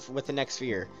the run with the next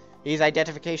sphere. His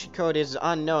identification code is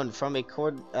unknown from a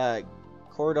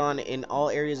cordon in all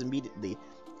areas immediately.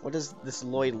 What does this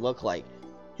Lloyd look like?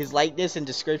 His likeness and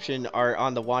description are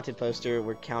on the wanted poster.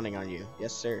 We're counting on you.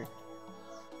 Yes, sir.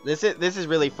 This is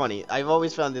really funny. I've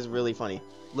always found this really funny.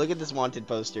 Look at this wanted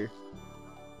poster.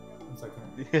 1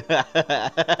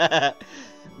 second.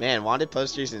 Man, wanted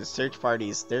posters and search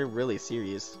parties, they're really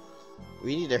serious.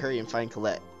 We need to hurry and find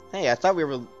Colette. Hey, I thought we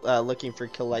were looking for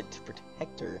Colette to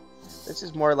protect her. This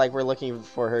is more like we're looking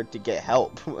for her to get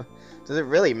help. Does it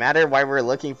really matter why we're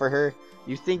looking for her?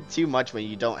 You think too much when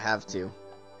you don't have to.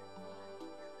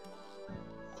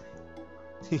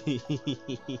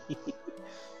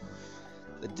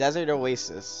 The desert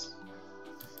oasis.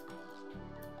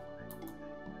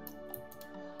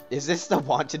 Is this the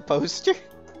wanted poster?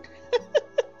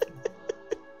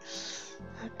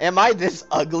 Am I this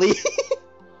ugly?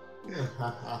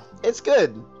 It's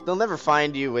good. They'll never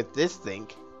find you with this thing.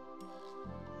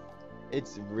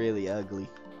 It's really ugly.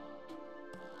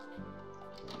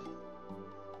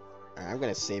 Alright, I'm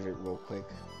gonna save it real quick.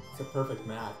 It's a perfect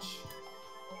match.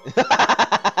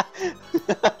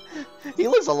 He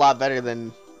looks a lot better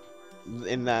than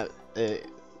in that.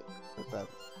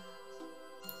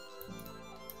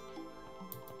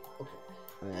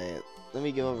 Alright, let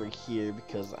me go over here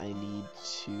because I need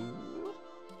to.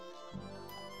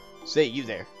 Say, you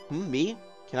there? Me?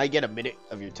 Can I get a minute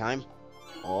of your time?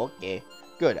 Okay.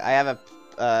 Good. I have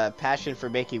a passion for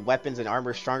making weapons and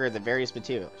armor stronger than various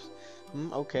materials.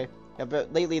 Okay. Yeah,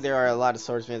 but lately there are a lot of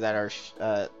swordsmen that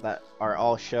are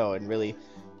all show and really,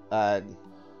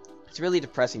 it's really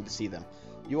depressing to see them.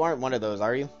 You aren't one of those,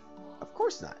 are you? Of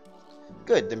course not.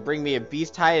 Good. Then bring me a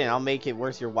beast hide and I'll make it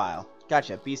worth your while.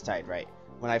 Gotcha. Beast hide, right?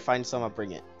 When I find some, I'll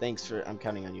bring it. Thanks for. I'm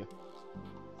counting on you.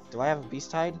 Do I have a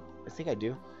beast hide? I think I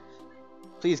do.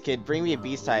 Please, kid, bring me a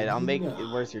beast hide. I'll make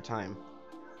it worth your time.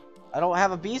 I don't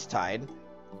have a beast hide.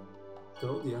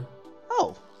 Told ya.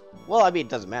 Oh. Well, I mean, it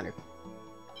doesn't matter.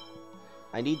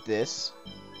 I need this.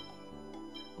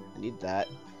 I need that.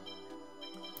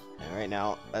 And right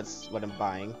now, that's what I'm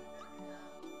buying.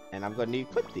 And I'm going to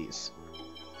equip these.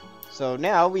 So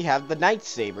now we have the Night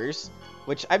Sabers.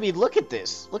 Which, I mean, look at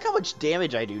this. Look how much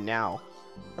damage I do now.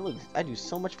 I do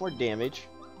so much more damage.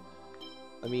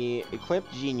 Let me equip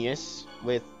Genius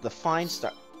with the Fine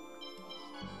Star.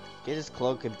 Get his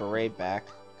cloak and beret back,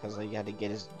 because I had to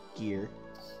get his gear.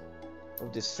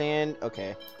 Of the sand,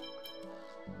 okay.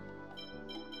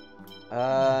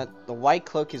 The white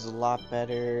cloak is a lot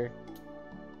better.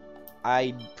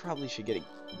 I probably should get a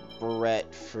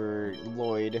beret for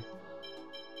Lloyd.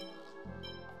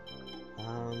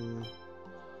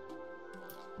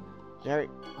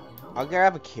 I'll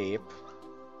grab a cape.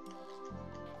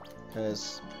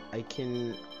 Because I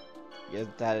can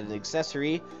get that as an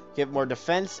accessory. Get more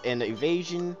defense and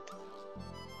evasion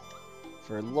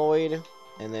for Lloyd.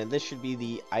 And then this should be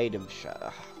the item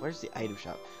shop. Where's the item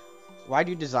shop? Why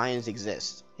do designs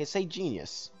exist? Hey, say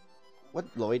genius. What,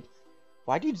 Lloyd?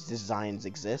 Why do designs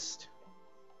exist?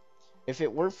 If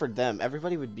it weren't for them,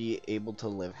 everybody would be able to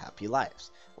live happy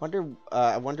lives.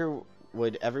 I wonder,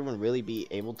 would everyone really be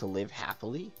able to live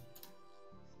happily?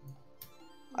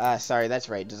 Sorry, that's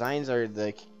right. Designs are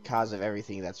the cause of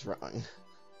everything that's wrong.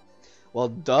 Well,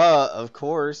 duh, of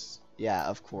course. Yeah,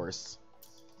 of course.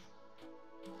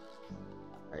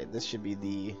 Alright, this should be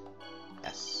the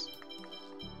S.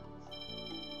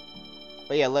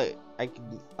 But yeah, look, I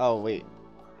can. Oh wait,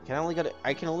 can I only go to?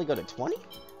 I can only go to 20.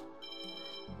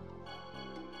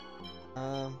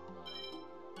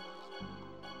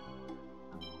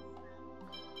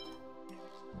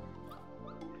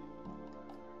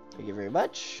 Thank you very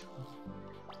much.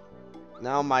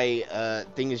 Now my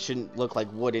things shouldn't look like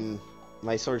wooden.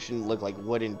 My sword shouldn't look like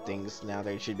wooden things. Now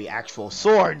they should be actual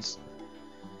swords.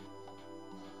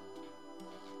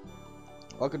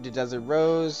 Welcome to Desert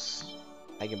Rose.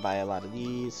 I can buy a lot of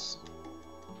these.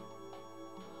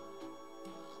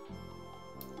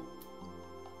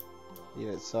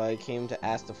 Yeah, so I came to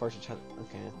ask the fortune child.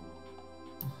 Okay.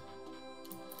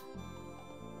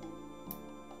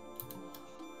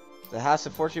 The House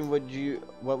of Fortune,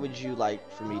 what would you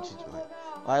like for me to do? Well,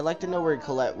 I'd like to know where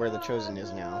the Chosen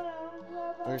is now.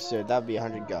 Understood, that would be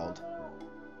 100 gold.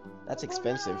 That's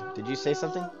expensive. Did you say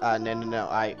something? No,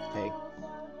 hey.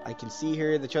 I can see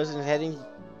here the Chosen is heading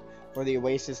for the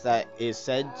oasis that is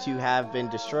said to have been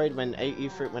destroyed when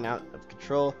Ifrit went out of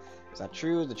control. Is that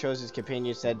true? The Chosen's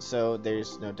companion said so,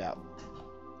 there's no doubt.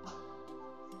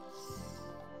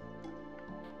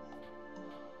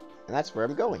 And that's where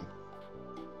I'm going.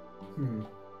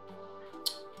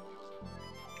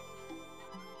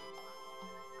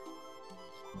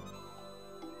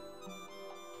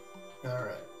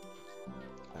 Alright.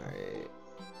 Alright.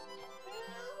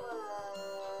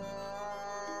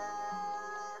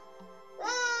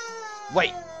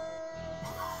 Wait.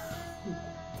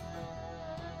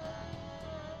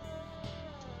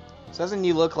 So doesn't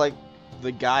he look like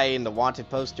the guy in the wanted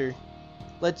poster?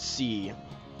 Let's see.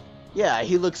 Yeah,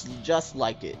 he looks just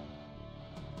like it.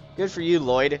 Good for you,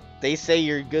 Lloyd. They say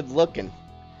you're good looking.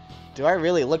 Do I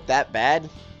really look that bad?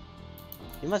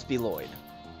 You must be Lloyd.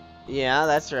 Yeah,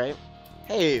 that's right.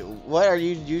 Hey, what are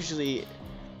you usually...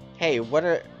 Hey,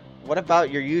 what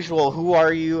about your usual who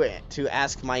are you to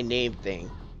ask my name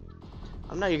thing?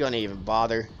 I'm not gonna even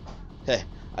bother. Heh,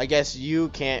 I guess you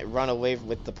can't run away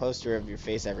with the poster of your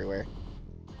face everywhere.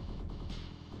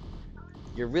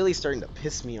 You're really starting to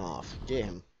piss me off. Get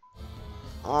him.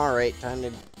 Alright, time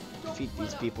to defeat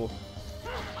these people.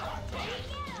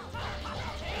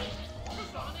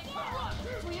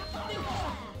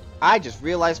 I just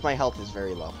realized my health is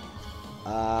very low.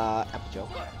 Apple.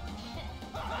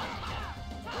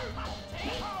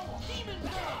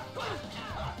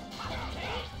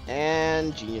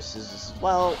 And geniuses as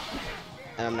well.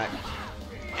 And I'm not...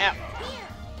 Ow.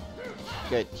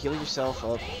 Good, heal yourself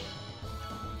up.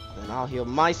 Then I'll heal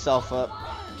myself up.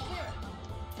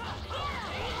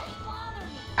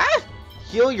 Ah!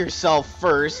 Heal yourself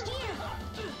first.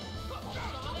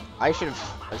 I should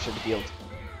have healed.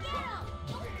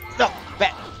 No,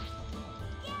 bat.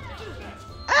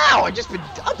 Ow! I just been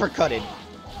uppercutted.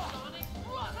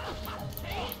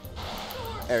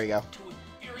 There we go.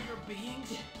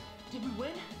 Did we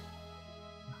win?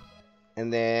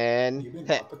 And then,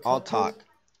 hey, I'll talk.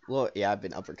 Lloyd, yeah, I've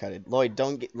been uppercutted. Lloyd,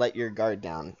 don't let your guard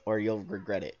down, or you'll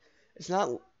regret it. It's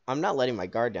not. I'm not letting my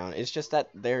guard down. It's just that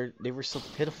they were so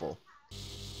pitiful.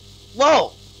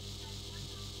 Whoa!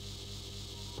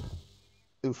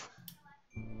 Oof.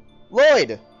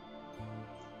 Lloyd!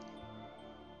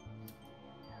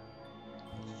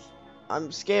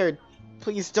 I'm scared.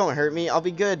 Please don't hurt me. I'll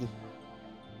be good.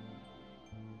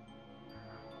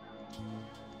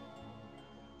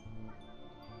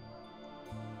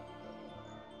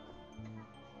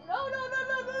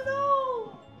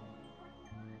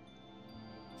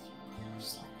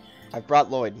 I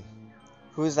brought Lloyd.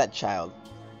 Who is that child?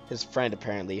 His friend,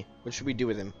 apparently. What should we do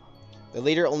with him? The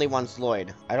leader only wants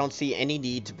Lloyd. I don't see any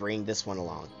need to bring this one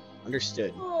along.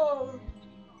 Understood.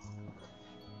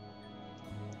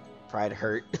 Pride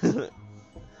hurt.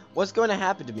 What's going to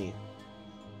happen to me?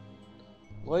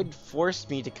 Lloyd forced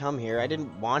me to come here. I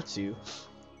didn't want to.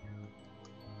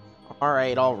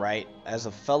 Alright. As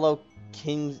a fellow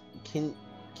kinsman,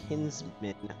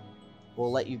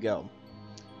 we'll let you go.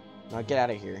 Now get out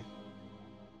of here.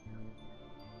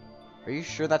 Are you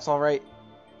sure that's alright?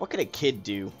 What could a kid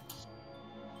do?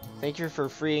 Thank you for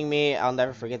freeing me. I'll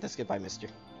never forget this. Goodbye, mister.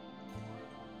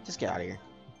 Just get out of here.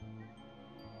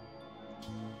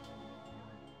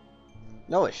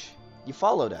 Noish, you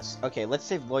followed us. Okay, let's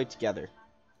save Lloyd together.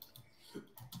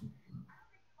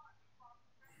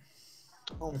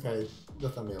 Okay, the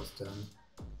thumbnail's done.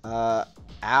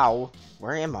 Ow.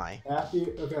 Where am I?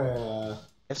 Okay,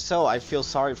 If so, I feel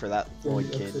sorry for that Lloyd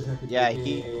kid. Yeah,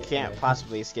 he can't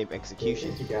possibly escape execution.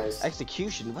 Thank you guys.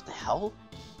 Execution? What the hell?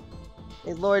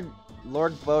 Hey, Lord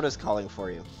Boda's calling for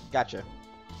you. Gotcha.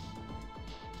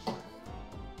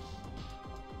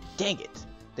 Dang it.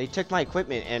 They took my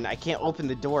equipment and I can't open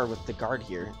the door with the guard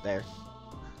there.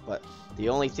 But the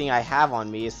only thing I have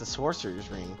on me is the sorcerer's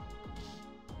ring.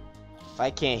 If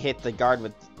I can't hit the guard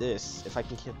with this,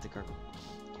 can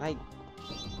I...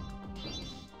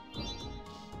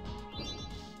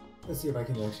 Let's see if I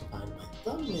can actually find my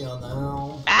thumbnail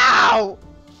now. Ow!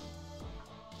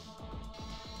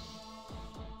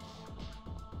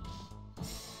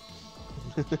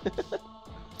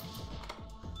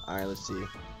 Alright, let's see.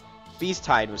 Beast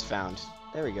hide was found.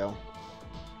 There we go.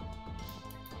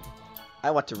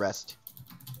 I want to rest.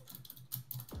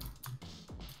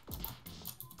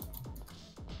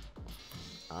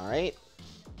 Alright.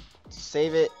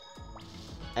 Save it.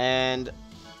 And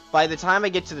by the time I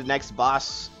get to the next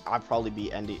boss, I'll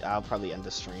probably end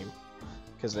the stream.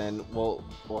 Because then we'll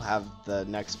have the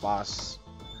next boss.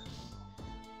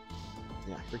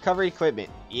 Yeah, recovery equipment.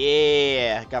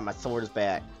 Yeah, got my swords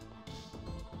back.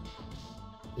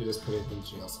 You just put it in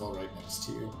jail cell right next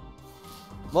to you.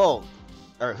 Whoa,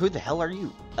 or who the hell are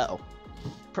you? Uh-oh.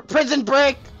 Prison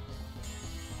break!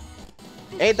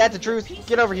 Ain't that the truth?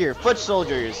 Get over here, foot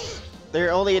soldiers.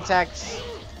 Their only attacks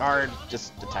are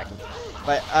just attacking.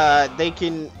 But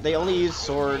they only use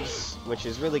swords, which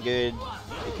is really good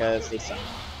because they suck.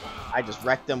 I just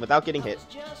wrecked them without getting hit.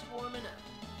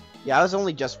 Yeah, I was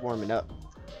only just warming up.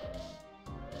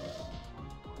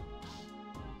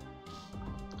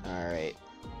 Alright.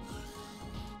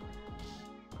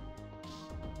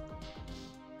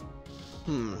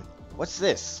 What's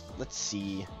this? Let's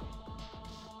see.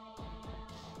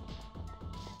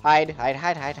 Hide, hide,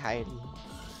 hide, hide, hide.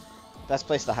 Best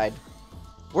place to hide.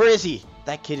 Where is he?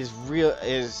 That kid is real.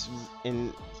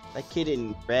 That kid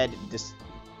in red.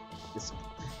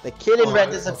 The kid in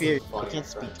red disappeared. I can't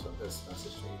speak.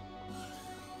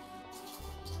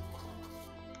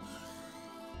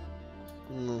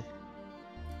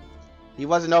 He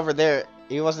wasn't over there.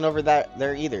 He wasn't over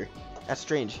there either. That's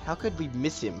strange. How could we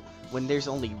miss him when there's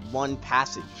only one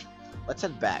passage? Let's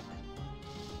head back.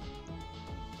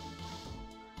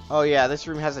 Oh yeah, this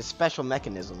room has a special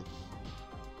mechanism.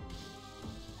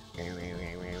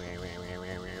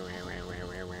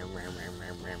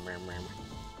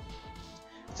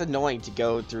 It's annoying to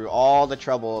go through all the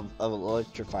trouble of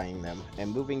electrifying them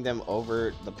and moving them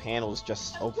over the panels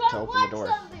just to open the door.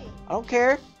 I don't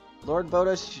care. Lord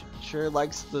Boda sure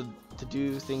likes to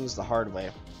do things the hard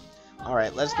way.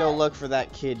 Alright, let's go look for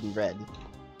that kid in red.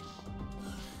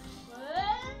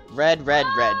 Red, red,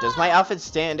 red. Does my outfit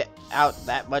stand out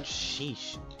that much?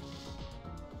 Sheesh.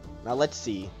 Now let's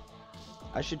see.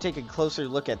 I should take a closer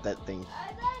look at that thing.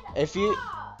 If you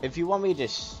want me to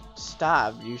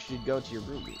stop, you should go to your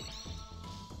room.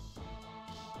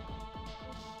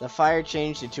 The fire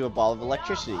changed into a ball of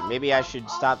electricity. Maybe I should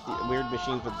stop the weird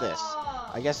machines with this.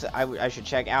 I guess I should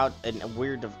check out a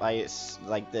weird device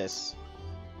like this.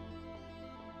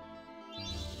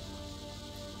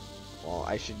 Well,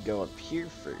 I should go up here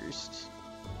first.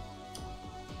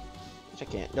 Which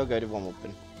I can't. No good, it won't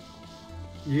open.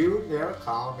 You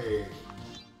Narukami.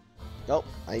 Nope,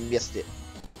 I missed it.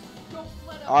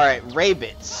 Alright,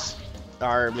 rabbits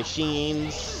are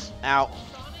machines out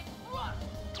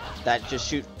that just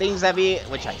shoot things at me,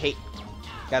 which I hate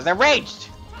because they're raged.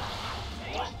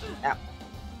 Ow.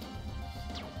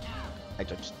 I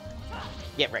just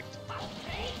get wrecked.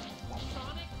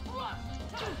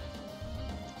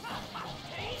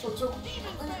 So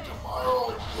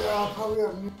tomorrow, yeah, probably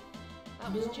at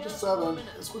noon to 7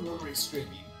 is when we're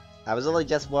streaming. I was only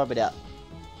just warming up.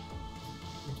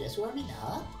 Guess warming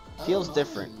up? Feels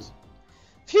different.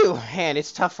 Phew, man,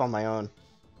 it's tough on my own.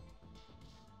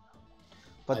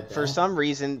 But for some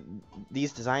reason,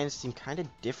 these designs seem kind of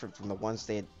different from the ones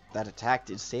that attacked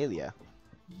Istalia.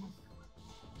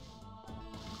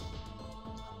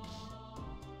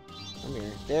 Come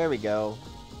here. There we go.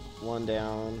 One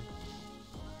down.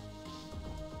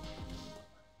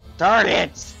 Darn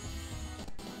it!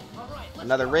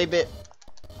 Another rabbit.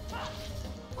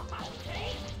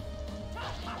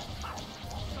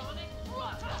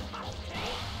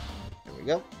 There we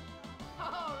go.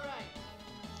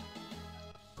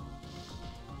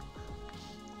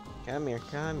 Come here,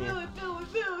 come here.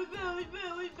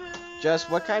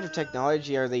 Just what kind of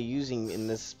technology are they using in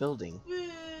this building?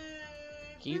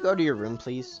 Can you go to your room,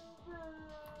 please?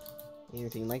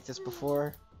 Anything like this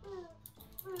before?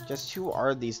 Just who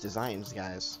are these designs,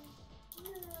 guys?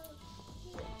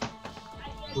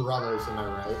 Brothers, am I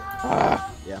right?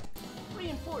 Yeah.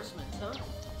 Reinforcements, huh?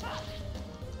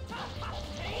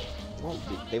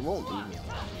 They won't leave me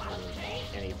alone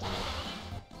for anything.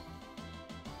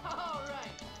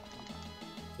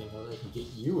 They know they can get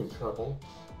you in trouble.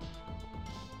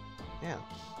 Yeah.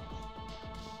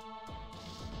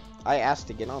 I asked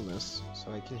to get on this,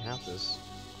 so I can have this.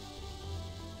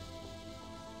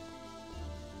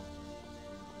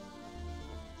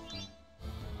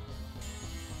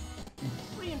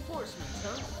 Reinforcements,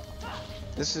 huh?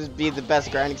 This would be the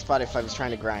best grinding spot if I was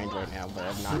trying to grind right now, but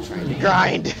I'm not trying to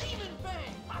grind.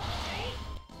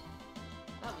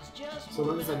 So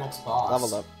when is the next boss?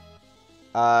 Level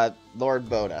up. Lord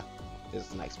Boda is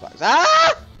the next boss.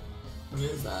 Ah! When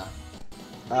is that?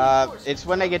 It's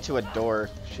when I get to a door,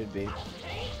 should be.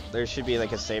 There should be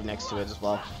like a save next to it as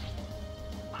well.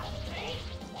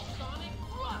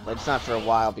 But it's not for a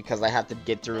while because I have to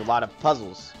get through a lot of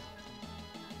puzzles.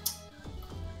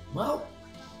 Well,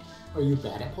 are you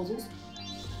bad at puzzles?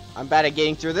 I'm bad at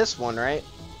getting through this one, right?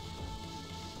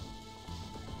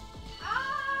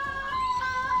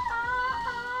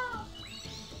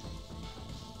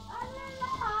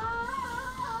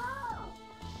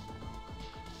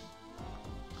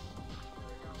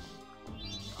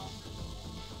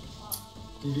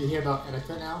 Did you hear about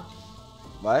Etika now?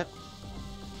 What?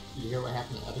 Did you hear what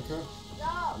happened to Etika?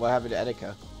 What happened to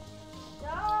Etika?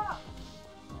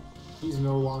 He's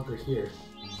no longer here.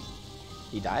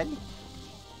 He died?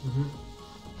 Mm-hmm.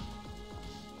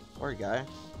 Poor guy.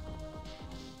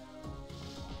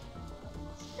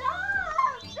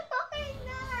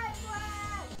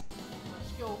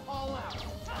 Let's go all out.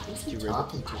 Who's he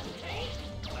talking to?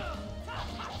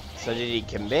 So did he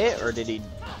commit or did he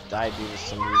die due to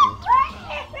some reason?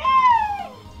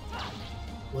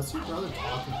 What's your brother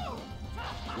talking about?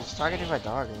 He was talking to my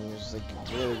dog and he was like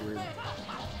really rude.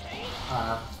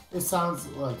 It sounds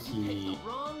like he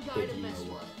did you know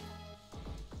what.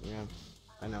 Yeah,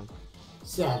 I know.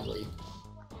 Sadly.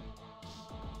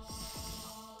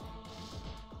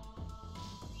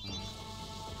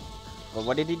 Well,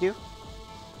 what did he do?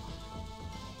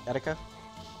 Etika?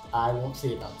 I won't say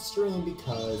it on stream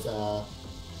because,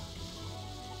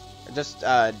 Just,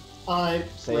 Rex,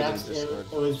 say it in Discord.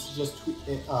 it was just,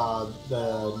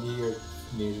 the New York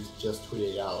News just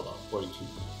tweeted out about 42.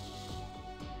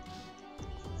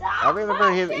 I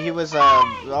remember he was,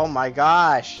 oh my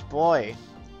gosh, boy.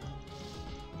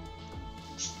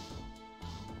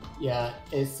 Yeah,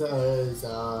 it says,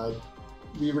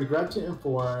 we regret to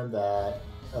inform that,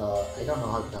 I don't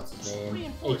know how to pronounce his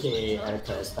name, aka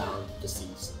Etika is found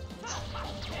deceased.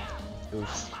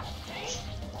 Oof.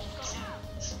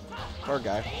 Poor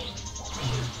guy.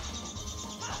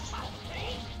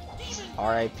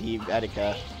 R.I.P.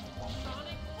 Etika.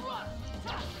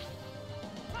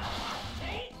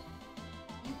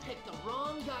 You picked the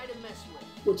wrong guy to mess with.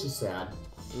 Which is sad.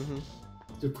 Mm-hmm.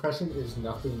 Depression is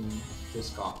nothing to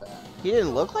scoff at. He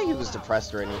didn't look like he was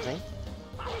depressed or anything.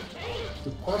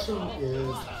 Depression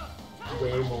is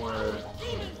way more.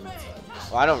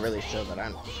 Well, I don't really feel that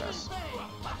I'm depressed.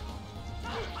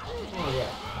 Oh yeah.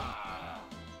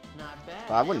 Not bad.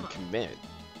 But I wouldn't commit.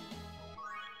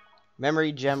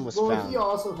 Memory gem was Well, found. he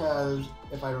also has,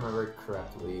 if I remember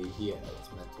correctly, he has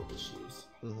mental issues.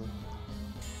 Mm-hmm.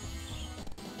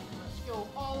 Let's go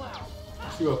all out.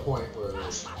 To a point where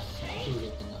he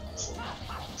would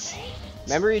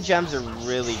Memory gems are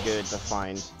really good to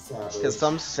find. Sadly. Because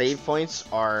some save points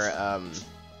are, Yeah,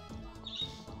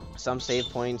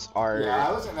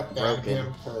 I wasn't a fan of broken.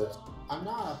 him because I'm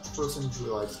not a person who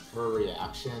likes her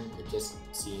reaction. It just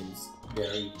seems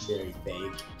very, very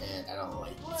fake, and I don't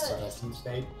like stuff that seems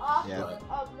fake. Yeah.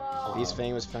 But, Beast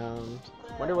Fang was found.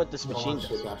 Wonder what this no machine one does.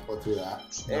 should have to go through that.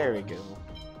 There we go.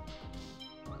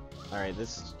 Alright,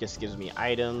 this just gives me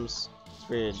items. It's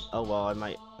weird. Oh well, I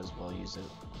might as well use it.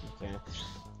 Okay.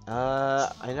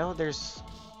 I know there's...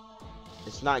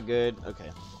 It's not good. Okay.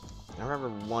 I remember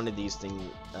one of these times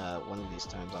I'll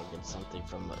get something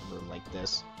from a room like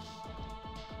this.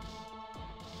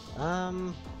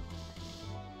 Let's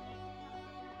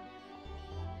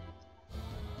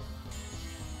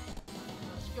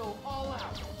go all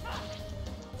out.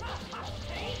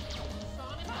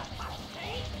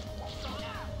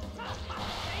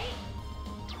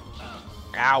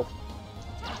 Ow!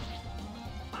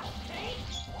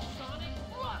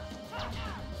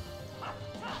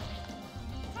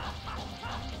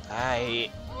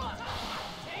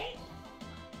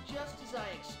 Just as I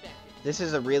expected. This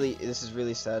is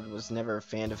really sad. Was never a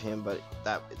fan of him, but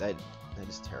that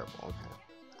is terrible. Okay.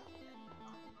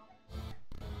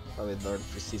 Probably Lord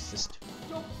Persistist.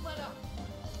 Don't let up.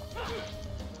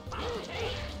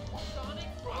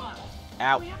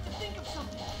 Ow! We have to think of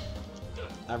something.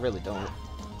 I really don't.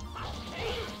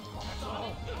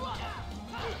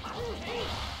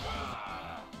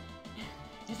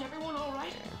 Is everyone all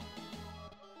right?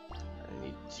 I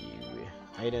need to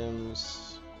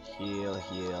items, heal.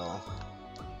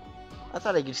 I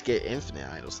thought I could just get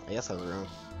infinite items. I guess I was wrong.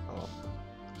 Oh.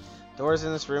 Doors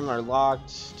in this room are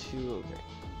locked. Okay.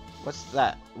 What's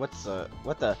that? What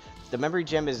the memory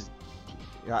gem is?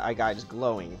 I got is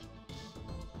glowing.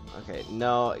 Okay,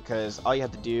 no, because all you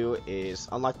have to do is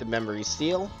unlock the memory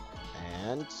seal,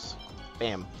 and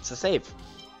bam, it's a save.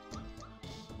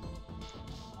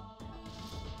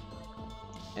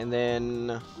 And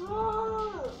then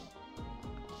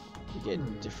you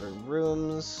get different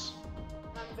rooms.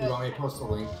 You want me to post a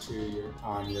link to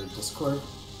on your Discord?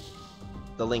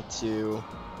 The link to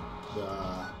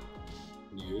the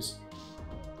news.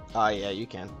 Oh yeah, you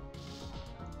can.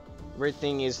 Weird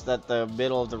thing is that the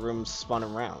middle of the room spun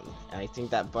around, and I think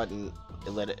that button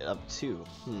lit it up too.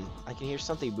 I can hear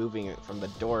something moving from the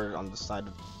door on the side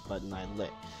of the button I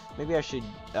lit. Maybe I should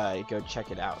go check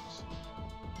it out.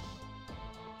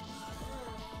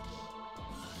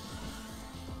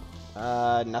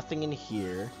 Nothing in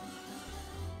here.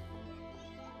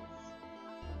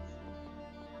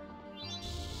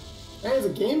 That is a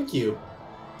GameCube.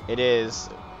 It is.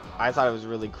 I thought it was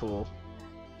really cool.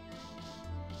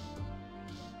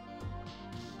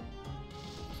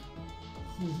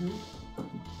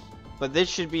 But this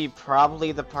should be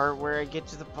probably the part where I get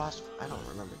to the boss. I don't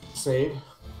remember. Save.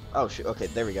 Oh shoot. Okay,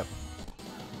 there we go.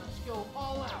 Let's go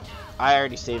all out. I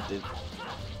already saved it.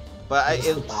 But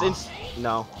since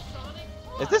no,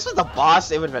 if this was the boss,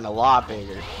 it would have been a lot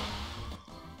bigger.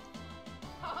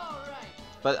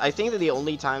 But I think that the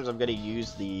only times I'm gonna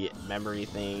use the memory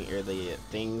thing or the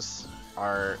things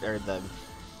are the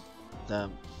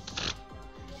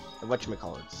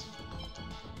whatchamacallits.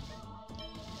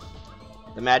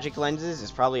 The magic lenses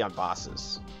is probably on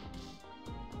bosses.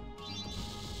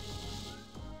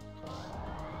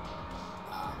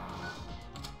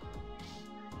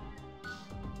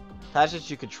 Passage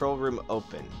to control room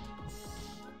open.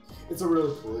 It's a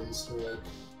really cool Easter egg.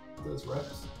 Those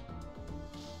reps.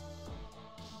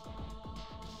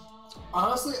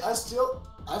 Honestly, I still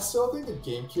think the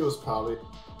GameCube was probably.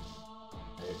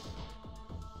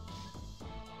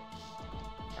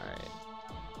 Alright.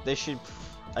 This should.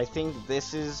 I think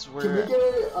this is where. Can we get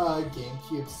a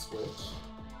GameCube Switch?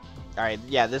 Alright,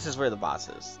 yeah, this is where the boss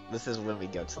is. This is when we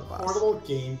go to the boss. Portable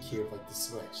GameCube, like the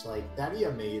Switch. Like, that'd be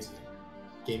amazing.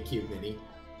 GameCube Mini.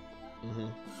 Mm-hmm.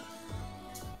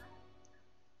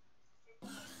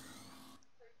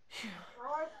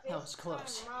 That was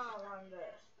close.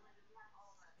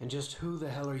 And just who the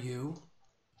hell are you?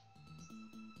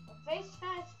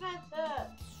 FaceTime Spencer.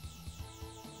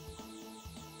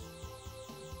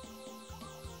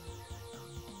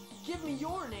 Give me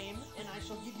your name, and I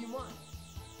shall give you mine.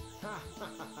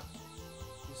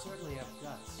 You certainly have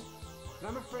guts. But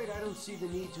I'm afraid I don't see the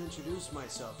need to introduce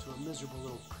myself to a miserable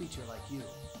little creature like you.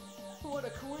 What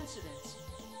a coincidence.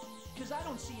 Because I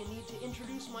don't see a need to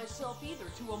introduce myself either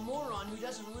to a moron who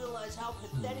doesn't realize how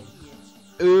pathetic he is.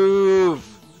 Ooh.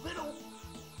 Little...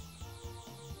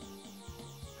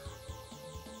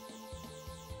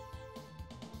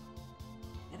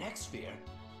 An X-Sphere?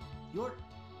 You're...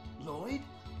 Lloyd?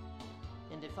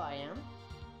 And if I am?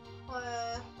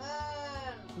 I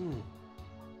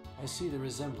see the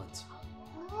resemblance.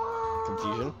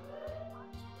 Confusion?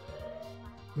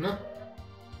 No.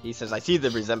 He says, I see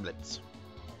the resemblance.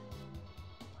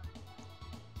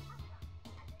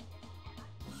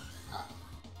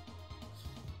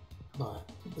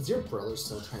 Is your brother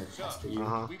still trying to pester you?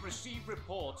 We've received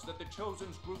reports that the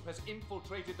Chosen's group has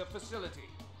infiltrated the facility.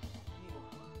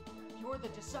 You're the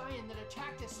Design that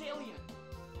attacked Assalian.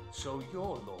 So you're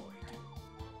Lloyd.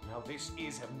 Now this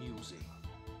is amusing.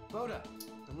 Boda,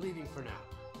 I'm leaving for now.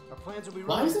 Our plans will be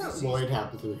Why running doesn't Lloyd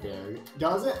have blue hair?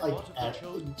 Does it like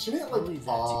shouldn't like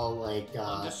all like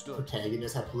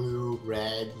protagonists have blue,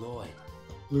 red, Lloyd,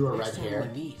 blue or red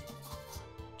hair?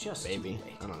 Just maybe.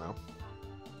 I don't know.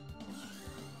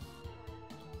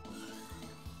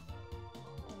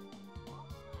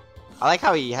 I like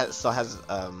how he still has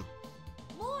Lloyd,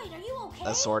 are you okay?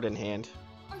 a sword in hand.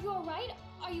 Are you alright?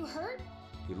 Are you hurt?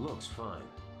 He looks fine.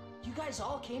 You guys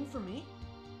all came for me?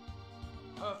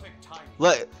 Perfect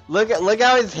timing. Look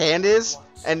how his hand is,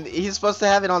 and he's supposed to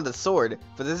have it on the sword,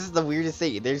 but this is the weirdest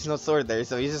thing. There's no sword there,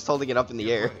 so he's just holding it up in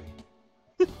the air.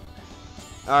 All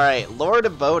right, Lord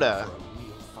Boda.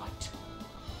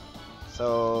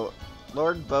 So,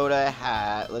 Lord Boda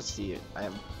had. Let's see. I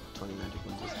have 20 magic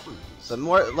lenses. So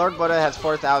Lord Boda has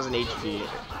 4,000 HP.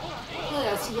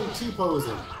 Yeah, I see him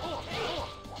T-posing.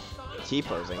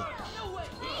 T-posing?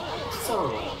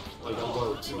 So, like a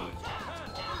low T.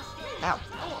 Ow.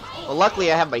 Well,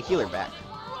 luckily I have my healer back.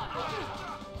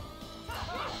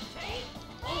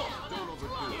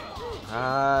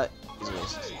 He's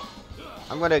missed.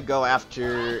 I'm gonna go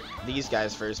after these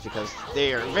guys first because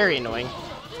they are very annoying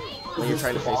when you're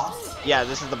trying to face. Yeah,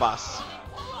 this is the boss.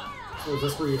 So is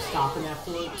this where you're stopping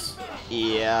afterwards?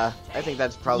 Yeah, I think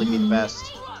that's probably be the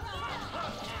best.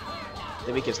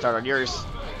 Then we can start on yours.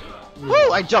 Yeah.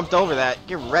 Woo! I jumped over that.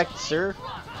 Get wrecked, sir.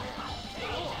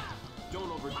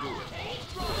 Don't overdo it.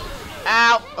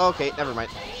 Ow! Okay, never mind.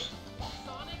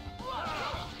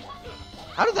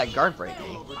 How did that guard break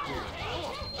me?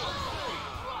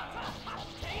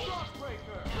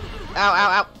 Ow!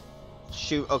 Ow! Ow!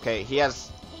 Shoot. Okay, he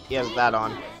has that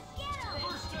on.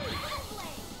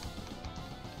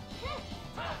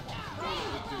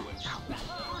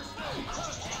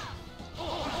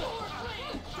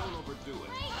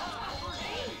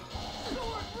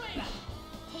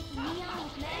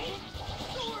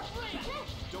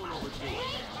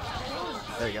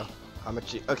 There you go. How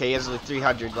much? Okay, he has like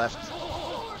 300 left.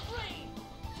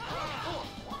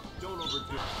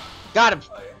 Got him.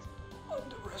 I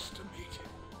underestimated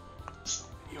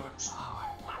your power.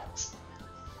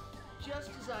 Just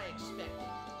as I expected.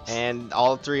 And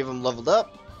all three of them leveled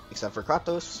up, except for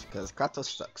Kratos, because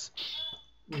Kratos sucks.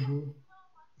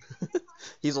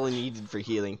 He's only needed for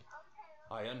healing.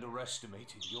 I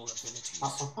underestimated your abilities.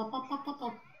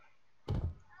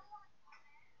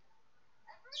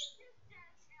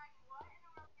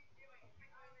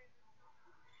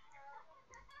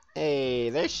 Hey,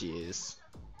 there she is.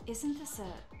 Isn't this a...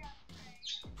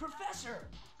 Professor!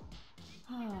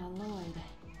 Ah, Lloyd.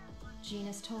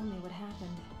 Genus told me what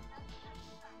happened.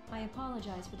 I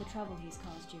apologize for the trouble he's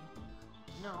caused you.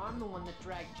 No, I'm the one that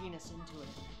dragged Genus into it.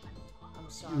 I'm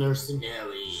sorry.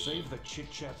 Mercenary. Save the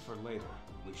chit-chat for later.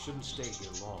 We shouldn't stay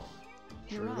here long.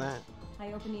 You're True right. that.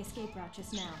 I opened the escape route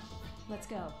just now. Let's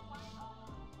go.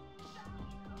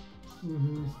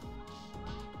 Mm-hmm.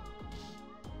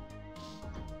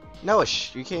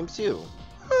 Noish, you came too.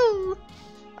 Woo!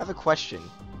 I have a question.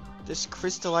 This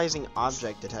crystallizing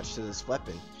object attached to this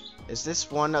weapon, is this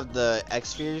one of the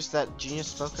X-spheres that Genius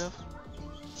spoke of?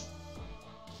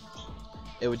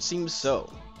 It would seem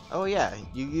so. Oh yeah,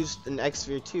 you used an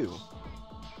X-sphere too.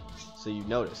 So you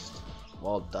noticed.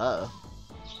 Well, duh.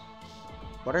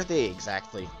 What are they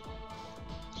exactly?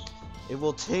 It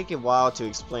will take a while to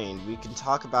explain. We can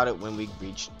talk about it when we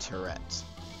reach Tourette.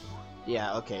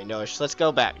 Yeah, okay, Noish, let's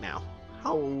go back now.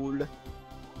 Howl.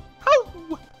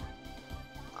 Howl.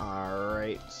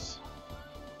 Alright.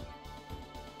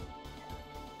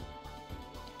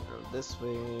 Go this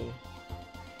way.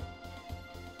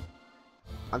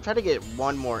 I'm trying to get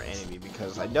one more enemy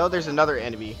because I know there's another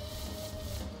enemy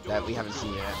that we haven't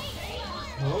seen yet.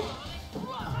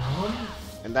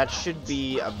 And that should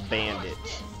be a bandit.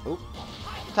 Oop.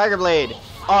 Tiger Blade!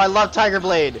 Oh, I love Tiger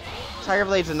Blade! Tiger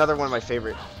Blade's another one of my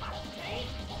favorite.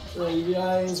 So you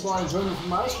guys want to join me for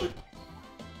my stream?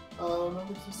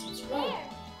 Remember to subscribe.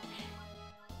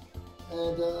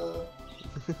 And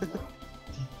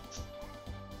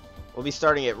We'll be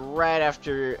starting it right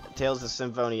after Tales of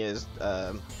Symphonia is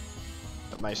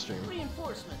my stream.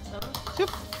 Reinforcements, huh?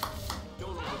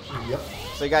 yep.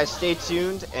 So you guys stay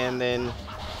tuned, and then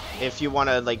if you want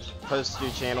to like post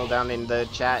your channel down in the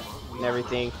chat and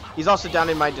everything, he's also down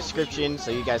in my description,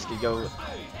 so you guys could go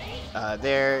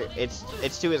there.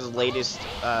 It's to his latest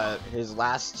his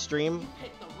last stream,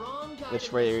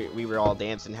 which where we were all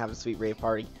dancing, having a sweet rave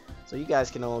party. So you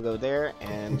guys can all go there,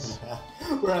 and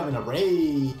we're having a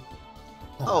raid.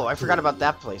 Oh, I forgot about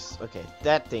that place. Okay,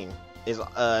 that thing is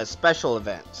a special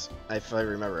event, if I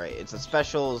remember right. It's a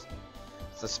special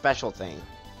thing.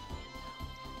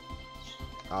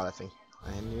 Oh, that thing.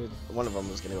 I knew one of them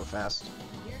was gonna go fast.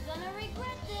 You're gonna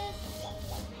regret this.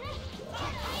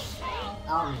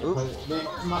 I don't know, but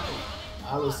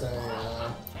I was saying,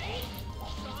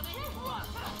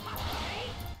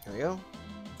 There we go.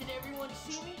 Did everyone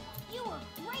see me? You were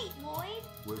great, Lloyd.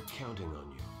 We're counting on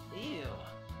you. Ew.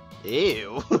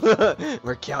 Ew.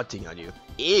 We're counting on you.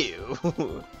 Ew.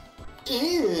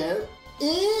 Ew.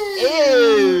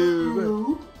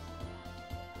 Ew.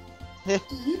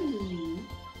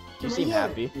 You seem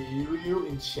happy.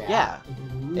 Yeah.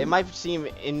 It might seem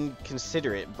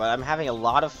inconsiderate, but I'm having a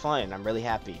lot of fun. I'm really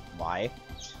happy. Why?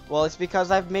 Well, it's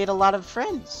because I've made a lot of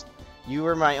friends. You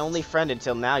were my only friend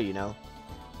until now, you know.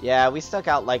 Yeah, we stuck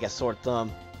out like a sore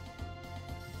thumb.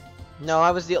 No,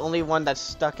 I was the only one that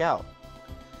stuck out.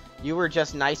 You were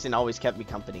just nice and always kept me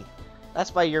company.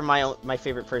 That's why you're my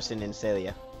favorite person in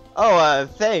Celia. Oh,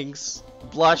 thanks.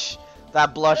 Blush.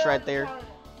 That blush right there.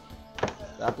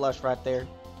 That blush right there.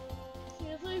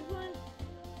 Seriously, Quinn?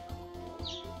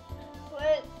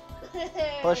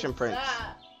 Push and Prince.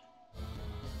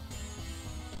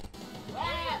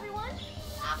 Hey, everyone.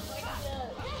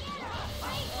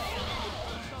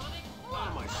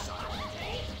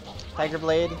 Tiger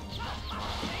Blade.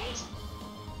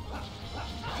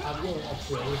 I'm getting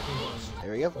extra everything.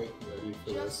 There we go. Wait, ready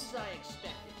for this? Just as I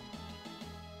expected.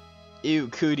 Ew,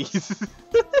 cooties.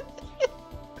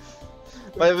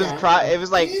 But it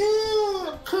was like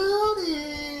Ew,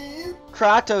 cooties.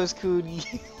 Kratos cooties.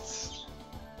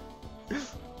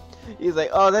 He's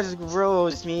like, oh, that's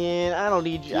gross, man. I don't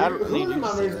need you. I don't need Who you to say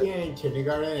remembers that. being in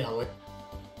kindergarten and I'm like,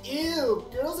 ew,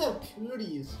 girls have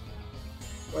cooties.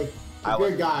 Like, a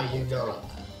good guy, you know.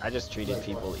 I just treated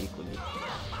people equally.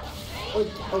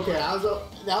 Like, okay, that was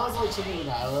like something when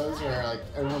I was, where like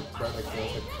everyone thought like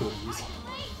girls had cooties.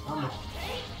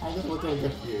 I just looked like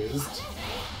confused.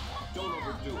 Don't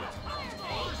overdo it.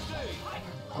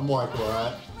 I'm like,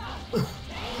 what?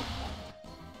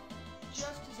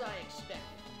 Just as I expected.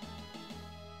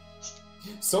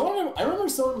 I remember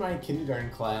someone in my kindergarten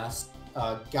class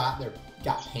got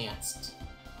pantsed.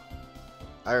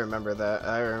 I remember that.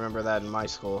 I remember that in my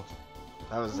school.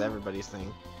 That was everybody's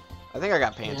thing. I think I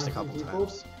got pantsed a couple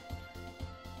times.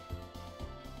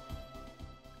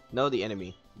 Know the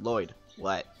enemy. Lloyd.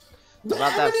 What?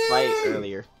 About that fight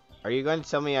earlier. Are you going to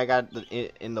tell me I got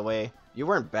in the way? You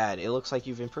weren't bad. It looks like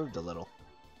you've improved a little.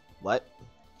 What?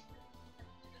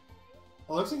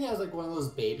 It looks like he has like one of those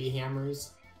baby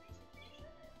hammers.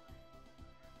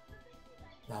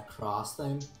 That cross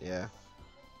thing. Yeah.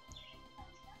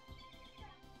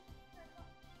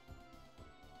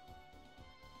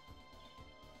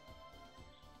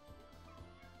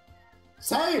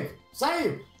 Save!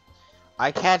 Save!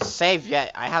 I can't save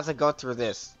yet. I have to go through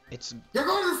this. It's. You're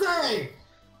going to save!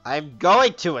 I'm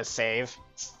going to a save.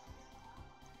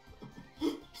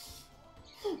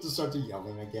 Just start to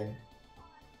yelling again.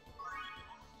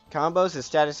 Combos and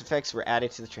status effects were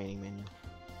added to the training menu.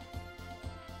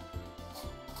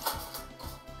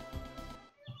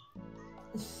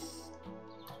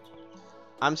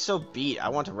 I'm so beat, I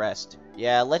want to rest.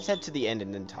 Yeah, let's head to the end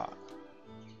and then talk.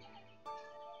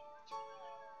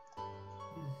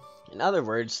 In other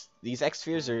words, these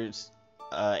X-spheres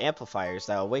are amplifiers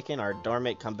that awaken our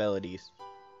dormant compatibilities.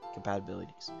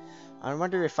 I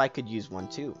wonder if I could use one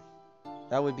too.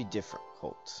 That would be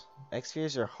difficult.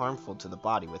 X-spheres are harmful to the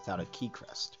body without a key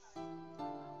crest.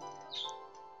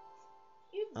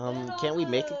 Can't we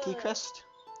make a key crest?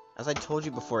 As I told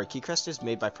you before, a key crest is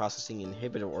made by processing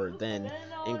inhibitor ore, then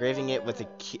engraving it with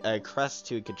a crest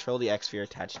to control the X-sphere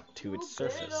attached to its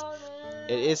surface.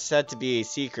 It is said to be a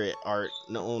secret art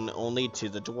known only to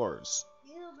the dwarves.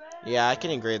 Yeah, I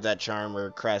can engrave that charm or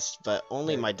crest, but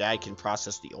only my dad can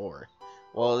process the ore.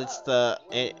 Well,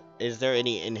 is there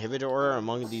any inhibitor ore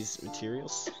among these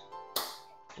materials?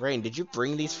 Rain, did you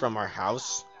bring these from our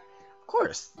house? Of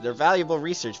course, they're valuable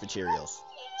research materials.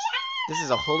 This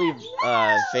is a holy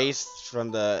vase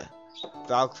from the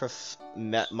Valkrif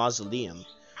Mausoleum.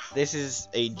 This is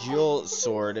a jewel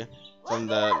sword from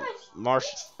the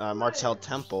Martel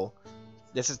Temple.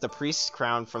 This is the priest's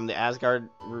crown from the Asgard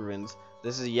ruins.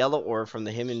 This is a yellow ore from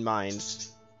the Himmen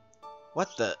mines. What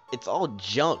the? It's all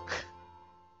junk.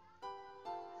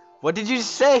 What did you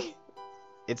say?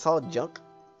 It's all junk?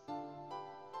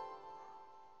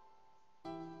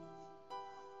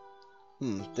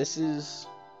 This is...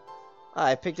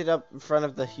 I picked it up in front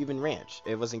of the human ranch.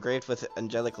 It was engraved with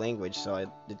angelic language, so I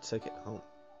took it home.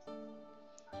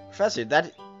 Professor,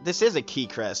 this is a key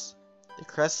crest. The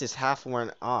crest is half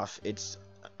worn off. It's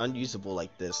unusable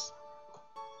like this.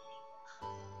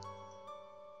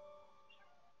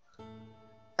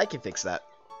 I can fix that.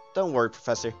 Don't worry,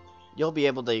 Professor. You'll be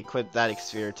able to equip that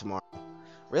sphere tomorrow.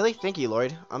 Really? Thank you,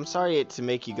 Lloyd. I'm sorry to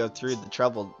make you go through the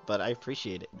trouble, but I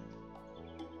appreciate it.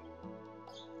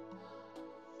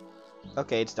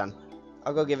 Okay, it's done.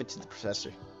 I'll go give it to the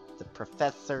professor. The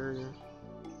professor.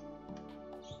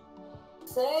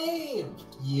 Save!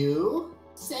 You?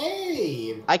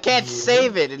 Save! I can't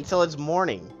save it until it's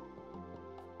morning.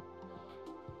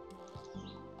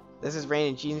 This is Rain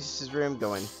in Genius's room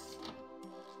going.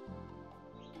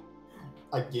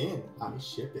 Again, I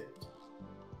ship it.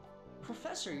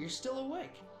 Professor, you're still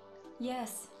awake.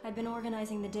 Yes, I've been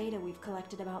organizing the data we've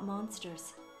collected about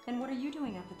monsters. And what are you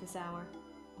doing up at this hour?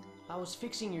 I was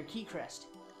fixing your key crest.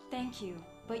 Thank you,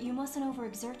 but you mustn't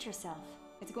overexert yourself.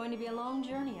 It's going to be a long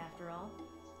journey after all.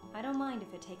 I don't mind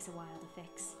if it takes a while to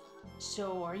fix.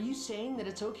 So, are you saying that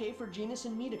it's okay for Genus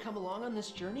and me to come along on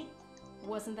this journey?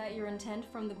 Wasn't that your intent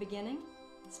from the beginning?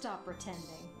 Stop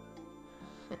pretending.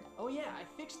 Oh yeah, I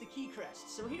fixed the key crest,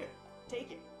 so here,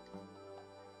 take it.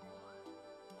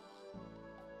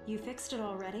 You fixed it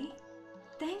already?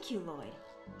 Thank you, Lloyd.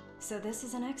 So this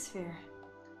is an X-sphere.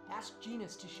 Ask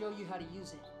Genus to show you how to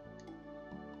use it.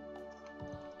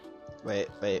 Wait.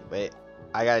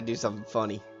 I gotta do something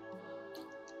funny.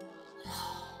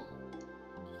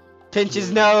 Pinch his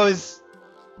nose!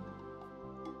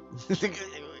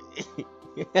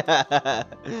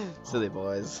 Silly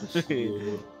boys.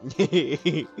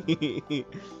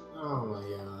 Oh my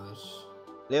gosh.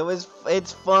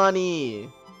 It's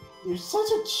funny. You're such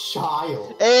a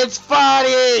child. It's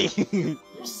funny!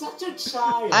 You're such a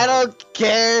child. I don't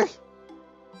care.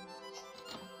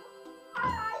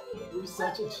 You're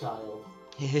such a child.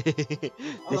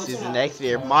 This is an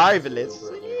X-sphere.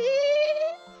 Marvelous.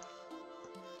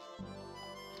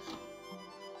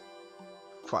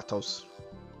 Kratos.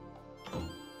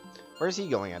 Where's he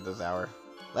going at this hour?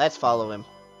 Let's follow him.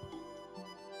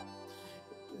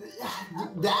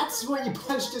 That's what you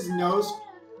punched his nose.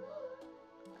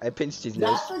 I pinched his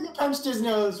nose. That's what you punched his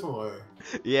nose for.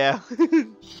 Yeah.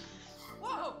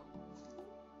 Whoa!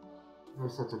 You're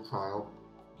such a child.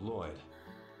 Lloyd.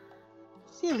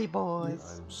 Silly boys.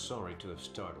 I'm sorry to have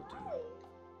startled you.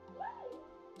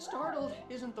 Startled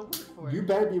isn't the word for it. You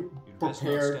better be best not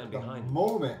prepared stand the behind me.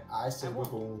 moment I say we're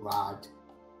going ride.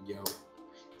 Yo.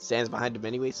 Stands behind him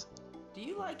anyways. Do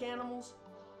you like animals?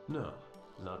 No,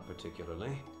 not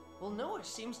particularly. Well, Noah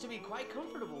seems to be quite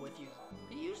comfortable with you.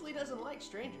 He usually doesn't like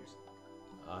strangers.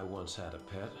 I once had a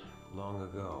pet, long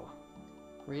ago.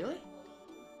 Really?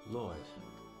 Lloyd.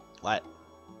 What?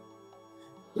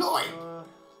 Lloyd!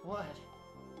 What?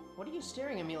 What are you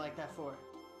staring at me like that for?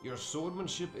 Your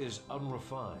swordsmanship is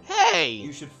unrefined. Hey!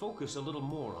 You should focus a little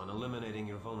more on eliminating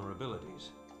your vulnerabilities.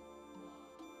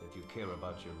 If you care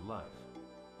about your life.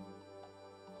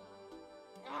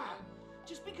 Ah!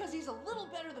 Just because he's a little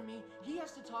better than me, he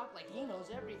has to talk like he knows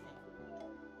everything.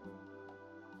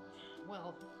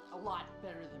 Well, a lot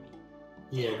better than me.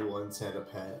 He had once had a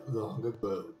pet long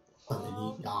ago, and then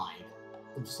he died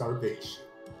of starvation.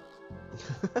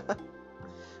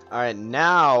 Alright,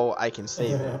 now I can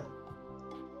save it.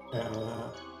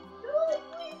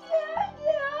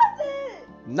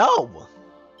 No!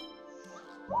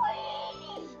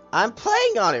 I'm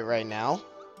playing on it right now.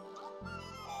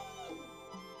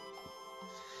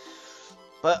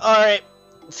 But alright,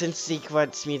 since Zeke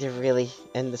wants me to really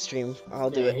end the stream, I'll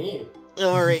do it.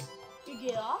 Alright. You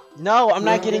get off? No, I'm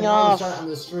not getting off. Start on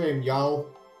the stream, yo.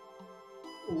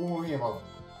 Ooh, we have a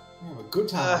good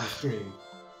time on the stream.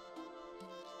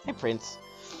 Hey, Prince.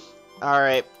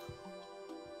 Alright.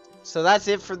 So that's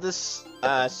it for this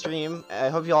stream. I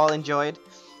hope you all enjoyed.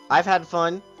 I've had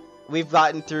fun. We've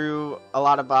gotten through a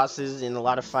lot of bosses and a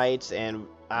lot of fights, and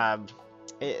I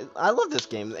love this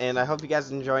game, and I hope you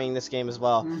guys are enjoying this game as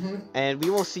well. And we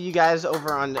will see you guys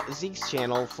over on Zeke's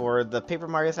channel for the Paper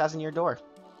Mario 1000-Year Door.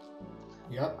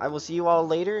 Yep. I will see you all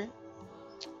later.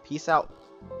 Peace out.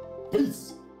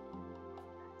 Peace.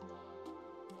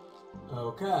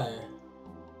 Okay.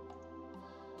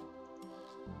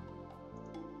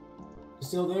 You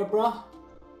still there, bruh?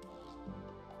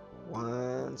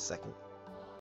 1 second.